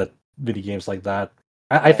not good at mini games like that.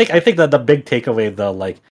 I think that the big takeaway though,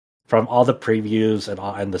 like from all the previews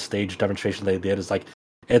and the stage demonstration they did, is like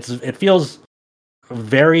it feels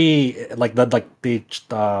very like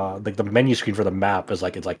the menu screen for the map is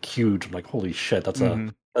like it's like huge. I'm like, holy shit, that's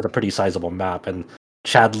a pretty sizable map. And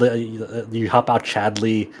Chadley, you help out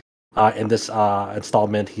Chadley in this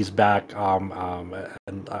installment. He's back,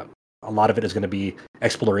 and a lot of it is going to be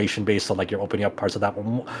exploration based. So like you're opening up parts of that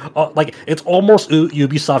one. Like it's almost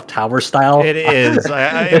Ubisoft Tower style. It is.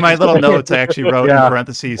 In my little notes, I actually wrote in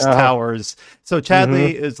parentheses towers. So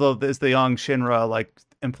Chadley is the young Shinra like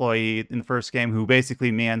employee in the first game who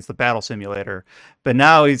basically mans the battle simulator, but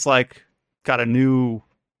now he's like got a new,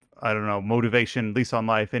 I don't know, motivation, lease on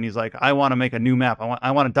life, and he's like, I want to make a new map.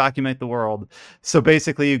 I want to document the world. So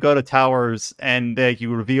basically, you go to towers and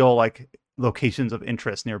you reveal like locations of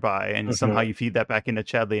interest nearby, and somehow you feed that back into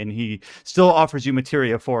Chadley, and he still offers you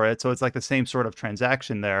materia for it. So it's like the same sort of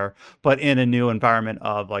transaction there, but in a new environment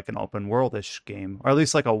of like an open world-ish game, or at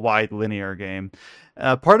least like a wide linear game.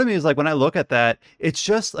 Part of me is like, when I look at that, it's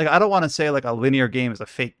just like, I don't want to say like a linear game is a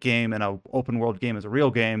fake game and a open world game is a real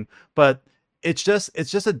game, but it's just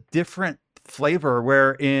a different flavor,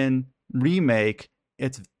 where in Remake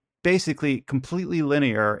it's basically completely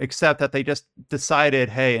linear, except that they just decided,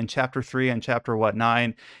 hey, in chapter 3 and chapter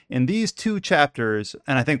 9, in these 2 chapters,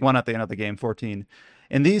 and I think one at the end of the game, 14,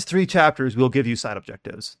 in these 3 chapters we'll give you side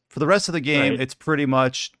objectives. For the rest of the game, it's pretty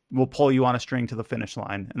much we'll pull you on a string to the finish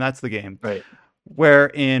line, and that's the game. Where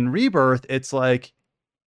in Rebirth it's like,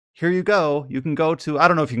 here you go. You can go to, I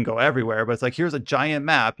don't know if you can go everywhere, but it's like, here's a giant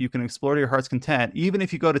map. You can explore to your heart's content. Even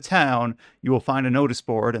if you go to town, you will find a notice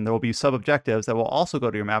board, and there will be sub-objectives that will also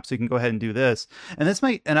go to your map. So you can go ahead and do this. And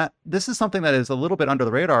this is something that is a little bit under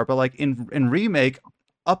the radar, but like in Remake,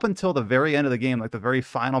 up until the very end of the game, like the very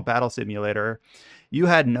final battle simulator, you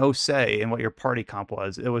had no say in what your party comp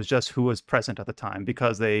was. It was just who was present at the time,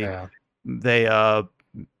 because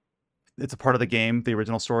it's a part of the game, the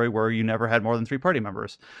original story, where you never had more than 3 party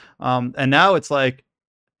members. And now it's like,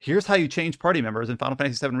 here's how you change party members in Final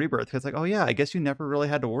Fantasy VII Rebirth. It's like, oh yeah, I guess you never really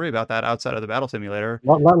had to worry about that outside of the battle simulator.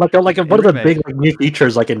 Like one of the big new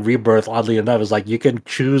features, like in Rebirth, oddly enough, is like you can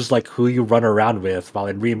choose like who you run around with. While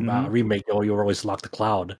in Remake, you always lock the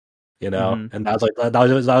cloud, and that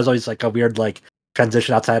was always like a weird like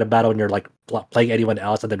transition outside of battle when you're like playing anyone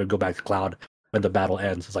else, and then it would go back to cloud when the battle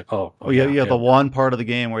ends. It's like, yeah, the one part of the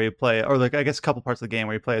game where you play, or like I guess a couple parts of the game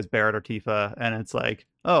where you play as Barrett or Tifa, and it's like,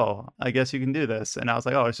 oh, I guess you can do this. And I was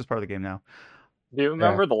like, oh, it's just part of the game now. Do you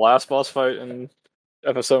remember the last boss fight in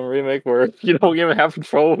FF7 Remake where you don't even have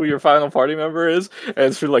control of who your final party member is, and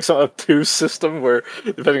it's through like some obtuse system where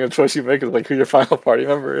depending on the choice you make is like who your final party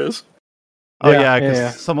member is? Oh yeah,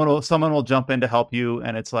 because someone will jump in to help you,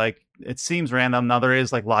 and it's like, it seems random. Now there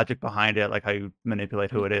is like logic behind it, like how you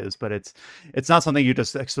manipulate who it is, but it's not something you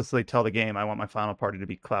just explicitly tell the game, I want my final party to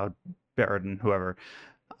be Cloud, Barrett, and whoever.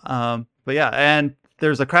 But yeah, and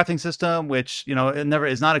there's a crafting system, which it never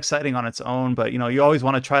is not exciting on its own, but you always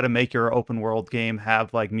want to try to make your open world game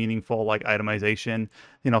have like meaningful like itemization.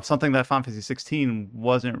 Something that Final Fantasy 16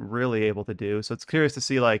 wasn't really able to do. So it's curious to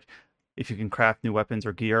see like if you can craft new weapons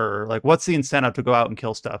or gear, or like what's the incentive to go out and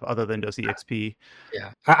kill stuff other than just EXP.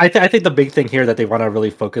 I think the big thing here that they want to really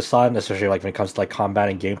focus on, especially like when it comes to like combat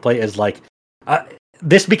and gameplay, is like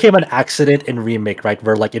this became an accident in Remake, right?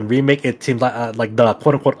 Where like in Remake it seemed like the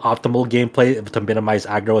quote unquote optimal gameplay to minimize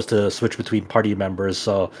aggro is to switch between party members,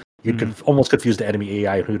 so you could almost confuse the enemy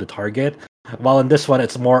AI and who to target. While in this one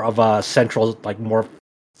it's more of a central, like more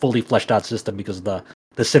fully fleshed out system, because of the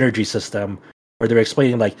synergy system, where they're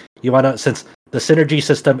explaining like you want to, since the synergy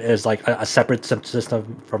system is like a separate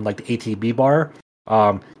system from like the ATB bar,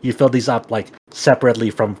 you fill these up like separately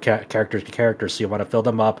from character to character. So you want to fill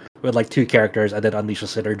them up with like 2 characters and then unleash a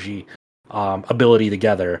synergy ability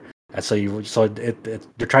together. And so you're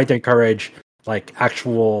trying to encourage like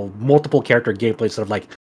actual multiple character gameplay instead of like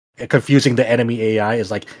confusing the enemy AI, is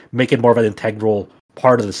like make it more of an integral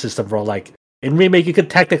part of the system. Where like in Remake you could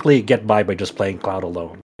technically get by just playing Cloud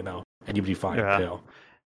alone, and you'd be fine. Yeah.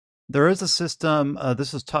 There is a system.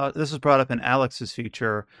 This was brought up in Alex's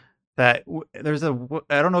feature, that there's I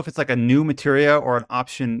don't know if it's like a new materia or an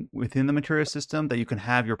option within the materia system that you can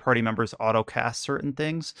have your party members auto cast certain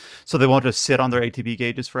things, so they won't just sit on their ATB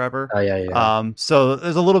gauges forever. So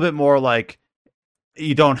there's a little bit more like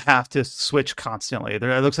you don't have to switch constantly. It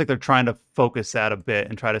looks like they're trying to focus that a bit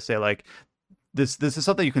and try to say like this is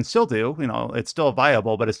something you can still do. It's still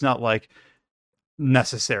viable, but it's not like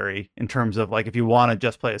necessary in terms of like if you want to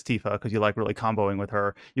just play as Tifa because you like really comboing with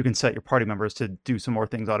her, you can set your party members to do some more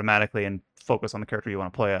things automatically and focus on the character you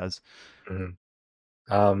want to play as.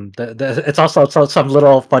 It's also some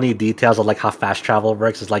little funny details of like how fast travel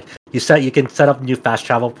works. Is like you can set up new fast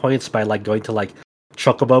travel points by like going to like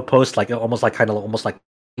chocobo posts, like almost like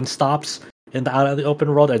stops in the out of the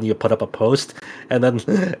open world, and you put up a post, and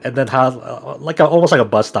then have almost like a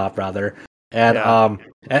bus stop rather. And Yeah.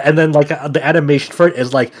 and then like the animation for it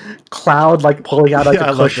is like Cloud like pulling out like Yeah, I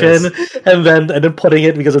a love cushion this. and then putting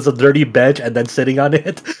it because it's a dirty bench and then sitting on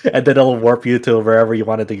it and then it'll warp you to wherever you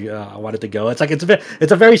wanted to go. It's like it's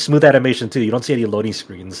a very smooth animation too. You don't see any loading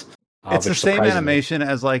screens, It's the which same surprises me. animation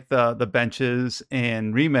as like the benches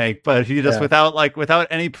in Remake, but he just Yeah. without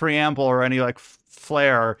any preamble or any like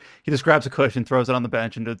flair, he just grabs a cushion, throws it on the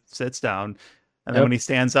bench, and just sits down. And then when Yep. he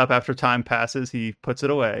stands up after time passes, he puts it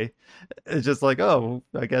away. It's just like, oh,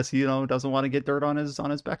 I guess he doesn't want to get dirt on his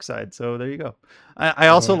backside. So there you go. I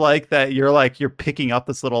also Mhm. like that you're picking up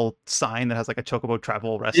this little sign that has like a Chocobo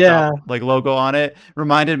Travel Rest Stop Yeah. like logo on it.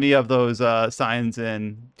 Reminded me of those signs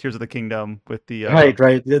in Tears of the Kingdom with the Right.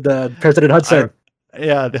 The President I Hudson.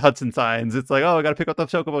 yeah, the Hudson signs. It's like, oh, I got to pick up the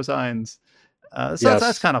Chocobo signs. So that's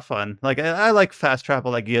Yes. kind of fun. Like I like fast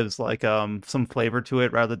travel that gives like some flavor to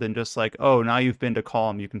it rather than just like, oh, now you've been to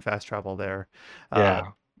Calm, you can fast travel there. Uh, Yeah.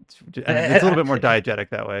 and it's a little bit more diegetic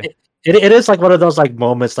that way. It is like one of those like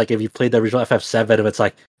moments like if you played the original FF7, it's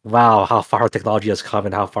like wow how far technology has come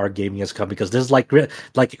and how far gaming has come because this is like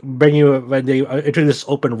bring you when they introduce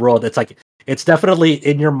open world. It's like it's definitely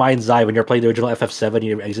in your mind's eye when you're playing the original FF7.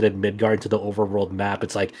 You exited Midgard into the overworld map.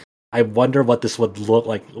 It's like I wonder what this would look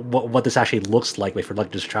like, what this actually looks like if you're like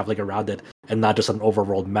just traveling around it and not just an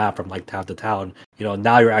overworld map from like town to town.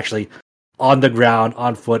 Now you're actually on the ground,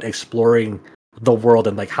 on foot, exploring the world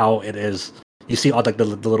and like how it is. You see all like the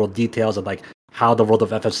little details of like how the world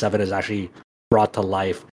of FF7 is actually brought to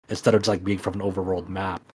life instead of just like being from an overworld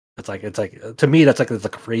map. It's like to me that's like it's a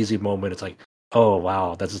crazy moment. It's like oh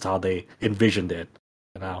wow, this is how they envisioned it.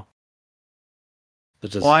 You know,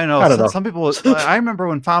 it's Well, just I know I don't some people. know. I remember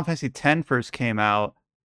when Final Fantasy X first came out,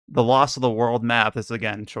 the Lost of the World map. This is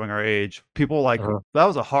again showing our age. People like Uh-huh. that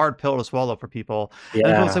was a hard pill to swallow for people.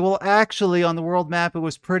 And people say, Yeah, well, actually, on the world map, it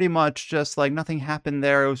was pretty much just like nothing happened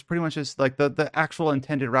there. It was pretty much just like the actual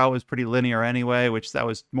intended route was pretty linear anyway, which that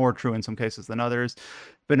was more true in some cases than others.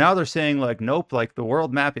 But now they're saying like, nope, like the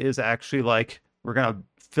world map is actually like we're gonna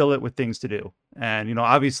fill it with things to do. And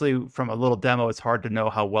obviously, from a little demo, it's hard to know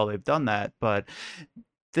how well they've done that, but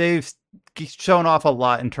they've shown off a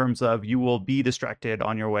lot in terms of you will be distracted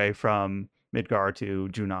on your way from Midgar to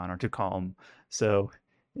Junon or to Calm. So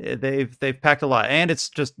they've packed a lot, and it's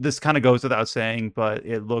just this kind of goes without saying, but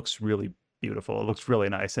it looks really beautiful. It looks really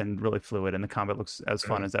nice and really fluid, and the combat looks as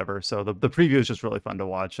fun as ever. So the preview is just really fun to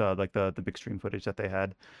watch, like the big stream footage that they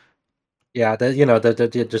had. yeah.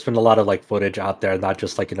 There's been a lot of like footage out there, not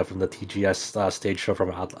just like from the TGS stage show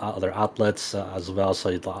from other outlets as well. So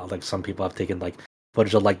like some people have taken like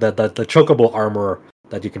footage of like the chocobo armor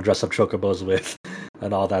that you can dress up chocobos with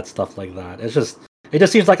and all that stuff like that. It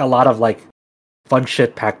just seems like a lot of like fun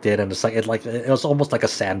shit packed in, and it's like it was almost like a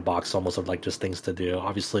sandbox almost of like just things to do.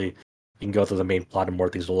 Obviously, you can go through the main plot and more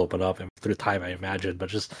things will open up and through time, I imagine. But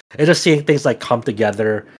just seeing things like come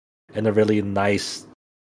together in a really nice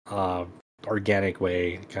uh, organic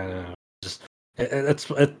way. Kind of just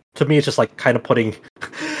to me, it's just like kind of putting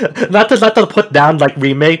not to put down like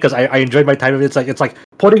remake because I enjoyed my time of it. It's like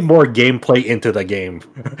putting more gameplay into the game,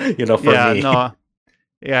 for Yeah, me. no,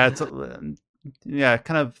 yeah, yeah,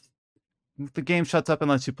 kind of the game shuts up and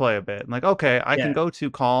lets you play a bit. I'm like, okay, I can Yeah, go to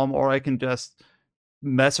Calm, or I can just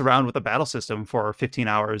mess around with the battle system for 15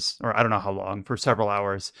 hours, or I don't know how long, for several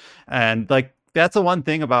hours. And like that's the one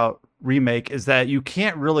thing about Remake is that you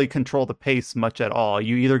can't really control the pace much at all.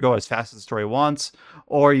 You either go as fast as the story wants,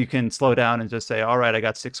 or you can slow down and just say, all right, I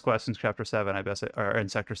got 6 quests in chapter 7, I guess, or in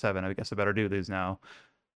sector 7, I guess I better do these now.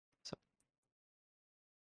 So,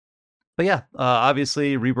 but yeah,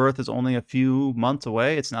 obviously Rebirth is only a few months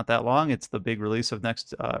away. It's not that long. It's the big release of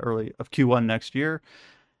next early of Q1 next year,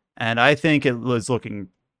 and I think it was looking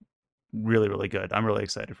really, really good. I'm really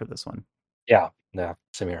excited for this one. yeah,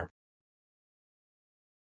 same here.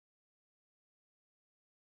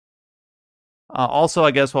 Also,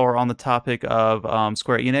 I guess while we're on the topic of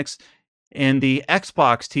Square Enix, in the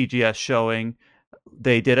Xbox TGS showing,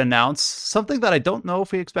 they did announce something that I don't know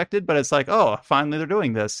if we expected, but it's like, oh, finally they're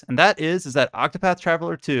doing this, and that is that Octopath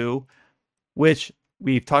Traveler 2, which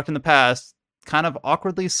we've talked in the past, kind of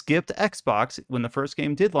awkwardly skipped Xbox when the first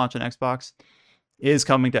game did launch on Xbox, is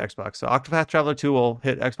coming to Xbox. So Octopath Traveler 2 will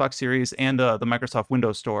hit Xbox Series and the Microsoft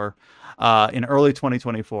Windows Store in early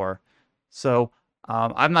 2024. So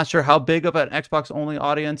I'm not sure how big of an Xbox only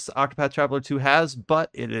audience Octopath Traveler 2 has, but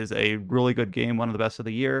it is a really good game, one of the best of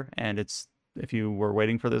the year, and it's if you were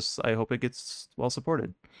waiting for this, I hope it gets well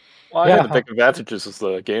supported. Well, I Yeah. think the big advantage is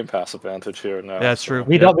the Game Pass advantage here now. Yeah, that's true.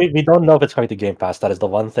 We don't know if it's coming to Game Pass. That is the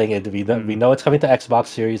one thing. We know it's coming to Xbox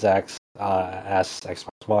Series X, as Xbox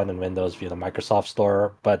One and Windows via the Microsoft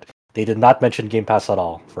Store, but they did not mention Game Pass at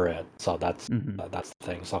all for it. So that's the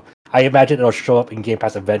thing. So I imagine it'll show up in Game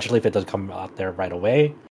Pass eventually if it doesn't come out there right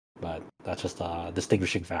away. But that's just a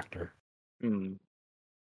distinguishing factor. Hmm.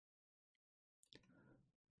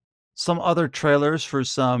 Some other trailers for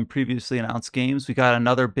some previously announced games. We got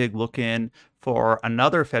another big look in for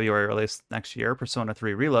another February release next year, Persona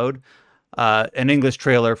 3 Reload. An English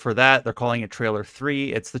trailer for that. They're calling it Trailer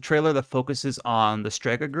 3. It's the trailer that focuses on the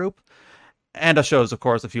Strega group, and it shows, of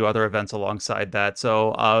course, a few other events alongside that.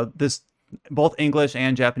 So this both English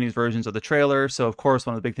and Japanese versions of the trailer. So of course,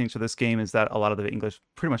 one of the big things for this game is that a lot of the English,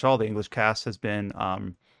 pretty much all the English cast has been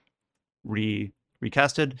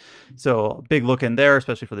recasted. So big look in there,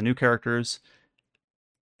 especially for the new characters.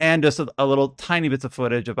 And just a little tiny bits of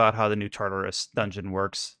footage about how the new Tartarus dungeon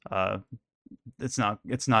works. It's a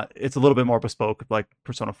little bit more bespoke, like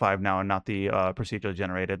Persona 5 now, and not the procedurally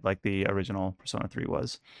generated like the original Persona 3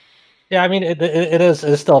 was. Yeah, I mean it is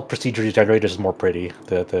still procedurally generated, just more pretty.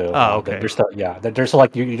 Okay. There's still there's still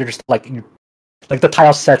like you're just like the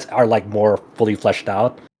tile sets are like more fully fleshed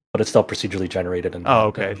out, but it's still procedurally generated. And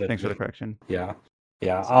okay. Thanks for the correction. Yeah.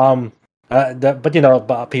 But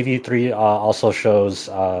PV3 also shows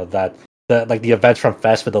that the events from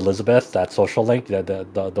Fest with Elizabeth, that social link,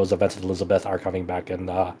 those events with Elizabeth are coming back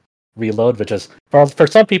in Reload, which is for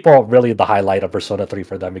some people really the highlight of Persona 3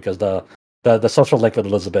 for them, because the social link with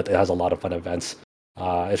Elizabeth, it has a lot of fun events.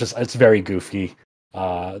 It's very goofy,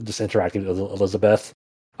 just interacting with Elizabeth.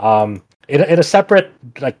 In a separate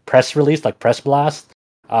like press release, like press blast,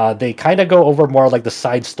 they kind of go over more like the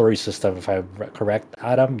side story system. If I'm correct,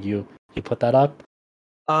 Adam, you put that up.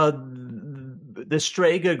 The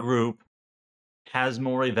Strega group has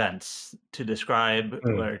more events to describe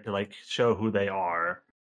or to like show who they are.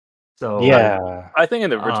 So yeah, I think in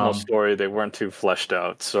the original story they weren't too fleshed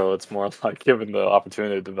out, so it's more like given the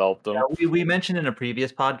opportunity to develop them. Yeah, we mentioned in a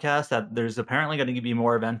previous podcast that there's apparently going to be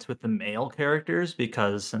more events with the male characters,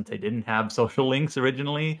 because since they didn't have social links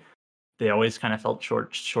originally, they always kind of felt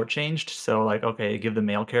shortchanged. So like, okay, give the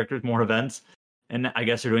male characters more events, and I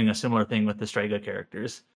guess they're doing a similar thing with the Strega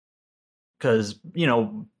characters, because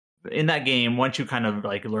in that game, once you kind of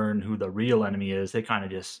like learn who the real enemy is, they kind of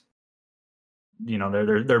just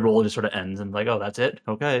their role just sort of ends and like, oh, that's it,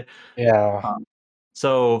 okay. yeah.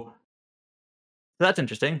 So that's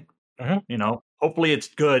interesting. Mm-hmm. Hopefully it's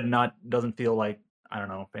good, doesn't feel like, I don't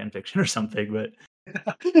know, fan fiction or something. But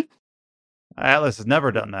Atlas has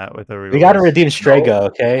never done that with a release. We got to redeem Strega,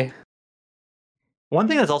 okay? One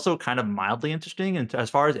thing that's also kind of mildly interesting, and as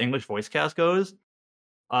far as English voice cast goes,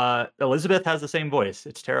 Elizabeth has the same voice.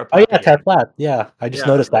 It's Tara Platt. Oh yeah, Tara Platt. Yeah, I just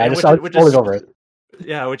noticed that. I was falling over it.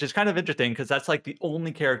 Yeah, which is kind of interesting, because that's like the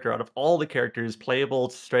only character out of all the characters, playable,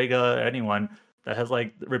 Strega, anyone, that has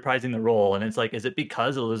like reprising the role. And it's like, is it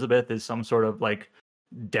because Elizabeth is some sort of like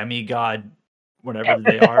demigod, whatever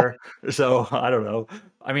they are? So I don't know.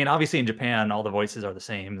 I mean, obviously in Japan, all the voices are the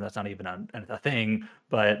same. That's not even a thing.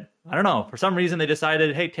 But I don't know. For some reason, they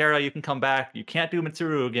decided, hey, Tara, you can come back. You can't do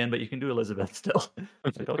Mitsuru again, but you can do Elizabeth still.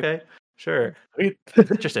 It's like, okay, sure.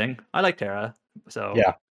 It's interesting. I like Tara. So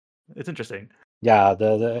yeah, it's interesting. Yeah,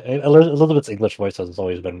 the Elizabeth's English voice has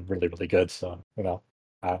always been really, really good. So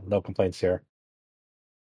no complaints here.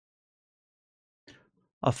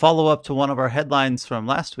 A follow-up to one of our headlines from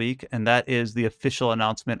last week, and that is the official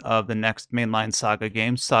announcement of the next mainline Saga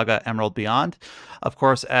game, Saga Emerald Beyond. Of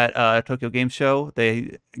course, at Tokyo Game Show,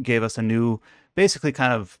 they gave us a new, basically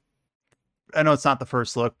kind of, I know it's not the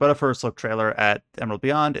first look, but a first look trailer at Emerald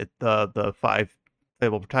Beyond. The 5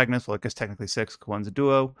 playable protagonists, well, I guess technically 6, one's a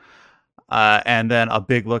duo. And then a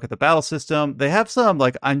big look at the battle system. They have some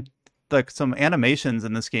some animations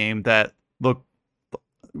in this game that look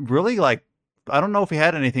really like, I don't know if we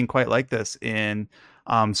had anything quite like this in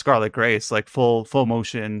Scarlet Grace, like full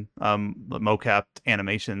motion mocap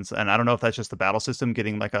animations. And I don't know if that's just the battle system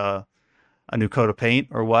getting like a new coat of paint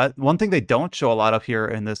or what. One thing they don't show a lot of here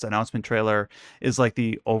in this announcement trailer is like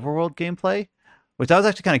the overworld gameplay, which I was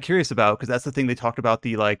actually kind of curious about, because that's the thing they talked about,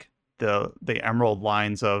 the emerald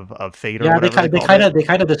lines of fate. Yeah, they kind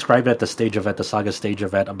of described it at the stage event, the Saga stage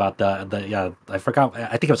event, about the I forgot,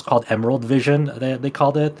 I think it was called Emerald Vision, they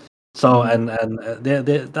called it. So and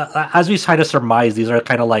as we kind of surmise, these are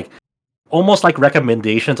kind of like almost like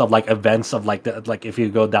recommendations of like events of like like if you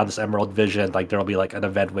go down this Emerald Vision, like there'll be like an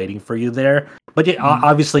event waiting for you there. But yeah,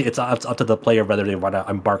 obviously it's up to the player whether they want to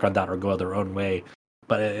embark on that or go their own way.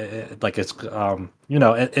 But it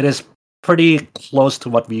is pretty close to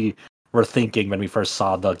what we were thinking when we first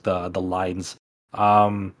saw the lines.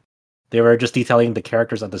 They were just detailing the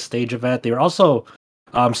characters at the stage event. They were also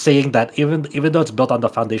saying that even though it's built on the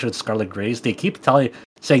foundation of Scarlet Grace, they keep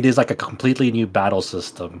saying there's like a completely new battle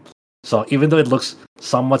system. So even though it looks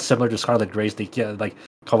somewhat similar to Scarlet Grace,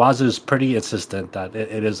 Kawazu is pretty insistent that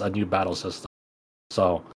it is a new battle system.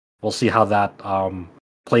 So we'll see how that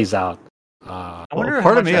plays out. I wonder part how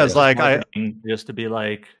of much me that is is like, marketing, just to be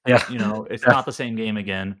like, Yeah. it's not the same game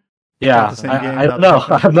again. Yeah, the same game, I not don't know. the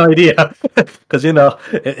same I have no idea because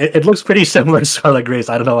it looks pretty similar to Scarlet Grace.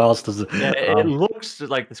 I don't know how else to. Yeah, it looks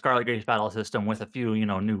like the Scarlet Grace battle system with a few,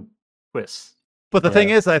 new twists. But the Yeah. thing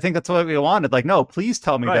is, I think that's what we wanted. Like, no, please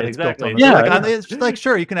tell me Right, that it's built on exactly. the Yeah, like, yeah. it's just like,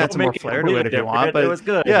 sure, you can add Don't some more make it flair to it completely if you want, different. It but was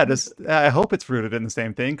good. yeah, just I hope it's rooted in the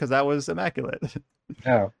same thing because that was immaculate.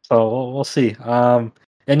 Yeah, so we'll see.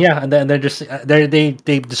 And yeah, and then they're just they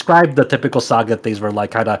describe the typical saga things where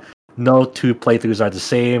like kind of no two playthroughs are the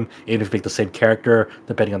same. Even if we pick the same character,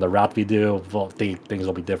 depending on the route we do, things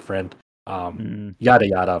will be different. Yada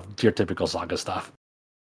yada, your typical saga stuff.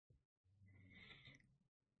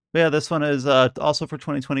 Yeah, this one is also for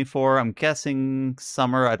 2024. I'm guessing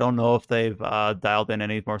summer. I don't know if they've dialed in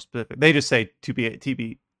any more specific. They just say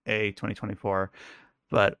TBA 2024,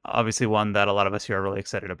 but obviously one that a lot of us here are really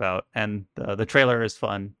excited about. And the trailer is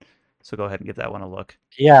fun, so go ahead and give that one a look.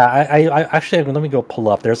 Yeah, I actually let me go pull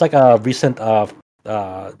up. There's like a recent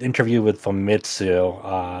interview with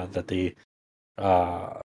Famitsu that they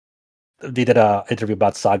did a interview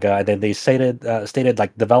about Saga, and then they stated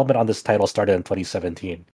like development on this title started in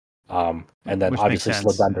 2017, and then Which makes obviously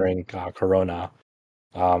slowed sense. down during Corona.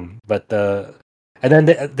 But and then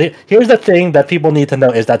here's the thing that people need to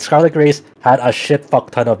know is that Scarlet Grace had a shit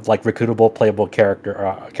fuck ton of like recruitable playable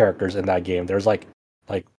characters in that game. There's like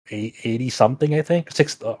 80 something, I think,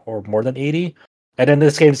 or more than 80. And then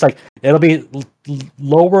this game, it's like it'll be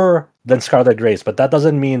lower than Scarlet Grace, but that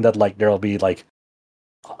doesn't mean that like there'll be like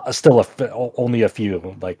still only a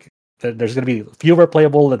few. Like there's going to be fewer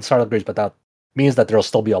playable than Scarlet Grace, but that means that there'll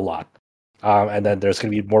still be a lot. And then there's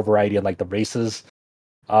going to be more variety in like the races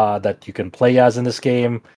that you can play as in this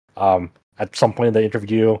game. At some point in the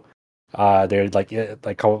interview, they're like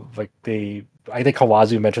I think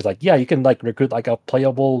Kawazu mentions like, yeah, you can like recruit like a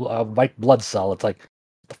playable white blood cell. It's like,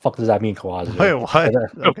 what the fuck does that mean, Kawazu? Wait, what?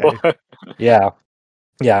 Okay.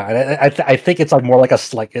 Yeah, and I think it's like more like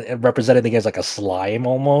it represented the game as like a slime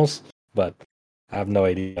almost, but I have no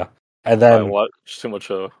idea. And I then watched too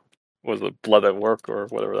much was it Blood at Work or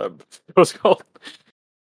whatever that was called.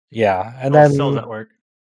 yeah, and Those then cells at work.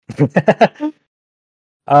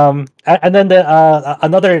 and then the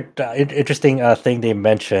another interesting thing they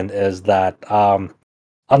mentioned is that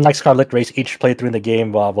unlike Scarlet Grace, each playthrough in the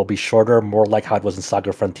game will be shorter, more like how it was in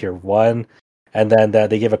Saga Frontier 1. And then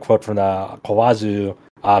they gave a quote from Kawazu.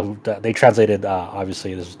 They translated,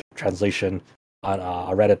 obviously, this translation on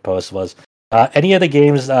a Reddit post was, any of the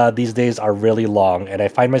games these days are really long, and I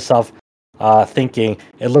find myself thinking,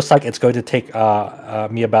 it looks like it's going to take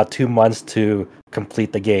me about 2 months to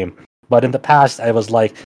complete the game. But in the past, I was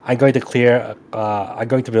like, I'm going to clear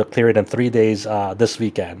it in 3 days this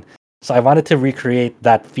weekend. So I wanted to recreate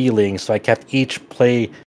that feeling, so I kept each play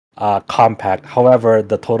compact. However,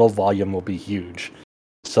 the total volume will be huge.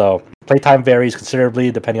 So playtime varies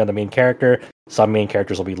considerably depending on the main character. Some main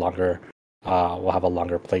characters will be longer, will have a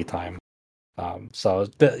longer playtime. So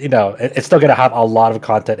it's still gonna have a lot of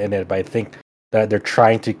content in it, but I think that they're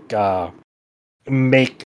trying to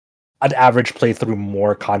make an average playthrough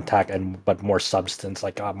more contact but more substance,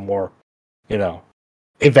 like more,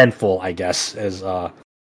 eventful. I guess is the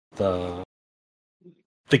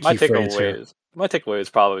My key phrase here. takeaway is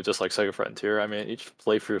probably just like Sega Frontier. I mean, each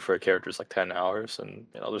playthrough for a character is like 10 hours, and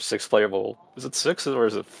there's 6 playable. Is it 6 or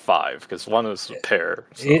is it 5? Because one is a pair.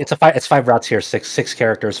 So. It's 5 routes here. Six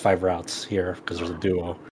characters, 5 routes here because there's a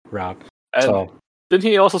duo route. And so didn't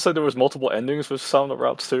he also say there was multiple endings with some of the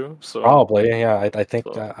routes too? So probably, yeah. I think.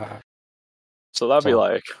 So that'd be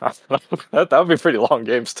like that would be a pretty long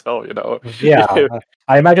game still, Yeah,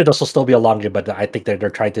 I imagine this will still be a long game, but I think they're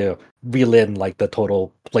trying to reel in like the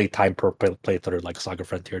total playtime per playthrough, like Saga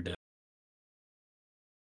Frontier did.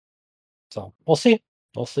 So we'll see.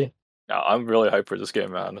 We'll see. Yeah, I'm really hyped for this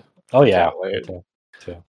game, man. Oh yeah. Can't wait.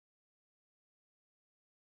 Too.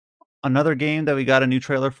 Another game that we got a new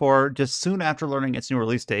trailer for just soon after learning its new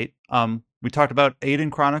release date. We talked about Aiden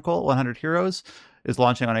Chronicle 100 Heroes is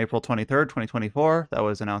launching on April 23rd, 2024. That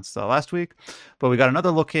was announced last week. But we got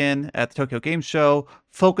another look in at the Tokyo Game Show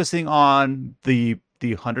focusing on the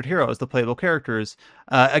 100 heroes, the playable characters.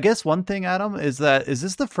 I guess one thing, Adam, is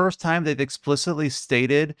this the first time they've explicitly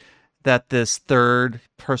stated that this third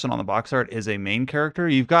person on the box art is a main character.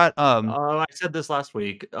 You've got I said this last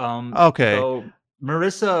week. okay, So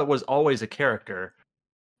Marissa was always a character,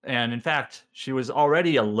 and in fact, she was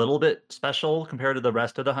already a little bit special compared to the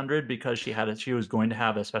rest of the 100 because she was going to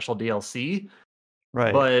have a special DLC.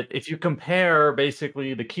 right. But if you compare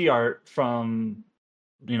basically the key art from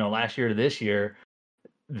last year to this year,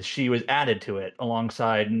 she was added to it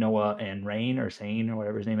alongside Noah and Rain or Sane or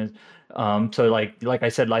whatever his name is. So like I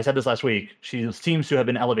said this last week, she seems to have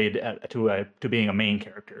been elevated to being a main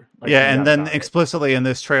character. Like Yeah, she's and got then about it. explicitly in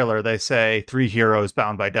this trailer they say 3 heroes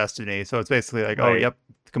bound by destiny. So it's basically like, oh, Right. yep,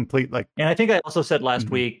 complete like And I think I also said last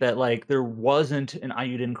mhm. week that like there wasn't an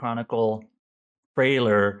Ayuden Chronicle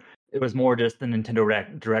trailer. It was more just the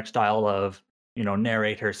Nintendo direct style of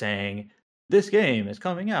narrator saying this game is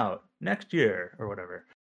coming out next year or whatever.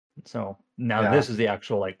 So now Yeah, this is the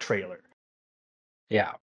actual like trailer.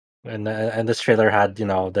 yeah. And this trailer had,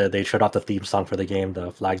 they showed off the theme song for the game,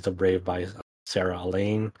 "The Flags of Brave" by Sarah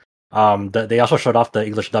Elaine. They also showed off the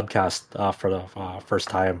English dubcast for the first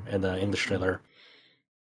time in the English trailer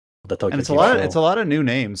of the And Tokyo it's a Game lot of Show. new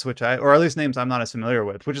names, which or at least names I'm not as familiar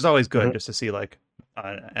with, which is always good Mhm. just to see like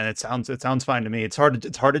and it sounds fine to me. It's hard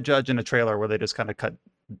to judge in a trailer where they just kind of cut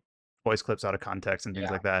voice clips out of context and things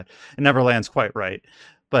Yeah. like that. It never lands quite right.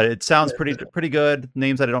 But it sounds pretty good.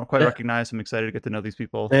 Names that I don't quite The- recognize. I'm excited to get to know these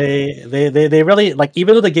people. they really like,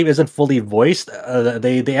 even though the game isn't fully voiced,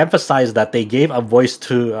 they emphasize that they gave a voice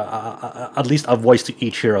to at least a voice to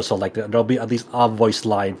each hero. So like there'll be at least a voice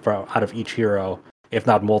line for out of each hero, if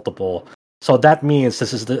not multiple. So that means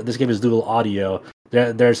this game is dual audio.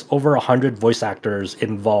 There's over 100 voice actors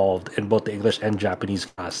involved in both the English and Japanese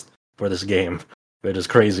cast for this game, which is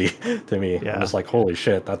crazy to me. I'm Yeah. just like, holy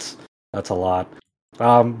shit, that's a lot.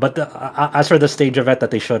 But as for the stage event that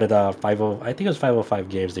they showed at 50, I think it was 505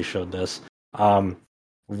 games, they showed this.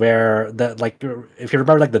 Where the like, if you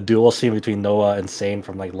remember like the duel scene between Noah and Sane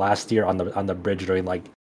from like last year on the bridge during like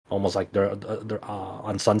almost like they're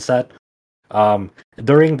on Sunset. Um,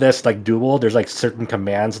 During this like duel, there's like certain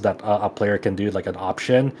commands that a player can do, like an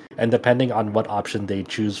option, and depending on what option they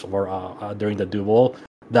choose for during the duel,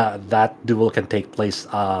 that duel can take place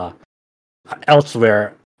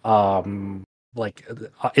elsewhere, like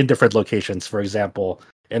in different locations. For example,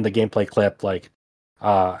 in the gameplay clip, like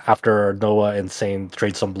after Noah and Sane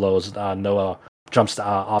trade some blows, Noah jumps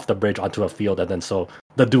off the bridge onto a field, and then so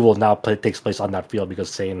the duel now takes place on that field because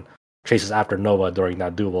Sane chases after Noah during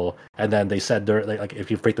that duel. And then they said like if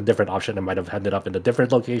you picked a different option, it might have ended up in a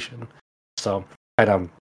different location. So kind of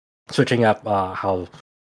switching up how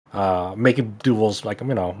making duels like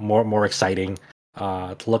more exciting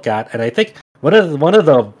to look at. And I think one of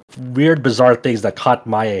the weird bizarre things that caught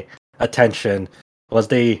my attention was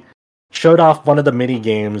they showed off one of the mini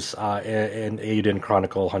games in Aiden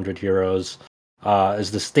Chronicle 100 Heroes. Is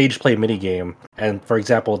the stage play mini game, and for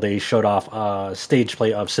example, they showed off stage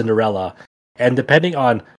play of Cinderella, and depending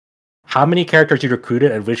on how many characters you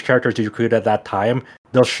recruited and which characters you recruited at that time,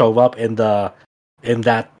 they'll show up in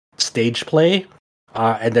that stage play,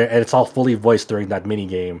 and it's all fully voiced during that mini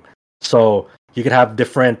game. So you could have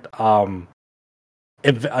different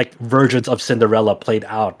like versions of Cinderella played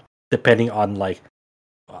out depending on like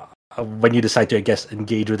when you decide to, I guess,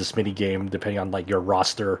 engage with this mini game, depending on like your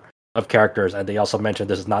roster of characters. And they also mentioned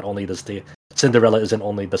this is not only the Cinderella isn't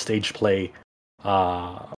only the stage play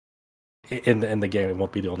in the game. It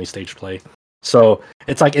won't be the only stage play. So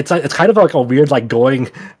it's kind of like a weird like going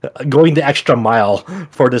the extra mile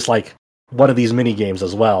for this like one of these mini games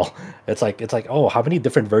as well. It's like oh, how many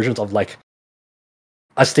different versions of like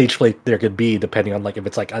a stage play there could be depending on like if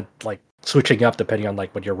it's like switching up depending on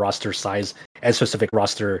like what your roster size and specific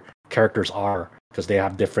roster characters are, because they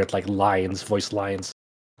have different like voice lines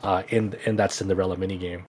in that Cinderella mini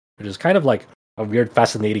game, which is kind of like a weird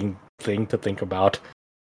fascinating thing to think about.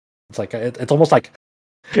 It's like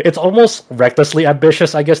it's almost recklessly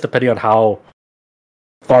ambitious, I guess, depending on how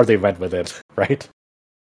far they went with it, right?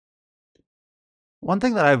 One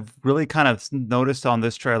thing that I've really kind of noticed on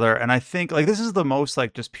this trailer, and I think like this is the most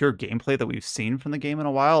like just pure gameplay that we've seen from the game in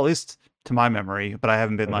a while, at least to my memory, but I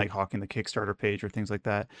haven't been like hawking the Kickstarter page or things like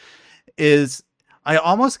that, is I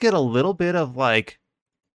almost get a little bit of like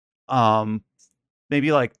um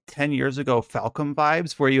maybe like 10 years ago Falcom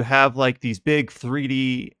vibes, where you have like these big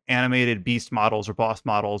 3D animated beast models or boss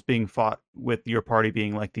models being fought with your party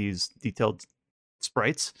being like these detailed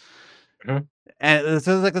sprites. Mhm. And there's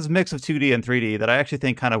like this mix of 2D and 3D that I actually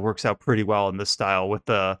think kind of works out pretty well in this style with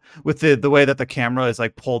the way that the camera is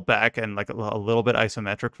like pulled back and like a little bit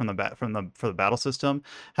isometric from for the battle system,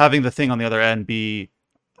 having the thing on the other end be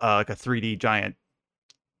like a 3D giant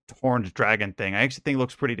horned dragon thing. I actually think it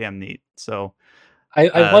looks pretty damn neat. So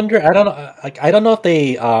I wonder. I don't know. Like, I don't know if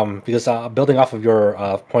they because building off of your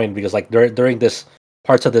point, because like during this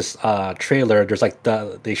parts of this trailer, there's like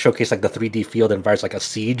they showcase like the 3D field environments, like a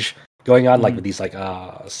siege going on, like with these like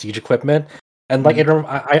siege equipment, and like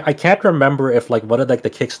I can't remember if like one of like the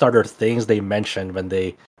Kickstarter things they mentioned when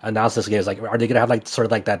they announced this game is like, are they gonna have like sort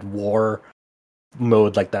of like that war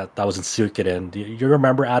mode like that was in Suikoden? Do you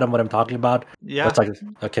remember, Adam, what I'm talking about? Yeah. It's like,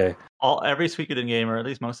 okay. Every Suikoden game, or at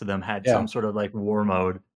least most of them, had Yeah. some sort of like war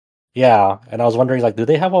mode. Yeah, and I was wondering, like, do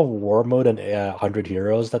they have a war mode in 100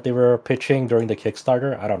 Heroes that they were pitching during the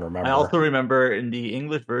Kickstarter? I don't remember. I also remember in the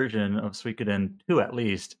English version of Suikoden 2, at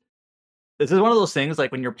least, this is one of those things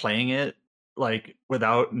like when you're playing it like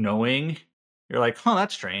without knowing, you're like, huh,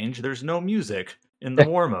 that's strange. There's no music in the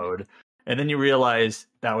war mode. And then you realize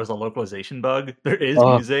that was a localization bug. There is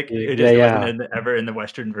music. It just wasn't ever in the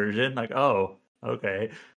Western version. Like, oh,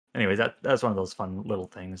 okay. Anyways, that's one of those fun little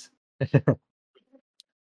things.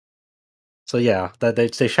 So yeah, that they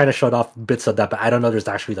kind of showed off bits of that, but I don't know if there's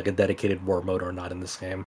actually like a dedicated war mode or not in this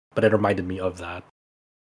game. But it reminded me of that.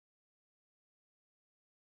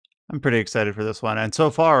 I'm pretty excited for this one, and so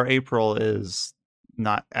far April is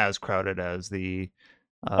not as crowded as the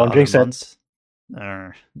other months.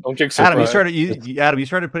 Don't jinx it, Adam, right? you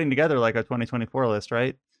started putting together like a 2024 list,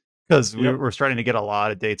 right? Because we're starting to get a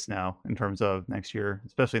lot of dates now in terms of next year,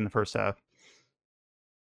 especially in the first half.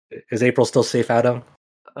 Is April still safe, Adam?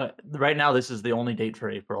 Right now, this is the only date for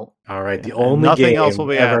April. All right, the only nothing game else will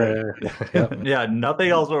be ever. Yep. Yeah, nothing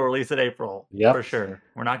else will release in April. Yep. For sure.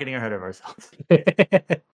 We're not getting ahead of ourselves.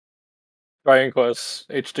 Dragon Quest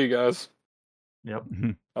HD, guys. Yep.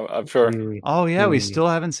 I'm sure. Oh yeah, we still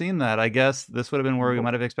haven't seen that. I guess this would have been where we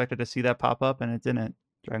might have expected to see that pop up, and it didn't.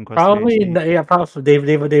 Dragon Quest Probably, HD. yeah. Probably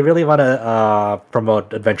they really want to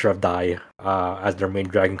promote Adventure of Dai as their main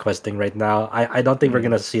Dragon Quest thing right now. I don't think we're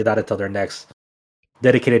gonna see that until their next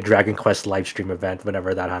dedicated Dragon Quest live stream event,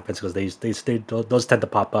 whenever that happens, because those tend to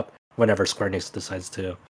pop up whenever Square Enix decides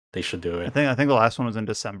to. They should do it. I think the last one was in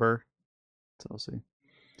December, so we'll see.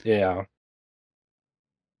 Yeah.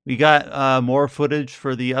 We got more footage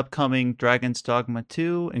for the upcoming Dragon's Dogma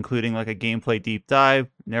 2, including like a gameplay deep dive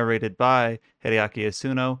narrated by Hideaki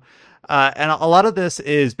Asuno. And a lot of this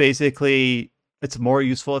is basically, it's more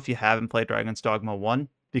useful if you haven't played Dragon's Dogma 1,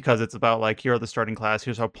 because it's about like, here are the starting class,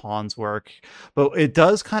 here's how pawns work. But it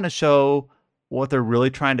does kind of show what they're really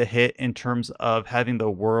trying to hit in terms of having the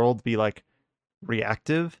world be like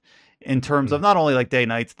reactive, in terms of not only like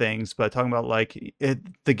day-night things, but talking about like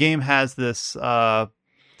the game has this...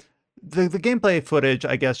 The gameplay footage,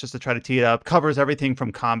 I guess, just to try to tee it up, covers everything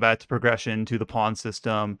from combat to progression to the pawn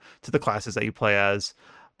system to the classes that you play as,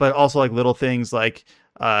 but also like little things like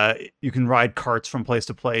you can ride carts from place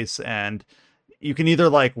to place, and you can either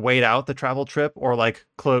like wait out the travel trip or like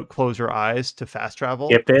close your eyes to fast travel.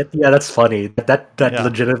 Skip it. Yeah, that's funny. That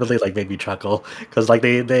legitimately like made me chuckle, because like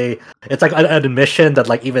they it's like an admission that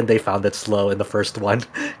like even they found it slow in the first one,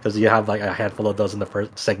 because you have like a handful of those in the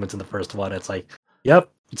first segments in the first one. It's like, yep,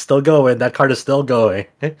 it's still going. That card is still going.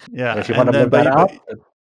 Yeah, and if you want to look that out,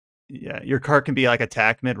 yeah, your card can be like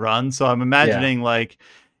attacked mid-run. So I'm imagining like,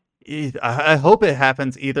 I hope it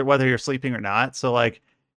happens either whether you're sleeping or not. So like,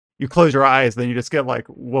 you close your eyes, then you just get like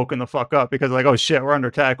woken the fuck up because like, oh shit, we're under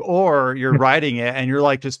attack. Or you're riding it and you're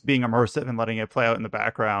like just being immersive and letting it play out in the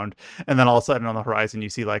background. And then all of a sudden on the horizon, you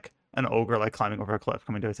see like an ogre like climbing over a cliff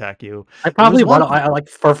coming to attack you. I probably want to. I like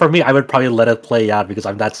for me, I would probably let it play out, because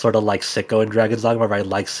I'm that sort of like sicko in Dragon's Dogma, where I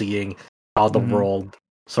like seeing how the world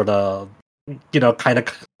sort of, kind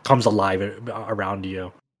of comes alive around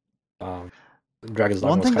you. Dragon's Dogma.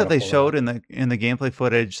 One thing that they showed in the gameplay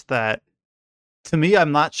footage that, to me,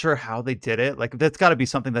 I'm not sure how they did it. Like, that's got to be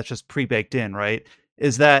something that's just pre-baked in, right?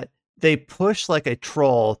 Is that they push like a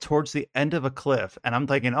troll towards the end of a cliff, and I'm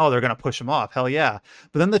thinking, oh, they're gonna push him off, hell yeah.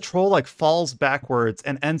 But then the troll like falls backwards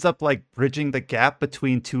and ends up like bridging the gap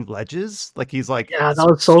between two ledges. Like he's like, yeah, that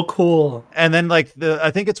was so cool. And then like I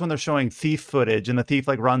think it's when they're showing thief footage, and the thief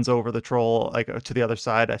like runs over the troll like to the other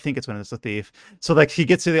side. I think it's when it's the thief. So like he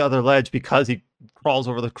gets to the other ledge because he crawls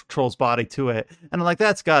over the troll's body to it, and I'm like,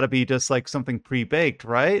 that's got to be just like something pre-baked,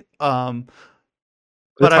 right? But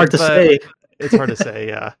it's hard to say. It's hard to say,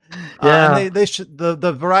 yeah. Yeah. And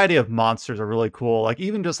the variety of monsters are really cool. Like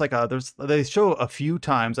even just like they show a few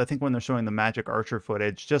times, I think when they're showing the Magic Archer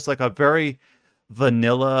footage, just like a very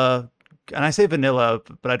vanilla, and I say vanilla,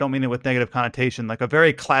 but I don't mean it with negative connotation, like a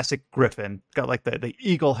very classic griffin. Got like the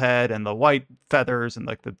eagle head and the white feathers and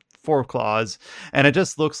like the four claws, and it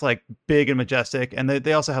just looks like big and majestic. And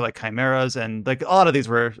they also have like chimeras, and like a lot of these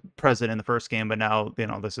were present in the first game, but now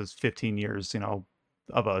this is 15 years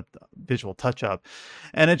a visual touch up,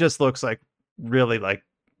 and it just looks like really like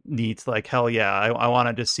neat. Like hell yeah, I want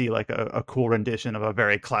to just see like a cool rendition of a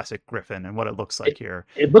very classic Griffin and what it looks like here.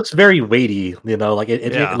 It looks very weighty, like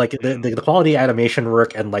Yeah. like the quality animation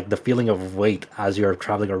work and like the feeling of weight as you're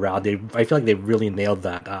traveling around. I feel like they really nailed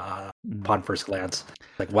that upon first glance.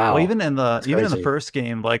 Like wow, Well, even in that's the crazy. first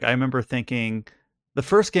game, like I remember thinking, the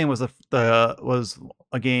first game was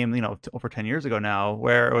a game over 10 years ago now,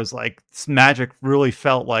 where it was like magic really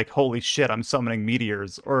felt like holy shit, I'm summoning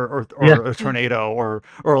meteors Yeah, or a tornado or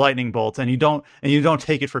a lightning bolt, and you don't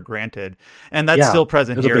take it for granted, and that's yeah, still it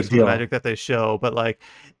present was a here. big Some of the deal. magic that they show, but like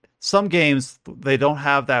some games they don't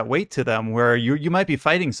have that weight to them, where you might be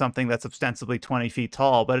fighting something that's ostensibly 20 feet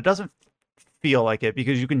tall, but it doesn't feel like it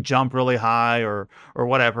because you can jump really high or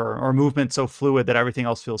whatever, or movement so fluid that everything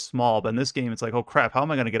else feels small. But in this game, it's like, oh crap, how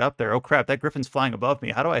am I going to get up there? Oh crap, that griffin's flying above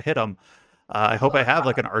me. How do I hit him? I hope I have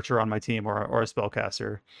like an archer on my team or a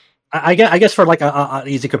spellcaster. I guess for like a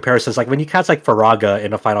easy comparisons, like when you cast like Faraga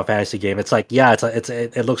in a Final Fantasy game, it's like yeah,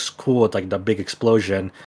 it looks cool with like the big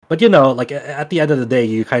explosion, but like at the end of the day,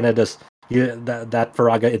 you kind of just that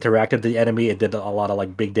Faraga interacted with the enemy, it did a lot of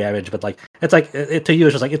like big damage, but like it's like to you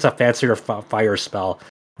it's just like it's a fancier fire spell.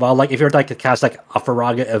 While like if you're like to cast like a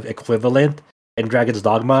Faraga of equivalent in Dragon's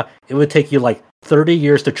Dogma, it would take you like 30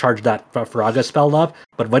 years to charge that Faraga spell up,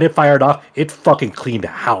 but when it fired off, it fucking cleaned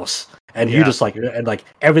house. And you Yeah. just like and like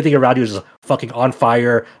everything around you is just fucking on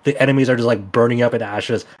fire. The enemies are just like burning up in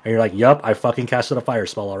ashes, and you're like, "Yup, I fucking casted a fire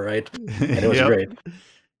spell, all right." And it was Yep. great.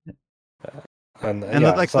 And And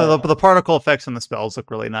yeah, so the particle effects on the spells look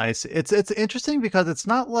really nice. It's interesting because it's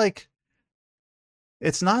not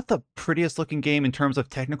the prettiest looking game in terms of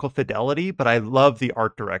technical fidelity, but I love the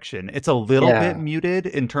art direction. It's a little bit yeah, muted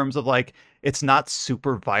in terms of like it's not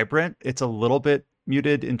super vibrant. It's a little bit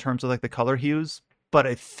muted in terms of like the color hues, but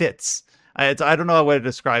it fits. I don't know a way to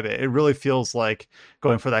describe it. It really feels like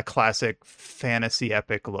going for that classic fantasy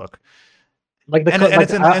epic look, like the and like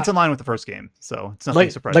it's in line with the first game, so it's nothing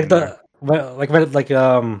like surprising there.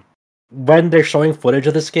 the when they're showing footage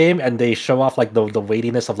of this game and they show off like the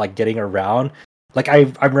weightiness of like getting around, like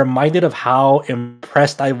I'm reminded of how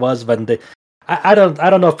impressed I was when they. I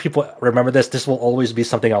don't know if people remember this. This will always be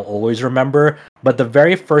something I'll always remember. But the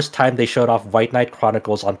very first time they showed off White Knight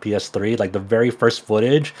Chronicles on PS3, like the very first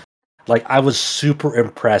footage, like I was super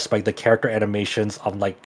impressed by the character animations of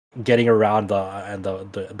like getting around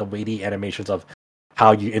the weighty animations of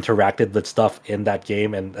how you interacted with stuff in that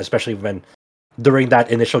game, and especially when during that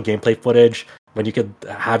initial gameplay footage when you could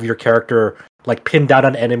have your character like pin down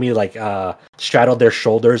an enemy, like straddle their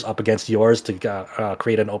shoulders up against yours to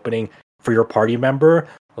create an opening for your party member.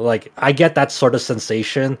 Like I get that sort of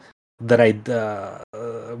sensation that I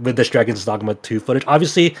with this Dragon's Dogma 2 footage.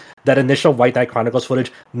 Obviously, that initial White Knight Chronicles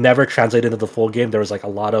footage never translated into the full game. There was like a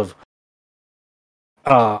lot of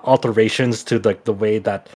alterations to like the way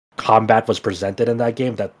that combat was presented in that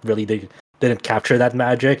game that really didn't capture that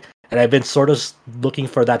magic. And I've been sort of looking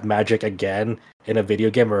for that magic again in a video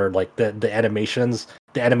game where like the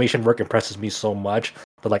animation work impresses me so much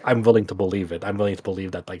that like I'm willing to believe it. I'm willing to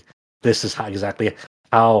believe that like this is exactly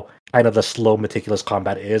how kind of the slow meticulous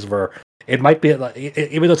combat is, where it might be like,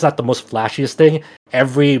 even though it's not the most flashiest thing,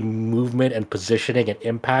 every movement and positioning and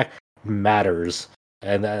impact matters,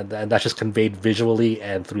 and that's just conveyed visually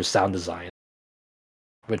and through sound design,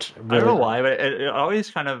 which I don't know really why, but it always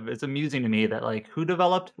kind of it's amusing to me that like who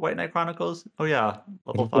developed White Knight Chronicles? Oh yeah,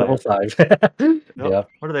 Level level 5. 5. Yep. Yeah.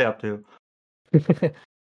 What are they up to? And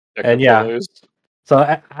Technical yeah, news.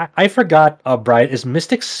 so I forgot, Brian, is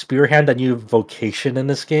Mystic Spearhand a new vocation in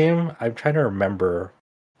this game? I'm trying to remember.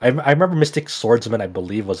 I remember Mystic Swordsman, I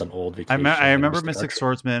believe, was an old I vocation, and remember Mystic Mystic Archer.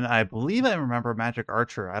 Swordsman. I believe I remember Magic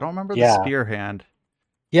Archer. I don't remember the Yeah, Spear Hand.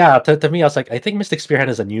 yeah. To me, I was like, I think Mystic Spearhand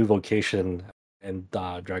is a new vocation in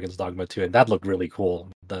Dragon's Dogma 2, and that looked really cool.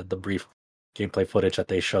 The brief gameplay footage that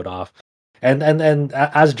they showed off, and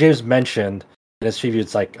as James mentioned in his preview,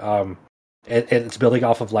 it's like it's building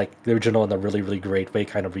off of like the original in a really great way,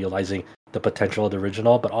 kind of realizing the potential of the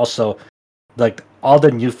original, but also like all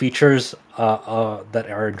the new features that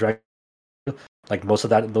are in Dragon, like most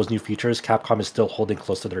of those new features, Capcom is still holding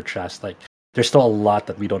close to their chest. Like there's still a lot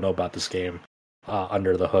that we don't know about this game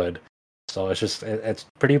under the hood. So it's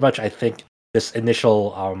pretty much, I think, this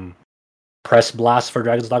initial press blast for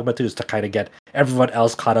Dragon's Dogma 2 is to kind of get everyone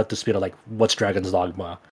else caught up to speed of like what's Dragon's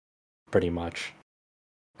Dogma, pretty much.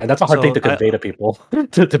 And that's a hard thing So to convey to people,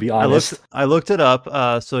 to be honest. I looked it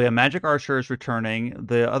up. So yeah, Magic Archer is returning.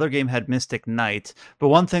 The other game had Mystic Knight. But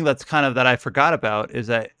one thing that's kind of that I forgot about is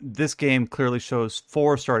that this game clearly shows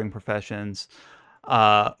 4 starting professions: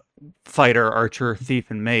 uh, fighter, archer, thief,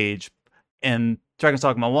 and mage. And Dragon's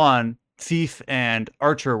Dogma 1, Thief and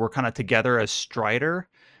Archer were kind of together as Strider.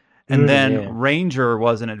 And then Yeah. Ranger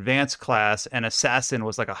was an advanced class and Assassin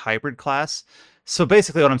was like a hybrid class. So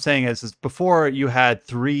basically what I'm saying is before you had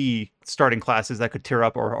 3 starting classes that could tier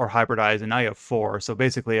up or hybridize, and now you have 4. So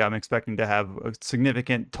basically I'm expecting to have a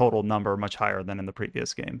significant total number much higher than in the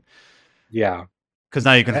previous game. Yeah. Because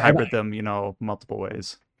now you can And hybrid them, multiple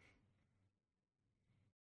ways.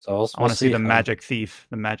 so I we'll want to see see. the Magic Thief,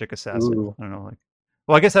 the Magic Assassin. Ooh. I don't know,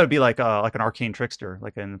 well, I guess that would be like an Arcane Trickster,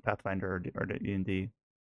 like in Pathfinder or D&D.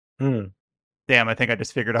 Damn, I think I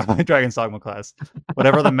just figured out my Dragon's Dogma class.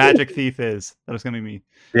 Whatever the Magic Thief is, that was gonna be me.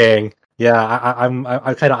 Dang. Yeah, I'm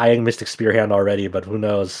kind of eyeing Mystic Spearhand already, but who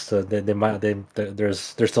knows? They might. There's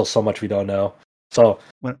still so much we don't know. So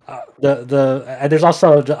When, and there's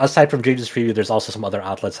also, aside from James' preview, there's also some other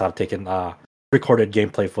outlets that have taken recorded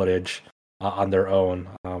gameplay footage on their own,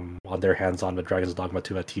 on their hands-on with Dragon's Dogma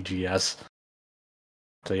 2 at TGS.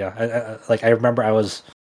 So yeah, I remember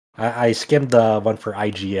I skimmed the one for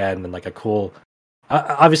IGN and like a cool.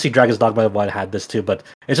 Obviously, Dragon's Dogma 1 had this too, but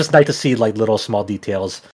it's just nice to see like little small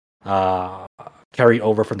details carry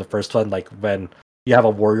over from the first one. Like when you have a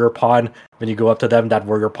warrior pawn, when you go up to them, that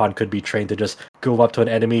warrior pawn could be trained to just go up to an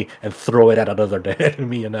enemy and throw it at another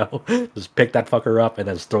enemy. Just pick that fucker up and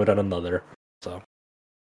then throw it at another. So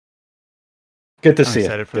good to see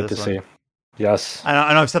it. Good to see. Yes,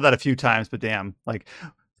 I know I've said that a few times, but damn, like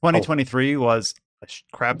 2023 was a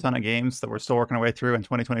crap ton of games that we're still working our way through, and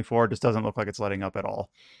 2024 just doesn't look like it's letting up at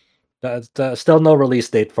all. Still no release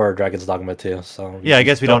date for Dragon's Dogma 2. So yeah, I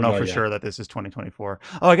guess we don't know for yet. sure that this is 2024.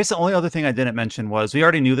 Oh, I guess the only other thing I didn't mention was we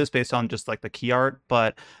already knew this based on just like the key art,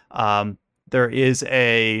 but there is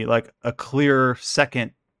a clear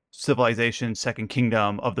second civilization, second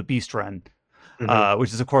kingdom of the Beast Ren,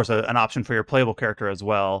 which is of course an option for your playable character as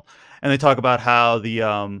well. And they talk about how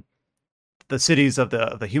the cities of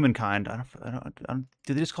the humankind. I don't.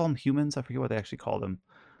 Do they just call them humans? I forget what they actually call them.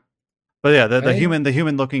 But yeah, the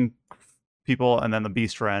human looking people, and then the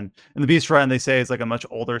Beast Ren. And the Beast Ren, they say, is like a much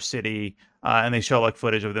older city, and they show like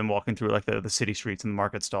footage of them walking through like the city streets and the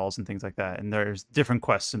market stalls and things like that. And there's different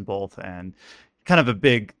quests in both, and kind of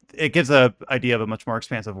it gives a idea of a much more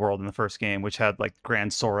expansive world in the first game, which had like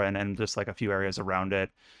Grand Soren and just like a few areas around it.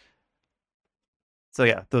 So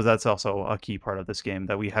yeah, that's also a key part of this game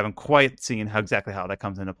that we haven't quite seen exactly how that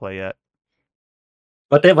comes into play yet.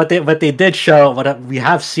 But they did show, what we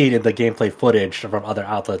have seen in the gameplay footage from other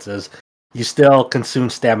outlets is you still consume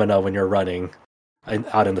stamina when you're running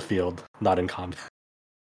out in the field, not in combat.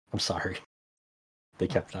 I'm sorry, they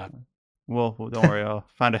kept that. Well, don't worry, I'll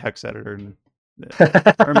find a hex editor,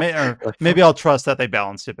 or maybe I'll trust that they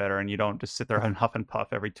balanced it better, and you don't just sit there and huff and puff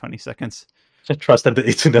every 20 seconds. Just trust in the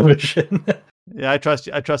Itsuno vision. Yeah, I trust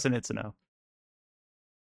in Itsuno.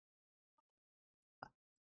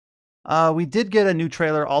 We did get a new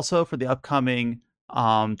trailer also for the upcoming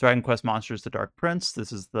Dragon Quest Monsters: The Dark Prince.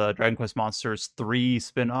 This is the Dragon Quest Monsters 3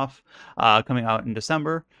 spin-off coming out in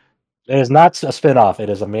December. It is not a spin-off. It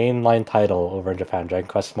is a mainline title over in Japan, Dragon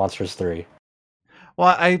Quest Monsters 3.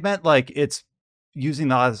 Well, I meant like it's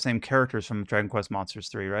using a lot of the same characters from Dragon Quest Monsters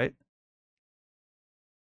 3, right?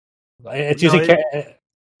 It's using...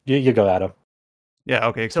 You go, Adam. Yeah,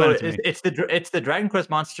 okay. Explain it to me. It's the Dragon Quest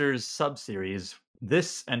Monsters sub-series.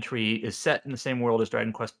 This entry is set in the same world as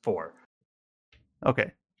Dragon Quest 4.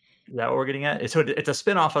 Okay. Is that what we're getting at? So it's a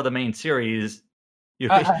spin-off of the main series.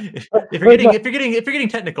 If you're getting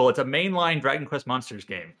technical, it's a mainline Dragon Quest Monsters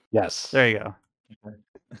game. Yes. There you go.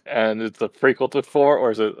 And it's a prequel to 4, or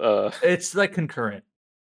is it It's like concurrent.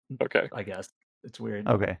 Okay. I guess. It's weird.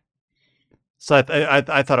 Okay. So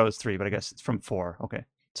I thought it was 3, but I guess it's from 4. Okay.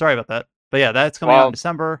 Sorry about that. But yeah, that's coming out in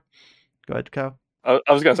December. Go ahead, Cal. I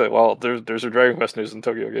was gonna say, well, there's a Dragon Quest news in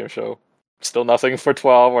Tokyo Game Show. Still nothing for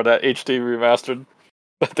 12 or that HD remastered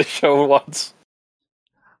that they showed once.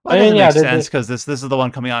 Well, it makes sense because this is the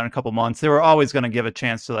one coming out in a couple months. They were always going to give a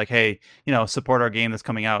chance to like, hey, support our game that's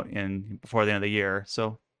coming out before the end of the year.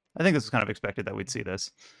 So I think this was kind of expected that we'd see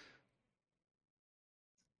this.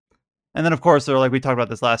 And then of course, like we talked about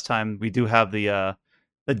this last time, we do have the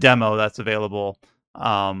demo that's available.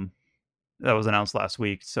 That was announced last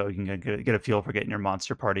week, so you can get a feel for getting your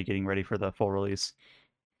monster party getting ready for the full release.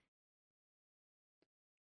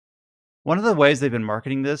 One of the ways they've been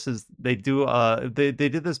marketing this is they do they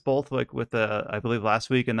did this both like with I believe last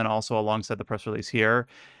week, and then also alongside the press release here,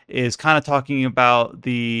 is kind of talking about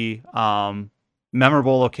the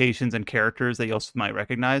memorable locations and characters that you also might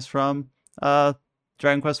recognize from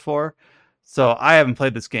Dragon Quest IV. So I haven't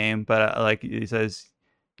played this game, but like he says,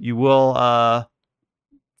 you will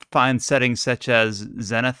find settings such as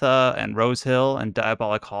Zenitha and Rose Hill and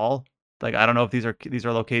Diabolic Hall Like I don't know if these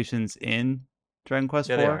are locations in Dragon Quest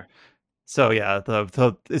Yeah, 4. they are. So yeah,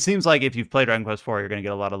 it seems like if you've played Dragon Quest 4, you're gonna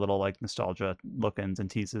get a lot of little like nostalgia look-ins and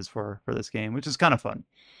teases for this game, which is kind of fun.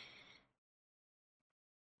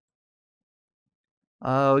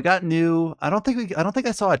 We got new. I don't think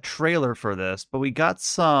I saw a trailer for this, but we got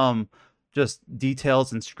some just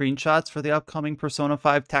details and screenshots for the upcoming Persona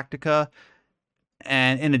 5 Tactica.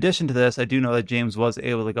 And in addition to this, I do know that James was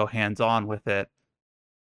able to go hands-on with it.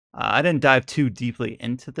 I didn't dive too deeply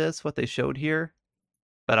into this, what they showed here,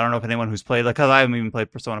 but I don't know if anyone who's played, like, because I haven't even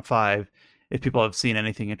played Persona 5, if people have seen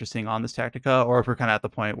anything interesting on this Tactica, or if we're kind of at the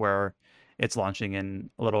point where it's launching in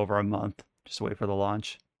a little over a month. Just wait for the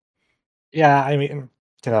launch. Yeah, I mean,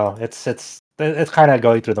 it's kind of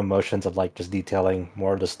going through the motions of like just detailing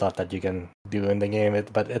more of the stuff that you can do in the game.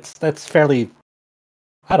 But it's fairly,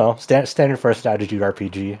 I don't know, standard for a strategy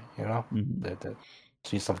RPG. You know,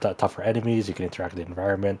 see some tougher enemies. You can interact with the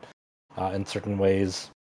environment in certain ways,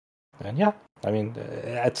 and yeah, I mean,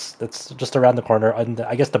 it's just around the corner. And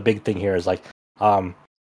I guess the big thing here is like,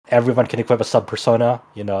 everyone can equip a sub persona.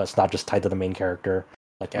 You know, it's not just tied to the main character.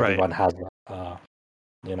 Like everyone has an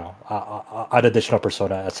additional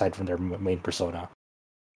persona aside from their main persona.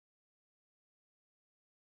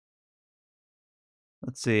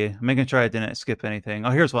 Let's see. I'm making sure I didn't skip anything.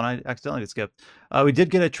 Oh, here's one I accidentally skipped. We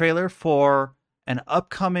did get a trailer for an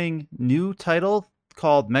upcoming new title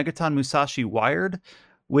called Megaton Musashi Wired,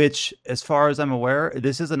 which, as far as I'm aware,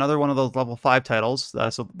 this is another one of those level 5 titles.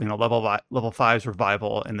 So, level 5's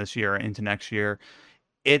revival in this year into next year.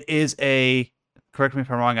 It is correct me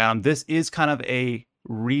if I'm wrong, Adam, this is kind of a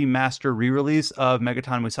remaster re-release of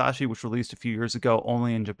Megaton Musashi, which released a few years ago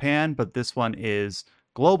only in Japan, but this one is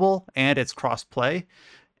global and it's cross-play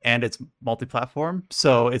and it's multi-platform.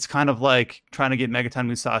 So it's kind of like trying to get Megaton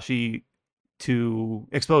Musashi to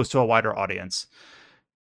exposed to a wider audience.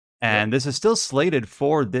 And this is still slated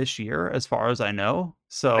for this year, as far as I know.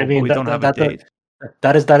 So, I mean, but we don't have a date.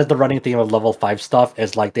 That is the running theme of level 5 stuff.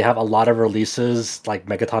 Is like they have a lot of releases like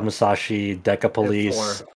Megaton Musashi, Deca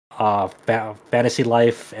Police, Fantasy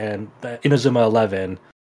Life, and Inazuma 11.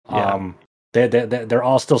 Yeah. They're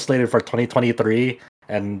all still slated for 2023,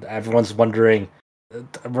 and everyone's wondering.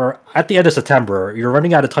 We're at the end of September. You're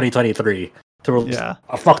running out of 2023 to release a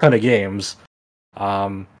fuck ton of games.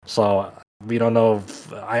 So we don't know.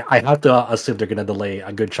 I have to assume they're gonna delay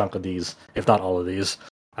a good chunk of these, if not all of these,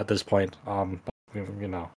 at this point. But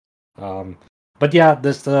yeah,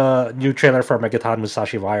 this new trailer for Megaton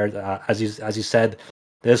Musashi Wired, as you said,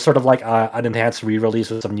 there's sort of like an enhanced re-release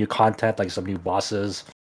with some new content, like some new bosses.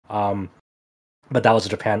 But that was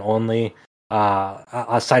Japan only.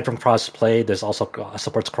 Aside from cross-play, there's also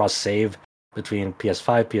supports cross-save between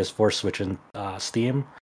PS5, PS4, Switch, and Steam.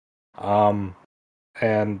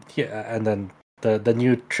 And then the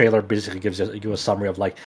new trailer basically gives you a summary of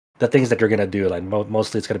like the things that you're gonna do. Like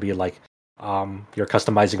mostly, it's gonna be like you're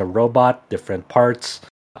customizing a robot, different parts,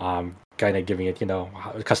 kind of giving it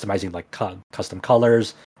customizing like custom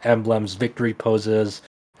colors, emblems, victory poses,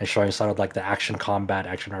 and showing some of like the action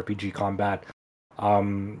RPG combat.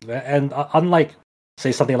 And unlike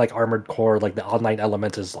say something like Armored Core, like the online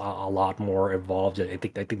element is a lot more involved. I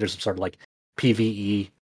think there's some sort of like PvE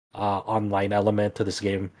online element to this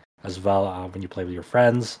game as well when you play with your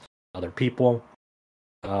friends, other people.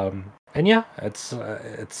 And yeah, it's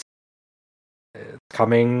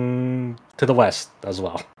coming to the West as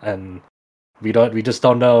well, and we just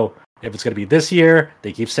don't know if it's going to be this year.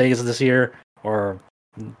 They keep saying it's this year or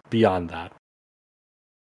beyond that.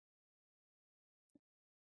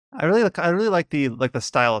 I really like the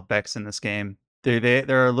style of Bex in this game.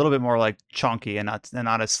 They're a little bit more like chunky and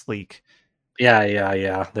not as sleek.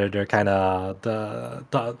 Yeah. They're kind of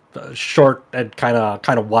the short and kind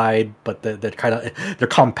of wide, but they're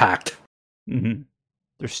compact. Mm-hmm.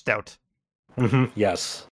 They're stout. Mm-hmm.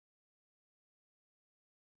 Yes.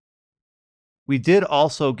 We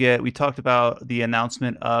talked about the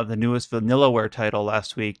announcement of the newest Vanillaware title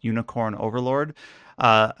last week, Unicorn Overlord.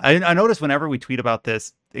 I noticed whenever we tweet about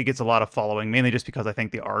this, it gets a lot of following, mainly just because I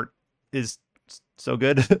think the art is so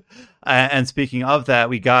good. And speaking of that,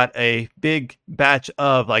 we got a big batch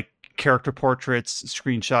of like character portraits,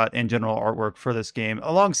 screenshot, and general artwork for this game,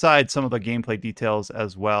 alongside some of the gameplay details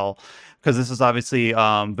as well. Because this is obviously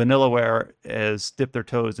Vanillaware has dipped their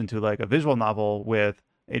toes into like a visual novel with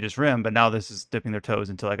Aegis Rim, but now this is dipping their toes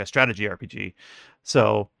into like a strategy RPG.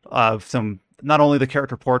 So some not only the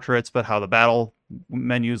character portraits, but how the battle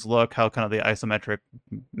menus look, how kind of the isometric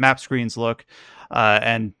map screens look,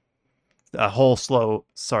 and a whole slew of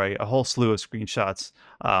screenshots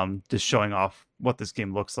just showing off what this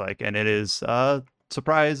game looks like, and it is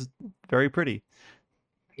surprise very pretty.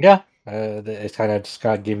 Yeah, It's kind of just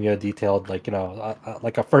kind of giving you a detailed, like,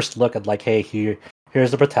 like a first look at, like, hey,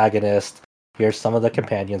 here's the protagonist, here's some of the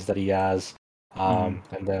companions that he has, and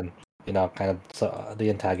then kind of the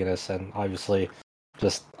antagonist, and obviously,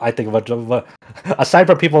 just I think aside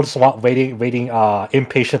from people just waiting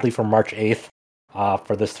impatiently for March 8th,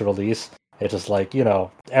 for this to release, it's just like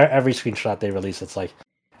every screenshot they release, it's like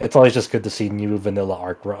it's always just good to see new vanilla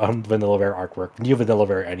Vanillaware artwork, new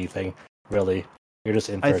Vanillaware anything really. You're just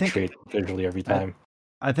in for a treat visually every time.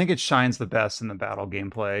 I think it shines the best in the battle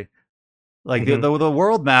gameplay. Like the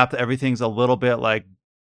world map, everything's a little bit like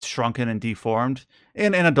shrunken and deformed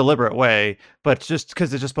in a deliberate way, but just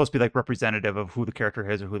because it's just supposed to be like representative of who the character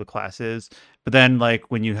is or who the class is. But then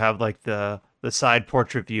like when you have like the side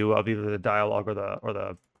portrait view of either the dialogue or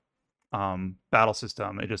the battle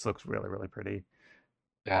system, it just looks really, really pretty.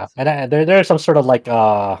 Yeah, and there's some sort of like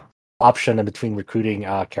option in between recruiting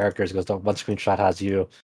characters, because the one screenshot has you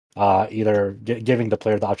either giving the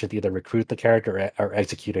player the option to either recruit the character or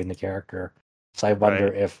executing the character. So I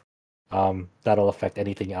wonder if that'll affect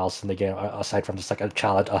anything else in the game aside from just like a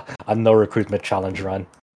challenge, a no recruitment challenge run.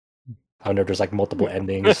 I wonder if there's like multiple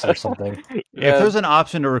endings or something. Yeah. If there's an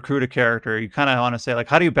option to recruit a character, you kind of want to say like,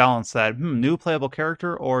 how do you balance that? New playable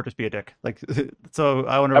character or just be a dick? Like, so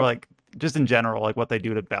I wonder like just in general, like what they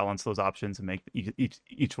do to balance those options and make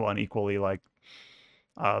each one equally like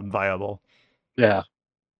viable. Yeah.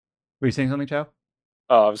 Were you saying something, Chow?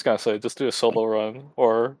 I was gonna say just do a solo run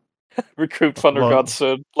or recruit Thunder God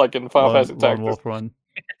Sid like in Final Fantasy Tactics. Wolf run.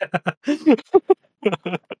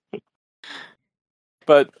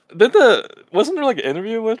 But wasn't there like an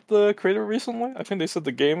interview with the creator recently? I think they said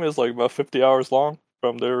the game is like about 50 hours long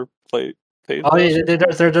from their play. Oh, yeah,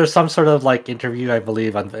 there's some sort of like interview, I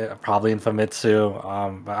believe, probably in Famitsu.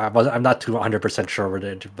 I'm not 100% sure where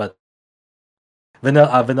it, but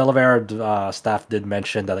Vanillaware staff did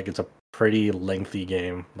mention that like it's a pretty lengthy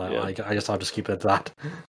game. I guess I'll just keep it at that.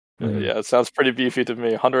 Yeah, it sounds pretty beefy to me.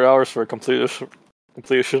 100 hours for a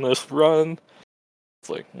completionist run. It's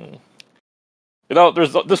like,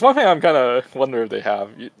 there's one thing I'm kind of wondering if they have.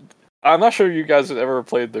 I'm not sure you guys have ever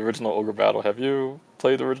played the original Ogre Battle. Have you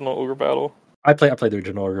played the original Ogre Battle? I played the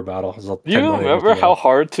original Ogre Battle. Do you remember how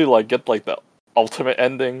hard to like get like the ultimate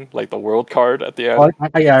ending, like the world card at the end? Oh,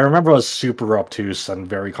 I remember it was super obtuse and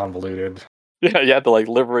very convoluted. Yeah, you had to like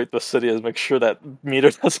liberate the city and make sure that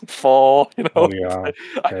meter doesn't fall. Oh yeah.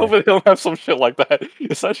 I hope they don't have some shit like that.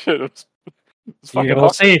 Because that shit was fucking. We'll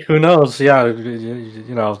see. Who knows? Yeah, the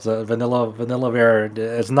Vanillaware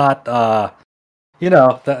is not.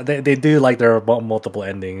 They do like their multiple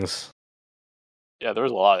endings. Yeah,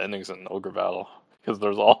 there's a lot of endings in Ogre Battle because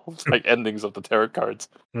there's all like endings of the tarot cards,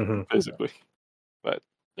 basically. But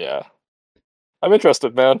yeah, I'm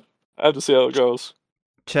interested, man. I have to see how it goes.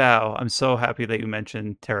 Chow, I'm so happy that you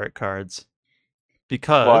mentioned tarot cards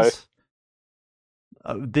because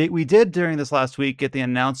we did during this last week get the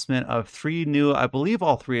announcement of 3 new, I believe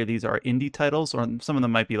all 3 of these are indie titles, or some of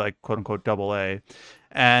them might be like quote unquote AA.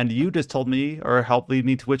 And you just told me or helped lead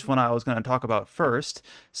me to which one I was going to talk about first.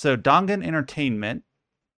 So Dangan Entertainment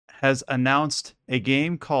has announced a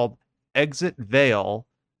game called Exit Veil,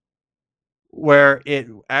 where it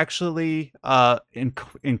actually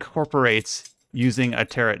incorporates using a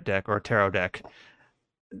tarot deck or a tarot deck.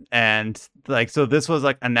 And like, so this was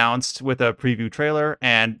like announced with a preview trailer,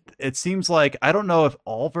 and it seems like, I don't know if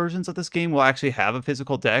all versions of this game will actually have a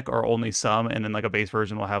physical deck or only some, and then like a base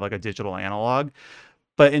version will have like a digital analog.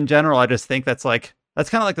 But in general, I just think that's kind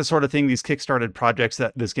of like the sort of thing these Kickstarted projects,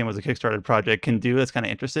 that this game was a Kickstarted project, can do. That's kind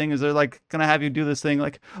of interesting. Is they're like gonna have you do this thing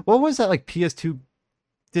like, what was that like PS2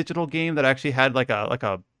 digital game that actually had like a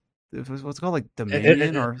what's it called, like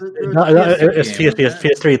Dominion or it's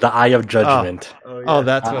PS3, the Eye of Judgment.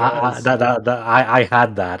 That's what it was. I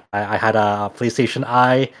had that. I had a PlayStation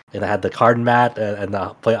Eye, and I had the card mat, and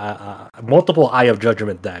multiple Eye of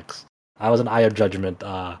Judgment decks. I was an Eye of Judgment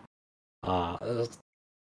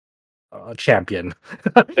champion.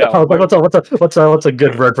 Yeah, what's a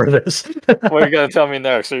good word for this? What are you gonna tell me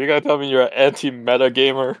next? Are you gonna tell me you're an anti-meta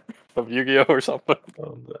gamer of Yu-Gi-Oh or something?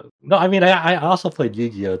 No, I mean I also played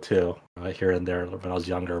Yu-Gi-Oh too, here and there when I was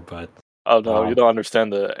younger. But you don't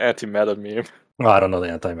understand the anti-meta meme. No, I don't know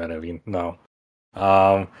the anti-meta meme. No,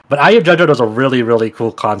 but Eye of Judgment was a really, really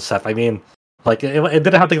cool concept. I mean, like it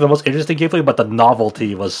didn't have to be the most interesting gameplay, but the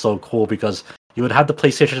novelty was so cool because you would have the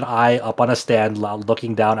PlayStation Eye up on a stand,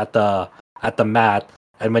 looking down at the mat,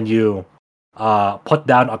 and when you put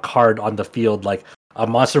down a card on the field, like a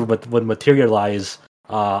monster would materialize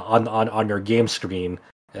on your game screen.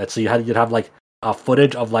 And so you'd have like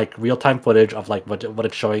footage of like real time footage of like what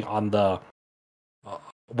it's showing on the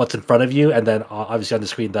what's in front of you, and then obviously on the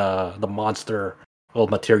screen the monster will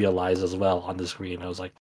materialize as well on the screen.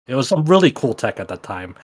 It was some really cool tech at that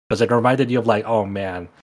time because it reminded you of like, oh man,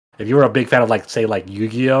 if you were a big fan of like say like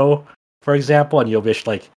Yu-Gi-Oh, for example, and you wish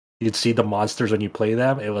like you'd see the monsters when you play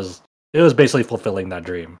them, it was basically fulfilling that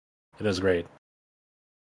dream. It was great.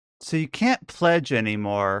 So you can't pledge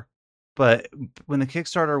anymore, but when the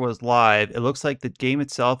Kickstarter was live, it looks like the game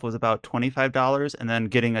itself was about $25, and then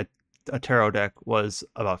getting a tarot deck was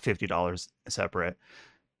about $50 separate.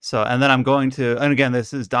 So, and then I'm going to, and again,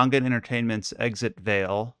 this is Dangan Entertainment's Exit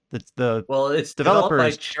Veil. The Well, it's developed by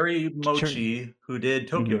developers. Cherry Mochi, who did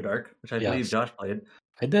Tokyo Mhm. Dark, which I believe Yes. Josh played.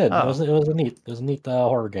 I did. Oh. It was a neat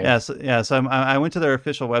horror game. Yeah, so I went to their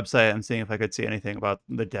official website and seeing if I could see anything about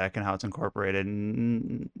the deck and how it's incorporated.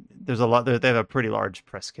 And there's a lot. They have a pretty large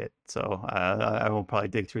press kit, so I won't probably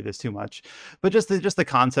dig through this too much. But just the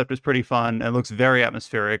concept is pretty fun. It looks very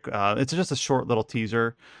atmospheric. It's just a short little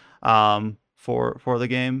teaser for the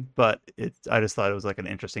game, but I just thought it was like an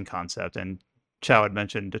interesting concept. And Chow had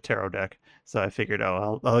mentioned a tarot deck, so I figured,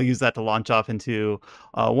 I'll use that to launch off into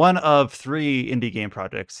one of 3 indie game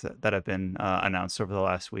projects that have been announced over the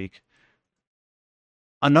last week.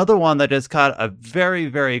 Another one that just got a very,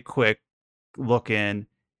 very quick look in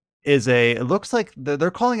is it looks like they're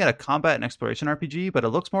calling it a combat and exploration RPG, but it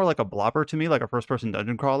looks more like a blobber to me, like a first-person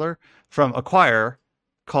dungeon crawler from Acquire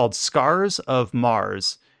called Scars of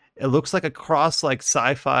Mars. It looks like a cross like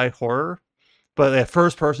sci-fi horror, but a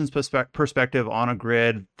first person's perspective on a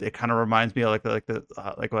grid. It kind of reminds me of like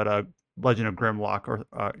what a Legend of Grimlock or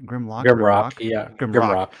Grimrock, yeah.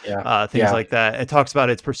 Grimrock, yeah. things like that. It talks about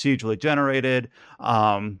it's procedurally generated.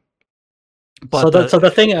 But so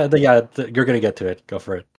the thing, you're gonna get to it. Go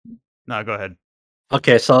for it. No, go ahead.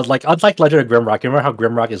 Okay, so like unlike Legend of Grimrock, you remember how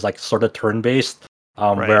Grimrock is like sort of turn based,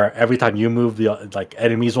 Right. where every time you move, the like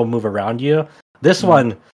enemies will move around you. This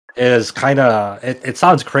one is kind of it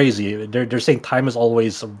sounds crazy. They're saying time is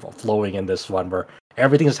always flowing in this one, where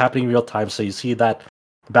everything is happening in real time. So you see that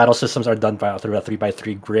battle systems are done through a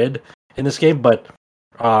 3x3 grid in this game, but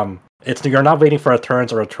it's you're not waiting for a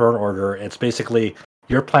turns or a turn order. It's basically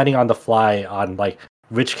you're planning on the fly on like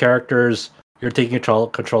which characters you're taking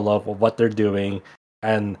control of what they're doing,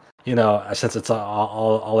 and since it's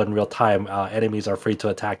all in real time, enemies are free to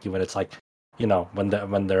attack you when it's like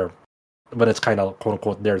when it's kind of quote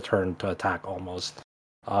unquote their turn to attack almost.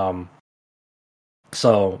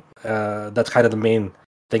 So that's kind of the main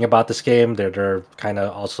thing about this game. They're kind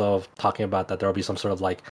of also talking about that there'll be some sort of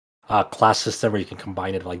like class system where you can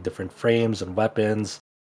combine it with like different frames and weapons,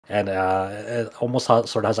 and it almost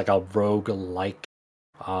sort of has like a rogue-like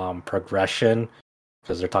progression,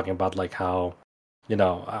 because they're talking about like how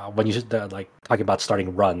when you like talking about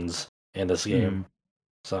starting runs in this game.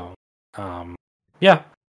 So yeah.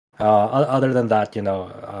 Other than that,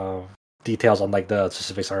 details on like the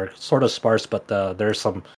specifics are sort of sparse, but there's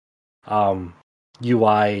some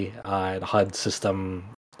UI and HUD system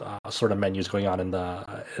sort of menus going on in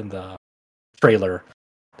the trailer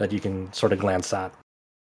that you can sort of glance at.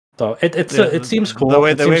 So it seems cool. The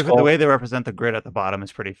way they represent the grid at the bottom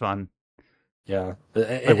is pretty fun. Yeah,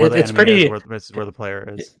 Like where the it's enemy pretty. is, where the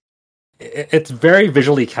player is. It's very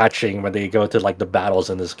visually catching when they go to like the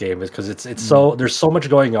battles in this game, because it's so there's so much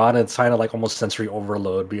going on, and it's kind of like almost sensory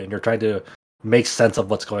overload, and you're trying to make sense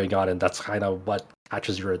of what's going on, and that's kind of what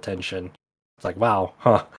catches your attention. It's like, wow,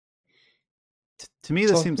 huh? To me,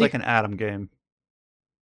 this seems like an Adam game.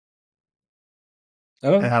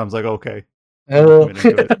 Oh. And Adam's like, okay. Oh.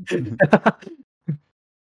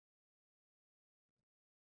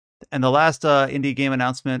 And the last indie game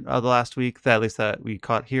announcement of the last week, that at least that we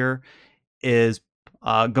caught here, is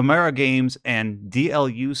Gamera Games and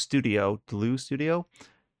DLU Studio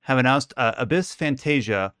have announced Abyss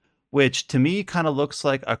Fantasia, which to me kind of looks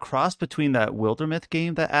like a cross between that Wildermyth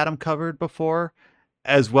game that Adam covered before,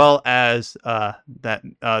 as well as that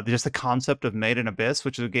just the concept of Made in Abyss,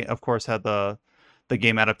 which is a game, of course, had the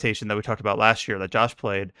game adaptation that we talked about last year that Josh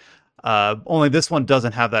played. Only this one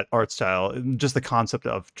doesn't have that art style, just the concept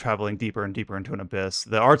of traveling deeper and deeper into an abyss.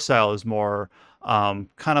 The art style is more kind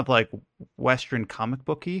of like Western comic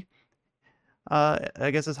booky, I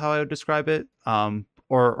guess is how I would describe it,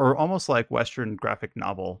 or almost like Western graphic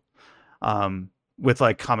novel, with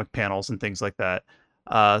like comic panels and things like that.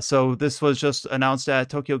 So this was just announced at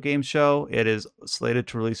Tokyo Game Show. It is slated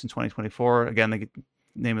to release in 2024. Again, the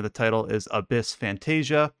name of the title is Abyss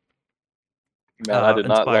Fantasia. Man, I did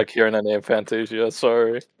not like hearing the name Fantasia.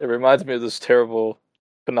 Sorry, it reminds me of this terrible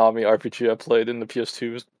Konami RPG I played in the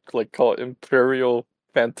PS2, like called Imperial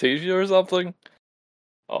Fantasia or something.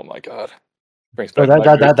 Oh my god, brings back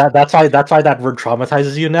that's why that word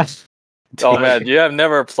traumatizes you, Ness. Oh man, you have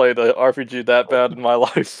never played an RPG that bad in my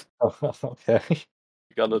life. Okay.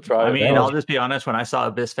 You gotta try I it. mean, no. I'll just be honest. When I saw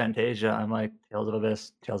Abyss Fantasia, I'm like, Tales of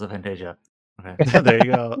Abyss, Tales of Fantasia. Okay. There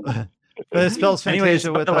you go. But it spells Anyways,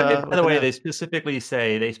 Fantasia by with the way, with an F. they specifically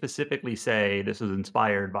say this was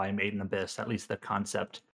inspired by Maiden Abyss, at least the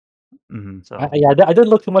concept. Mhm. So I didn't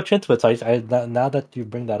look too much into it. So now that you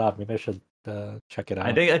bring that up, maybe I should check it out.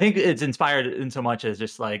 I think it's inspired in so much as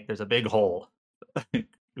just like there's a big hole. We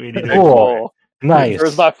need to Big explore hole. Nice.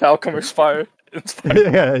 Where's my Falcom expired?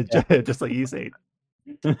 Yeah, just like E8.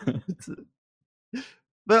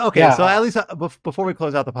 But okay, Yeah, so at least before we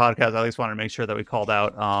close out the podcast, I at least wanted to make sure that we called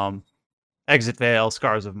out Exit Veil,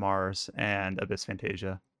 Scars of Mars, and Abyss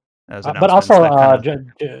Fantasia as but announcements. also that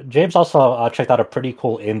kind of... James also checked out a pretty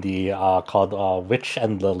cool indie called Witch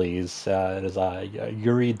and Lilies. It is a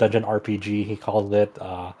Yuri dungeon RPG. He called it,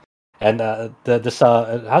 and this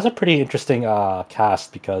it has a pretty interesting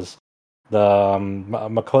cast because the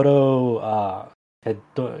Makoto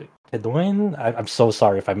Kedoin. I'm so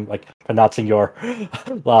sorry if I'm like pronouncing your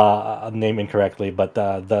name incorrectly, but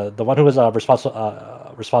the one who was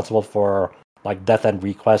responsible for like Death and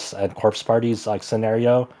Request and Corpse Parties like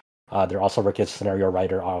scenario. They're also working as scenario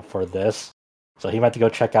writer for this. So he went to go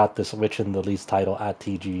check out this Witch in the Least title at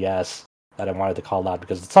TGS that I wanted to call out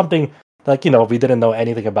because it's something like, we didn't know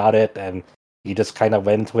anything about it and he just kind of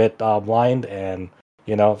went into it blind and,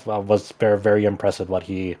 was very, very impressed with what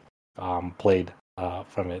he played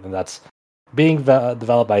from it. And that's being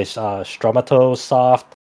developed by Stromatosoft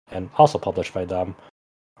and also published by them.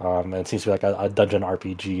 And it seems to be like a dungeon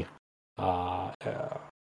RPG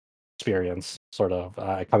experience, sort of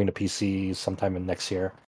coming to PC sometime in next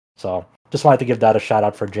year. So just wanted to give that a shout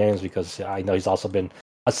out for James because I know he's also been,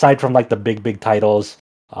 aside from like the big titles,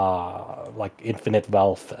 like Infinite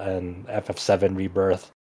Wealth and FF7 Rebirth,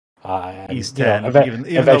 and East 10,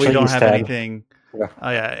 even though we don't have anything.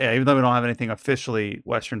 Yeah, even though we don't have anything officially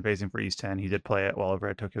Western facing for East 10, he did play it well over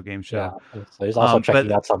at Tokyo Game Show. Yeah, so he's also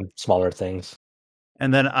checking out some smaller things.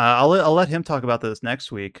 And then I'll let him talk about this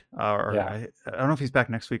next week. Yeah. I don't know if he's back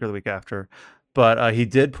next week or the week after. But he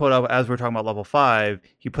did put up, as we're talking about level 5,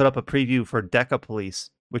 he put up a preview for Deca Police,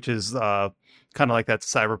 which is kind of like that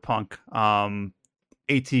Cyberpunk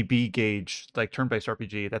ATB gauge, like turn-based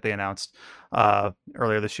RPG that they announced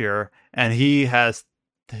earlier this year. And he has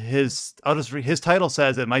his title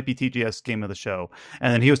says it might be TGS Game of the Show,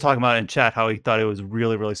 and then he was talking about it in chat how he thought it was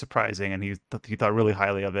really, really surprising, and he thought really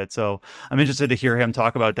highly of it. So I'm interested to hear him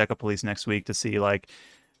talk about Deca Police next week to see like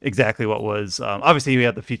exactly what was. Obviously, we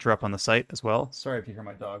had the feature up on the site as well. Sorry if you hear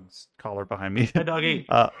my dog's collar behind me. Hi, doggy.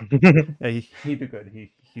 Yeah, he'd be good.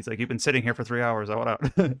 He's like, you've been sitting here for 3 hours. I want out.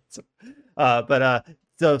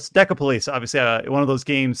 So Deca Police, obviously one of those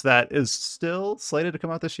games that is still slated to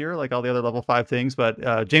come out this year, like all the other level 5 things.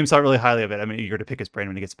 But James thought really highly of it. I'm eager to pick his brain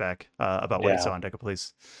when he gets back about what he saw in Deca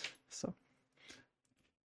Police. So,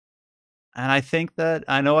 and I think that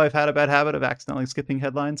I know I've had a bad habit of accidentally skipping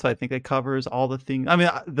headlines, so I think it covers all the things. I mean,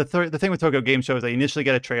 the thing with Tokyo Game Show is they initially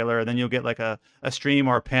get a trailer, and then you'll get like a stream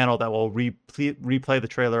or a panel that will replay the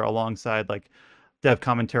trailer alongside like dev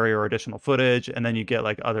commentary or additional footage, and then you get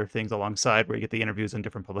like other things alongside where you get the interviews in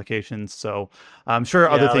different publications. So I'm sure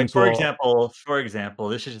other things for example,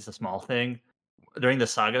 this is just a small thing. During the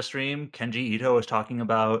Saga stream, Kenji Ito was talking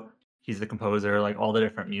about, he's the composer, like all the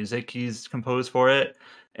different music he's composed for it,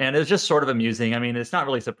 and it's just sort of amusing. I mean, it's not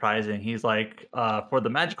really surprising. He's like, for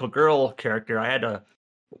the magical girl character, I had to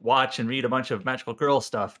watch and read a bunch of magical girl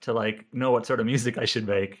stuff to like know what sort of music I should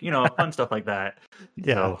make, fun stuff like that.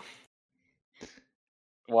 Yeah. So,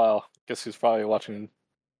 wow, guess he's probably watching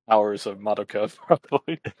hours of Madoka,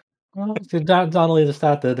 probably. Well, not only just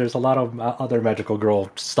that, there's a lot of other magical girl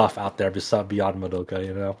stuff out there beyond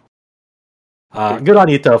Madoka, Good on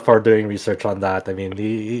Ito for doing research on that. I mean,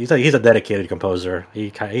 he's a dedicated composer.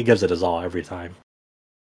 He gives it his all every time.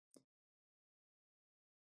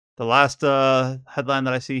 The last headline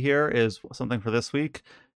that I see here is something for this week.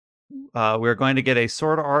 We're going to get a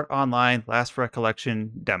Sword Art Online Last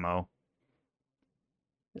Recollection demo.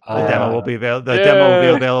 The demo will be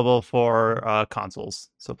available for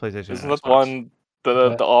consoles, so PlayStation. Isn't and that Xbox. one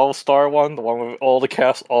the All-Star one, the one with all the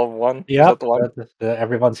cast all in one? Yeah,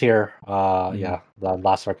 everyone's here. Yeah, the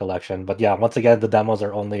Last Recollection. But yeah, once again, the demos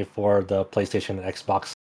are only for the PlayStation and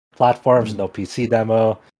Xbox platforms. No PC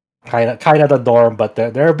demo. Kind of the norm, but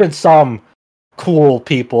there have been some cool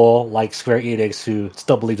people like Square Enix who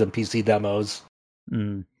still believes in PC demos.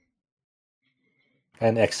 And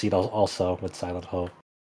Exceed also with Silent Hope.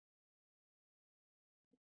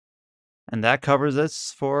 And that covers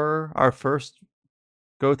us for our first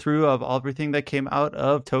go through of everything that came out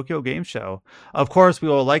of Tokyo Game Show. Of course, we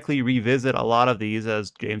will likely revisit a lot of these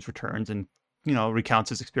as James returns and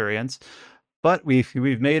recounts his experience. But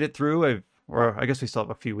we've made it through. Or I guess we still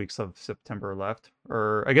have a few weeks of September left.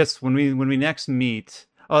 Or I guess when we next meet.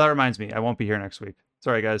 Oh, that reminds me, I won't be here next week.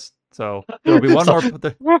 Sorry, guys. So there'll be one more. There'll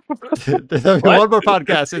be one more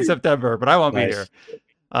podcast in September, but I won't be here.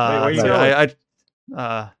 Where you so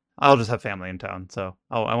going? I'll just have family in town, so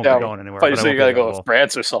I won't be going anywhere. But you I say won't you gotta be go to available.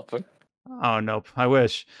 France or something. Oh, nope. I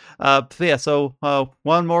wish. So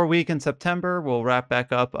one more week in September, we'll wrap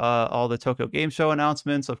back up all the Tokyo Game Show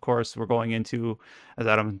announcements. Of course, we're going into, as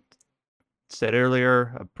Adam said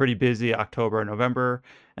earlier, a pretty busy October and November.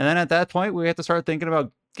 And then at that point, we have to start thinking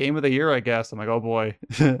about Game of the Year, I guess. I'm like, oh boy.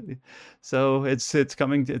 So it's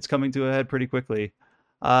coming to a head pretty quickly.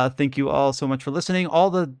 Thank you all so much for listening.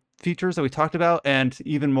 All the features that we talked about and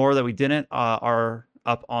even more that we didn't are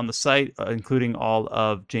up on the site, including all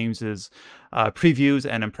of James's previews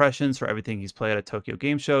and impressions for everything he's played at Tokyo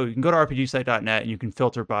Game Show. You can go to rpgsite.net and you can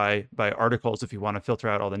filter by articles if you want to filter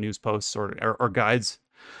out all the news posts or guides.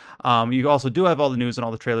 You also do have all the news and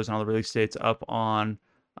all the trailers and all the release dates up on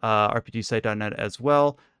rpgsite.net as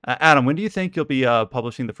well. Adam, when do you think you'll be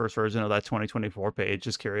publishing the first version of that 2024 page?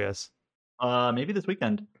 Just curious. Maybe this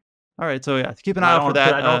weekend. All right, so yeah, keep an eye out for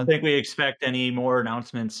that. I don't think we expect any more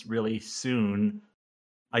announcements really soon.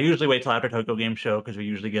 I usually wait till after Tokyo Game Show because we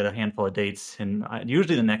usually get a handful of dates, and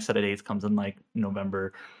usually the next set of dates comes in like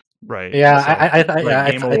November. Right. Yeah,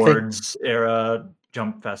 So, Game Awards era,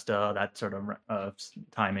 Jump Festa, that sort of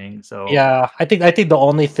timing. So yeah, I think the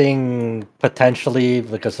only thing potentially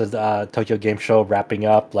because of the Tokyo Game Show wrapping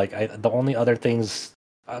up, the only other things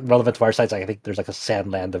relevant to our sites, I think there's like a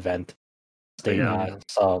Sandland event.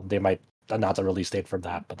 So they might announce a release date for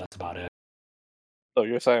that, but that's about it. So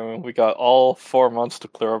you're saying we got all 4 months to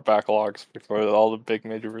clear our backlogs before all the big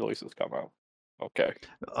major releases come out? Okay.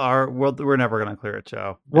 We're never gonna clear it,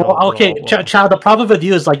 Chow. Chow. The problem with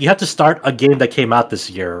you is you have to start a game that came out this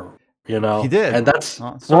year. He did, and that's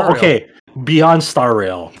beyond Star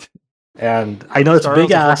Rail. And I know it's a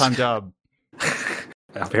big ass. Full-time job.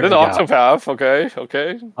 Did Octopath? Okay.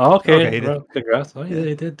 Congrats. Oh, yeah,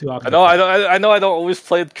 they did do Octopath. I know. I don't always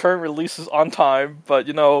play the current releases on time, but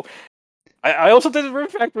I also did the Rune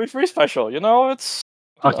Factory Free special. It's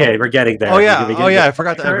okay. We're getting there. Oh yeah. I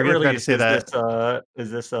forgot to say that.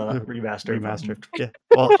 Is this a remaster? Remastered. Yeah.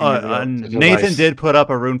 Well, Nathan did put up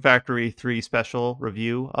a Rune Factory 3 special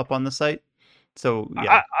review up on the site. So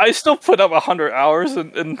yeah, I still put up 100 hours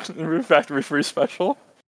in Rune Factory Free special.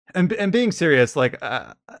 And being serious, like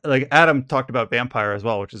Adam talked about Vampire as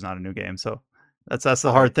well, which is not a new game. So that's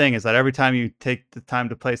the hard thing, is that every time you take the time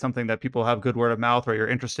to play something that people have good word of mouth or you're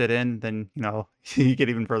interested in, then you get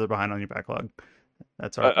even further behind on your backlog.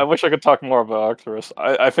 That's hard. I wish I could talk more about Arcturus.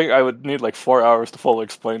 I think I would need 4 hours to fully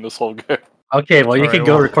explain this whole game. Okay, well, you can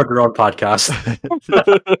go record your own podcast.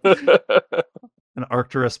 An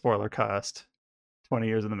Arcturus spoiler cast. 20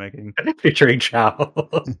 years in the making. Featuring Chow.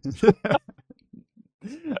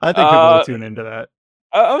 I think people will tune into that.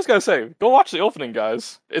 I was gonna say, go watch the opening,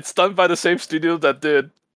 guys. It's done by the same studio that did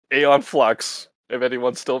Aeon Flux, if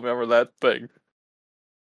anyone still remember that thing.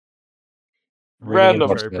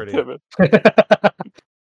 Random. Very pretty.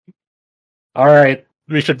 All right,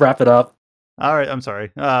 we should wrap it up. All right, I'm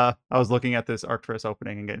sorry. I was looking at this Arcturus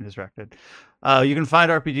opening and getting distracted. You can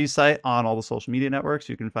find RPG site on all the social media networks.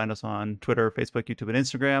 You can find us on Twitter, Facebook, YouTube, and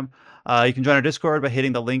Instagram. You can join our Discord by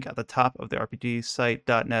hitting the link at the top of the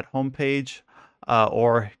rpgsite.net homepage,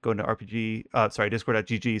 or go into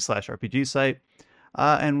discord.gg/RPG site.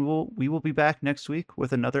 And we will be back next week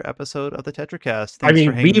with another episode of the Tetracast.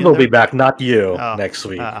 We will be back, not you, next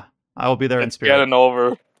week. I will be there in spirit. Getting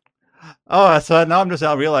over. Oh, so now I'm just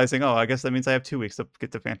now realizing, I guess that means I have 2 weeks to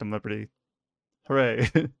get to Phantom Liberty. Hooray.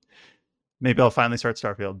 Maybe I'll finally start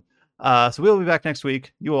Starfield. So we'll be back next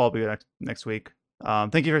week. You will all be back next week.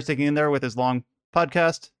 Thank you for sticking in there with this long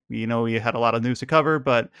podcast. We had a lot of news to cover,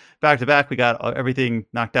 but back to back, we got everything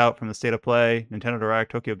knocked out from the State of Play, Nintendo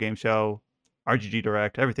Direct, Tokyo Game Show, RGG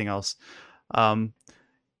Direct, everything else.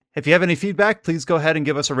 If you have any feedback, please go ahead and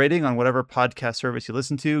give us a rating on whatever podcast service you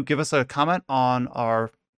listen to. Give us a comment on our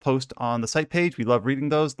post on the site page. We love reading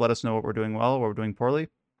those. Let us know what we're doing well, what we're doing poorly.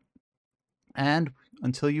 And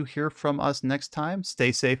until you hear from us next time,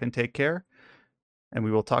 stay safe and take care. And we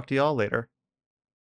will talk to y'all later.